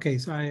no. Okay,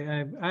 so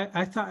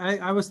I thought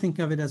I was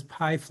thinking of it as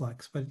pi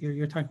flux, but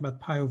you're talking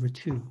about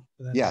pi/2.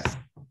 So yes,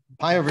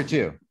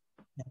 pi/2.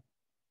 Yeah.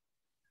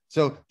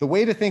 So the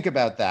way to think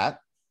about that,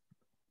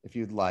 if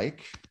you'd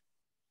like,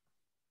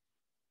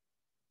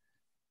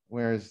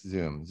 where's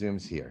Zoom?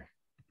 Zoom's here.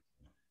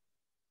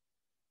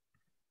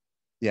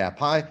 Yeah,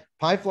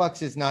 pi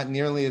flux is not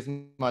nearly as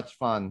much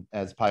fun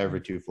as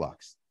pi/2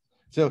 flux.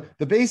 So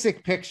the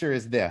basic picture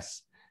is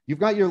this. You've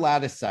got your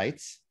lattice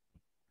sites,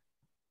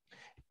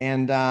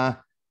 and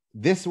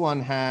this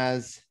one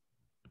has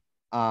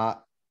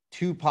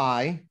 2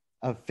 pi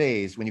of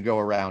phase when you go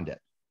around it,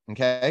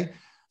 okay?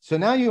 So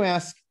now you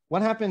ask,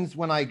 what happens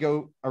when I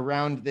go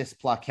around this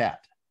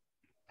plaquette?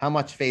 How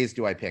much phase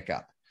do I pick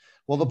up?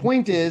 Well, the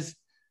point is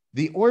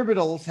the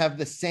orbitals have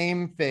the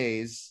same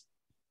phase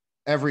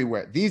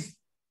everywhere. These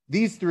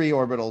 3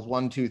 orbitals,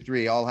 1, 2,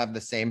 3, all have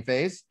the same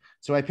phase.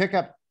 So I pick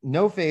up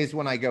no phase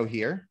when I go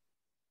here.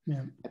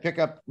 Yeah. I pick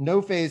up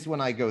no phase when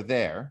I go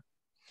there.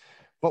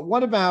 But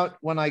what about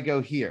when I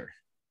go here?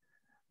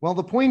 Well,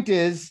 the point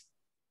is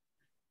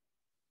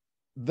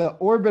the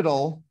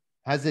orbital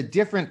has a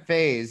different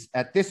phase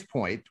at this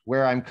point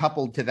where I'm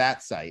coupled to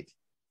that site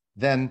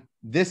than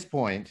this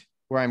point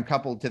where I'm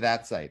coupled to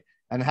that site.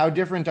 And how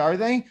different are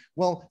they?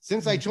 Well,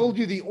 since I told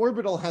you the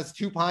orbital has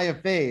 2 pi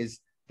of phase,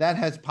 that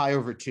has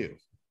pi/2,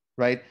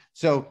 right?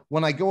 So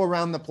when I go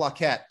around the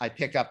plaquette, I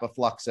pick up a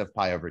flux of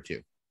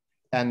pi/2.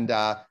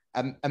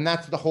 And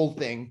that's the whole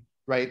thing,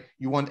 right?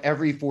 You want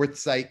every 4th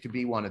site to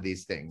be one of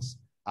these things.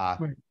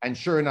 Right. And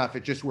sure enough,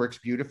 it just works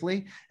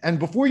beautifully. And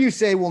before you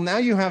say, well, now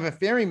you have a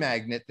ferry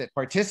magnet that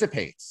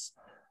participates,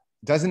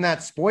 doesn't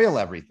that spoil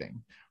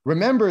everything?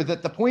 Remember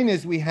that the point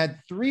is we had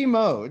 3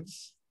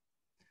 modes,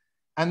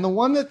 and the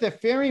one that the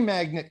ferry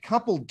magnet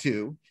coupled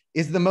to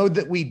is the mode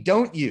that we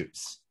don't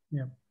use.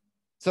 Yeah.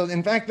 So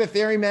in fact, the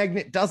ferry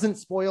magnet doesn't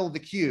spoil the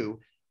Q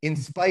in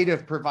spite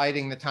of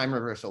providing the time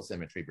reversal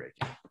symmetry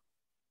breaking.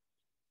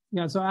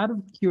 Yeah, so out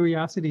of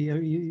curiosity,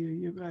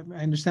 I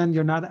understand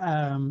you're not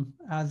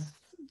as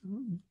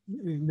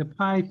the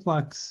pi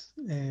flux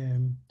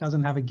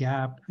doesn't have a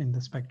gap in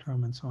the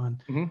spectrum and so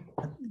on.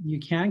 Mm-hmm. You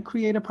can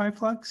create a pi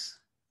flux,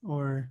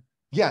 or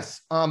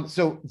Yes.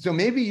 So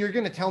maybe you're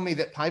going to tell me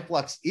that pi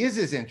flux is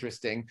as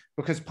interesting,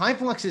 because pi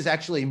flux is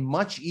actually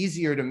much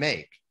easier to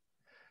make.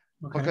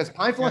 Okay. Because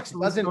pi flux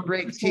doesn't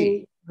break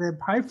T. The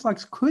pi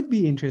flux could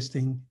be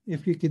interesting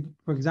if you could,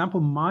 for example,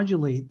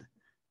 modulate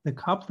the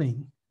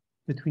coupling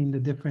between the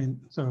different,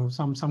 so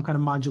some kind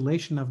of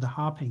modulation of the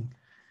hopping.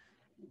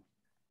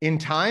 In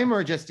time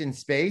or just in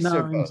space? No,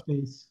 or in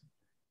space.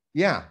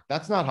 Yeah,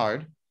 that's not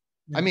hard.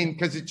 Yeah. I mean,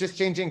 because it's just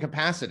changing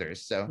capacitors.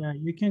 So yeah,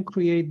 you can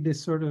create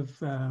this sort of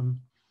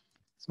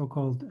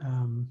so-called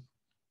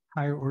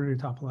higher order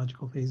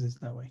topological phases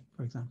that way,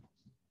 for example.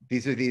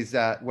 These are these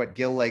what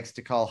Gil likes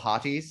to call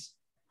hotties.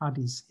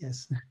 Hotties,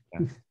 yes.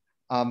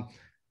 Yeah.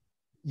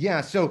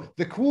 Yeah. So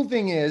the cool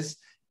thing is,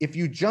 if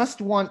you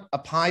just want a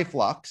pi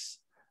flux,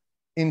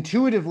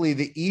 intuitively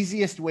the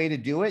easiest way to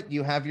do it,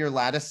 you have your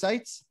lattice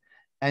sites,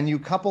 and you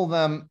couple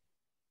them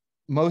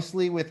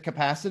mostly with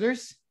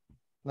capacitors,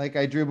 like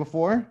I drew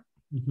before.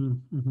 Mm-hmm,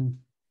 mm-hmm.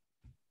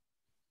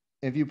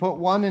 If you put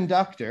one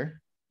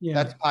inductor, yeah,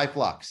 that's pi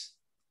flux,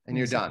 and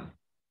you're done.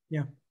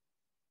 Yeah.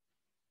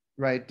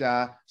 Right.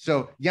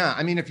 So yeah,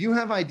 I mean, if you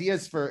have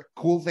ideas for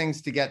cool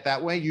things to get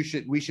that way,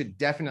 we should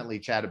definitely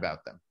chat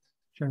about them.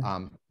 Sure.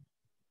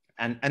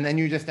 And then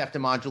you just have to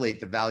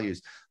modulate the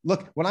values.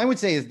 Look, what I would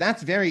say is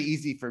that's very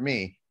easy for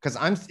me, because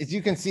as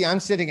you can see, I'm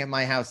sitting at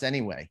my house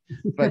anyway.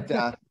 But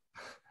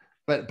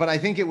but I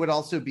think it would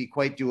also be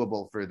quite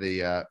doable for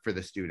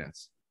the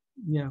students.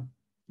 Yeah.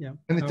 Yeah.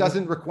 And it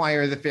doesn't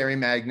require the ferry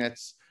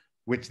magnets,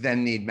 which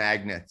then need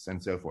magnets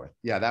and so forth.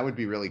 Yeah, that would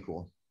be really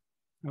cool.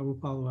 I will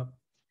follow up.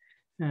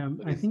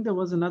 I think there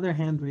was another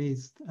hand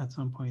raised at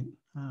some point,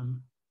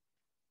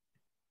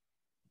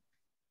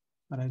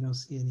 but I don't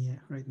see any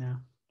right now.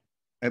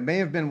 It may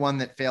have been one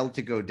that failed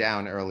to go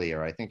down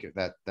earlier. I think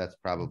that's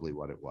probably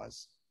what it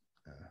was.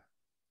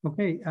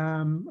 Okay.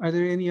 Are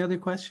there any other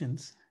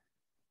questions?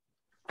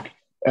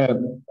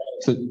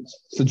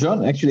 So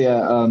John, actually,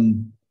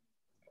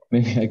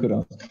 maybe I could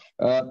ask.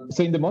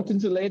 So in the Mott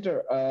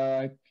insulator,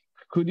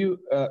 could you?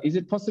 Is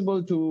it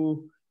possible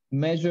to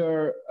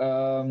measure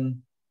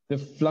the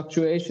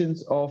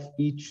fluctuations of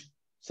each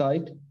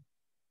site?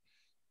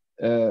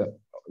 You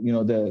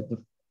know,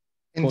 the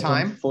in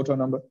time photon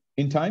number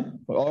in time,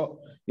 or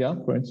yeah,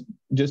 for instance,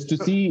 just to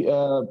see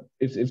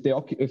if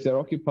they're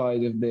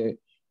occupied,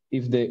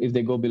 if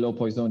they go below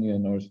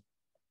Poissonian or.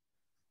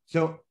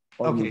 So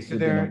okay,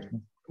 so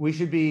we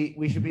should be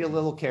a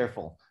little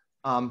careful.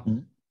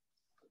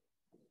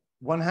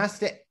 One has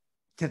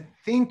to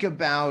think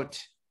about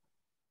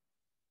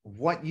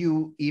what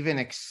you even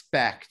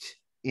expect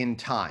in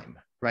time,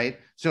 right?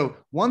 So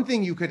one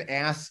thing you could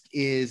ask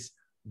is,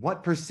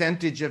 what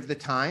percentage of the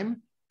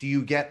time do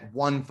you get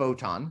one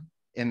photon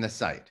in the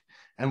site?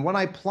 And what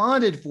I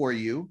plotted for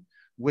you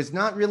was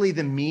not really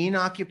the mean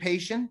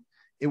occupation,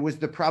 it was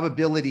the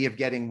probability of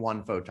getting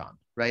one photon,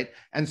 right?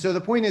 And so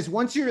the point is,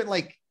 once you're at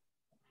like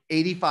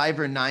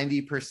 85 or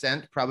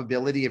 90%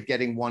 probability of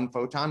getting one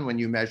photon when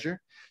you measure,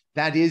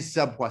 that is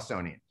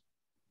sub-Poissonian.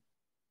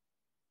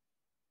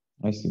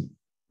 I see.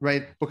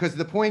 Right? Because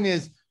the point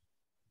is,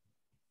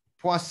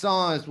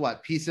 Poisson is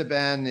what? P sub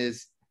n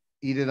is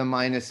e to the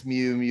minus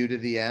mu, mu to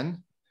the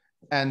n.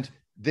 And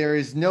there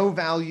is no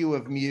value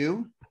of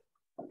mu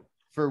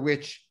for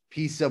which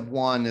P sub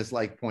 1 is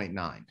like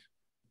 0.9.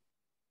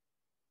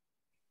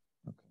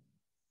 Okay.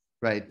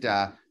 Right?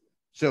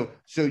 So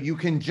you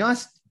can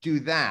just do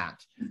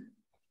that.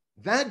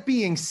 That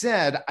being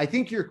said, I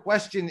think your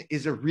question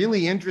is a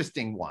really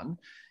interesting one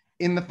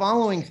in the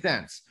following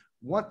sense.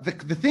 What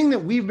the thing that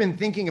we've been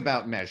thinking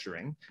about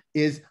measuring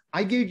is,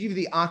 I gave you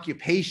the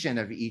occupation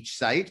of each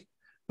site,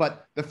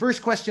 but the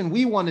first question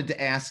we wanted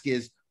to ask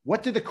is,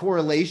 what do the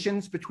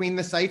correlations between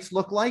the sites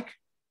look like?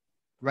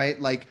 Right?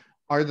 Like,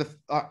 are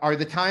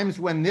the times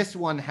when this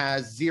one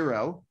has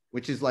 0,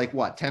 which is like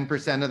what,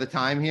 10% of the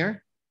time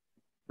here,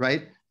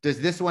 right?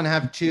 Does this one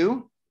have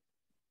 2?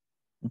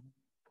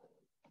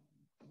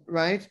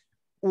 Right?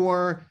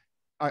 Or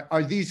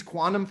are these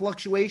quantum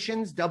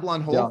fluctuations, double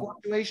on hole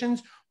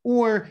fluctuations?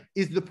 Or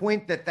is the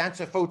point that that's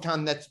a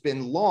photon that's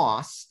been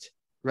lost,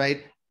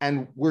 right?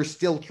 And we're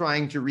still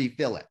trying to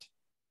refill it,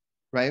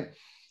 right?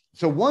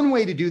 So one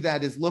way to do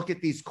that is look at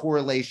these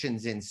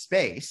correlations in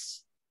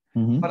space.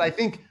 But I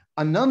think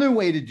another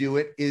way to do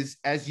it is,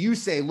 as you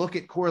say, look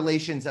at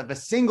correlations of a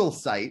single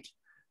site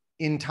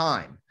in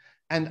time.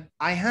 And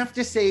I have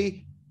to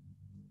say,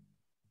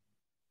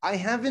 I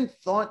haven't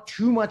thought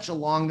too much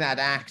along that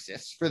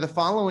axis for the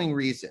following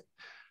reason.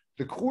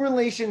 The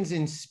correlations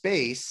in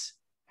space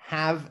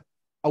have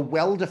a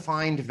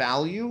well-defined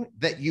value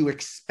that you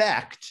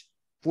expect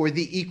for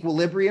the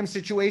equilibrium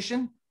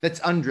situation that's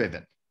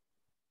undriven,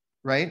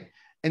 right?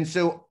 And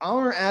so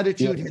our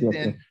attitude has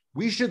been,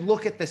 we should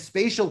look at the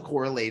spatial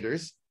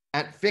correlators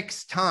at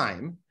fixed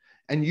time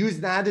and use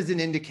that as an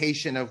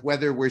indication of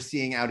whether we're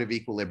seeing out of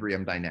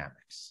equilibrium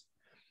dynamics,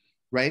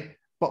 right?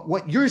 But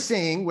what you're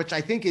saying, which I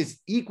think is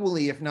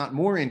equally, if not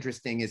more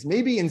interesting, is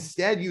maybe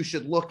instead you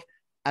should look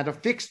at a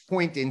fixed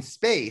point in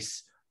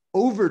space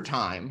over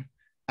time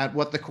at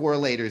what the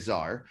correlators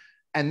are,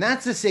 And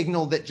that's a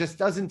signal that just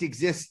doesn't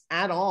exist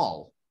at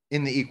all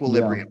in the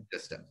equilibrium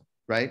system,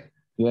 right?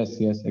 Yes,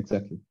 yes,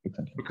 exactly.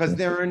 Because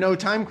there are no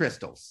time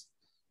crystals.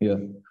 Yeah.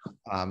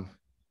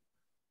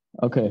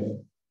 Okay.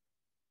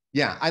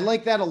 Yeah, I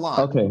like that a lot.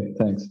 Okay,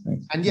 thanks.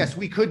 And yes,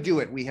 we could do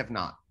it. We have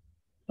not.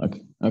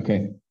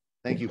 Okay.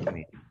 Thank you,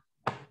 Puneet.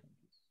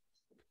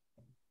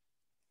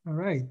 All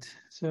right.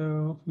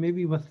 So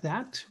maybe with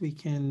that, we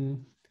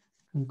can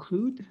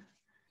conclude.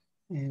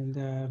 And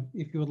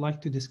if you would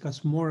like to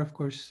discuss more, of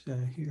course,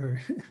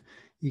 here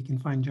you can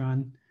find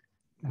John.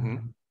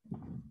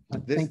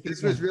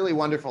 This was really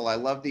wonderful. I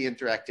love the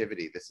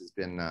interactivity. This has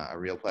been a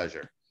real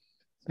pleasure.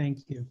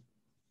 Thank you.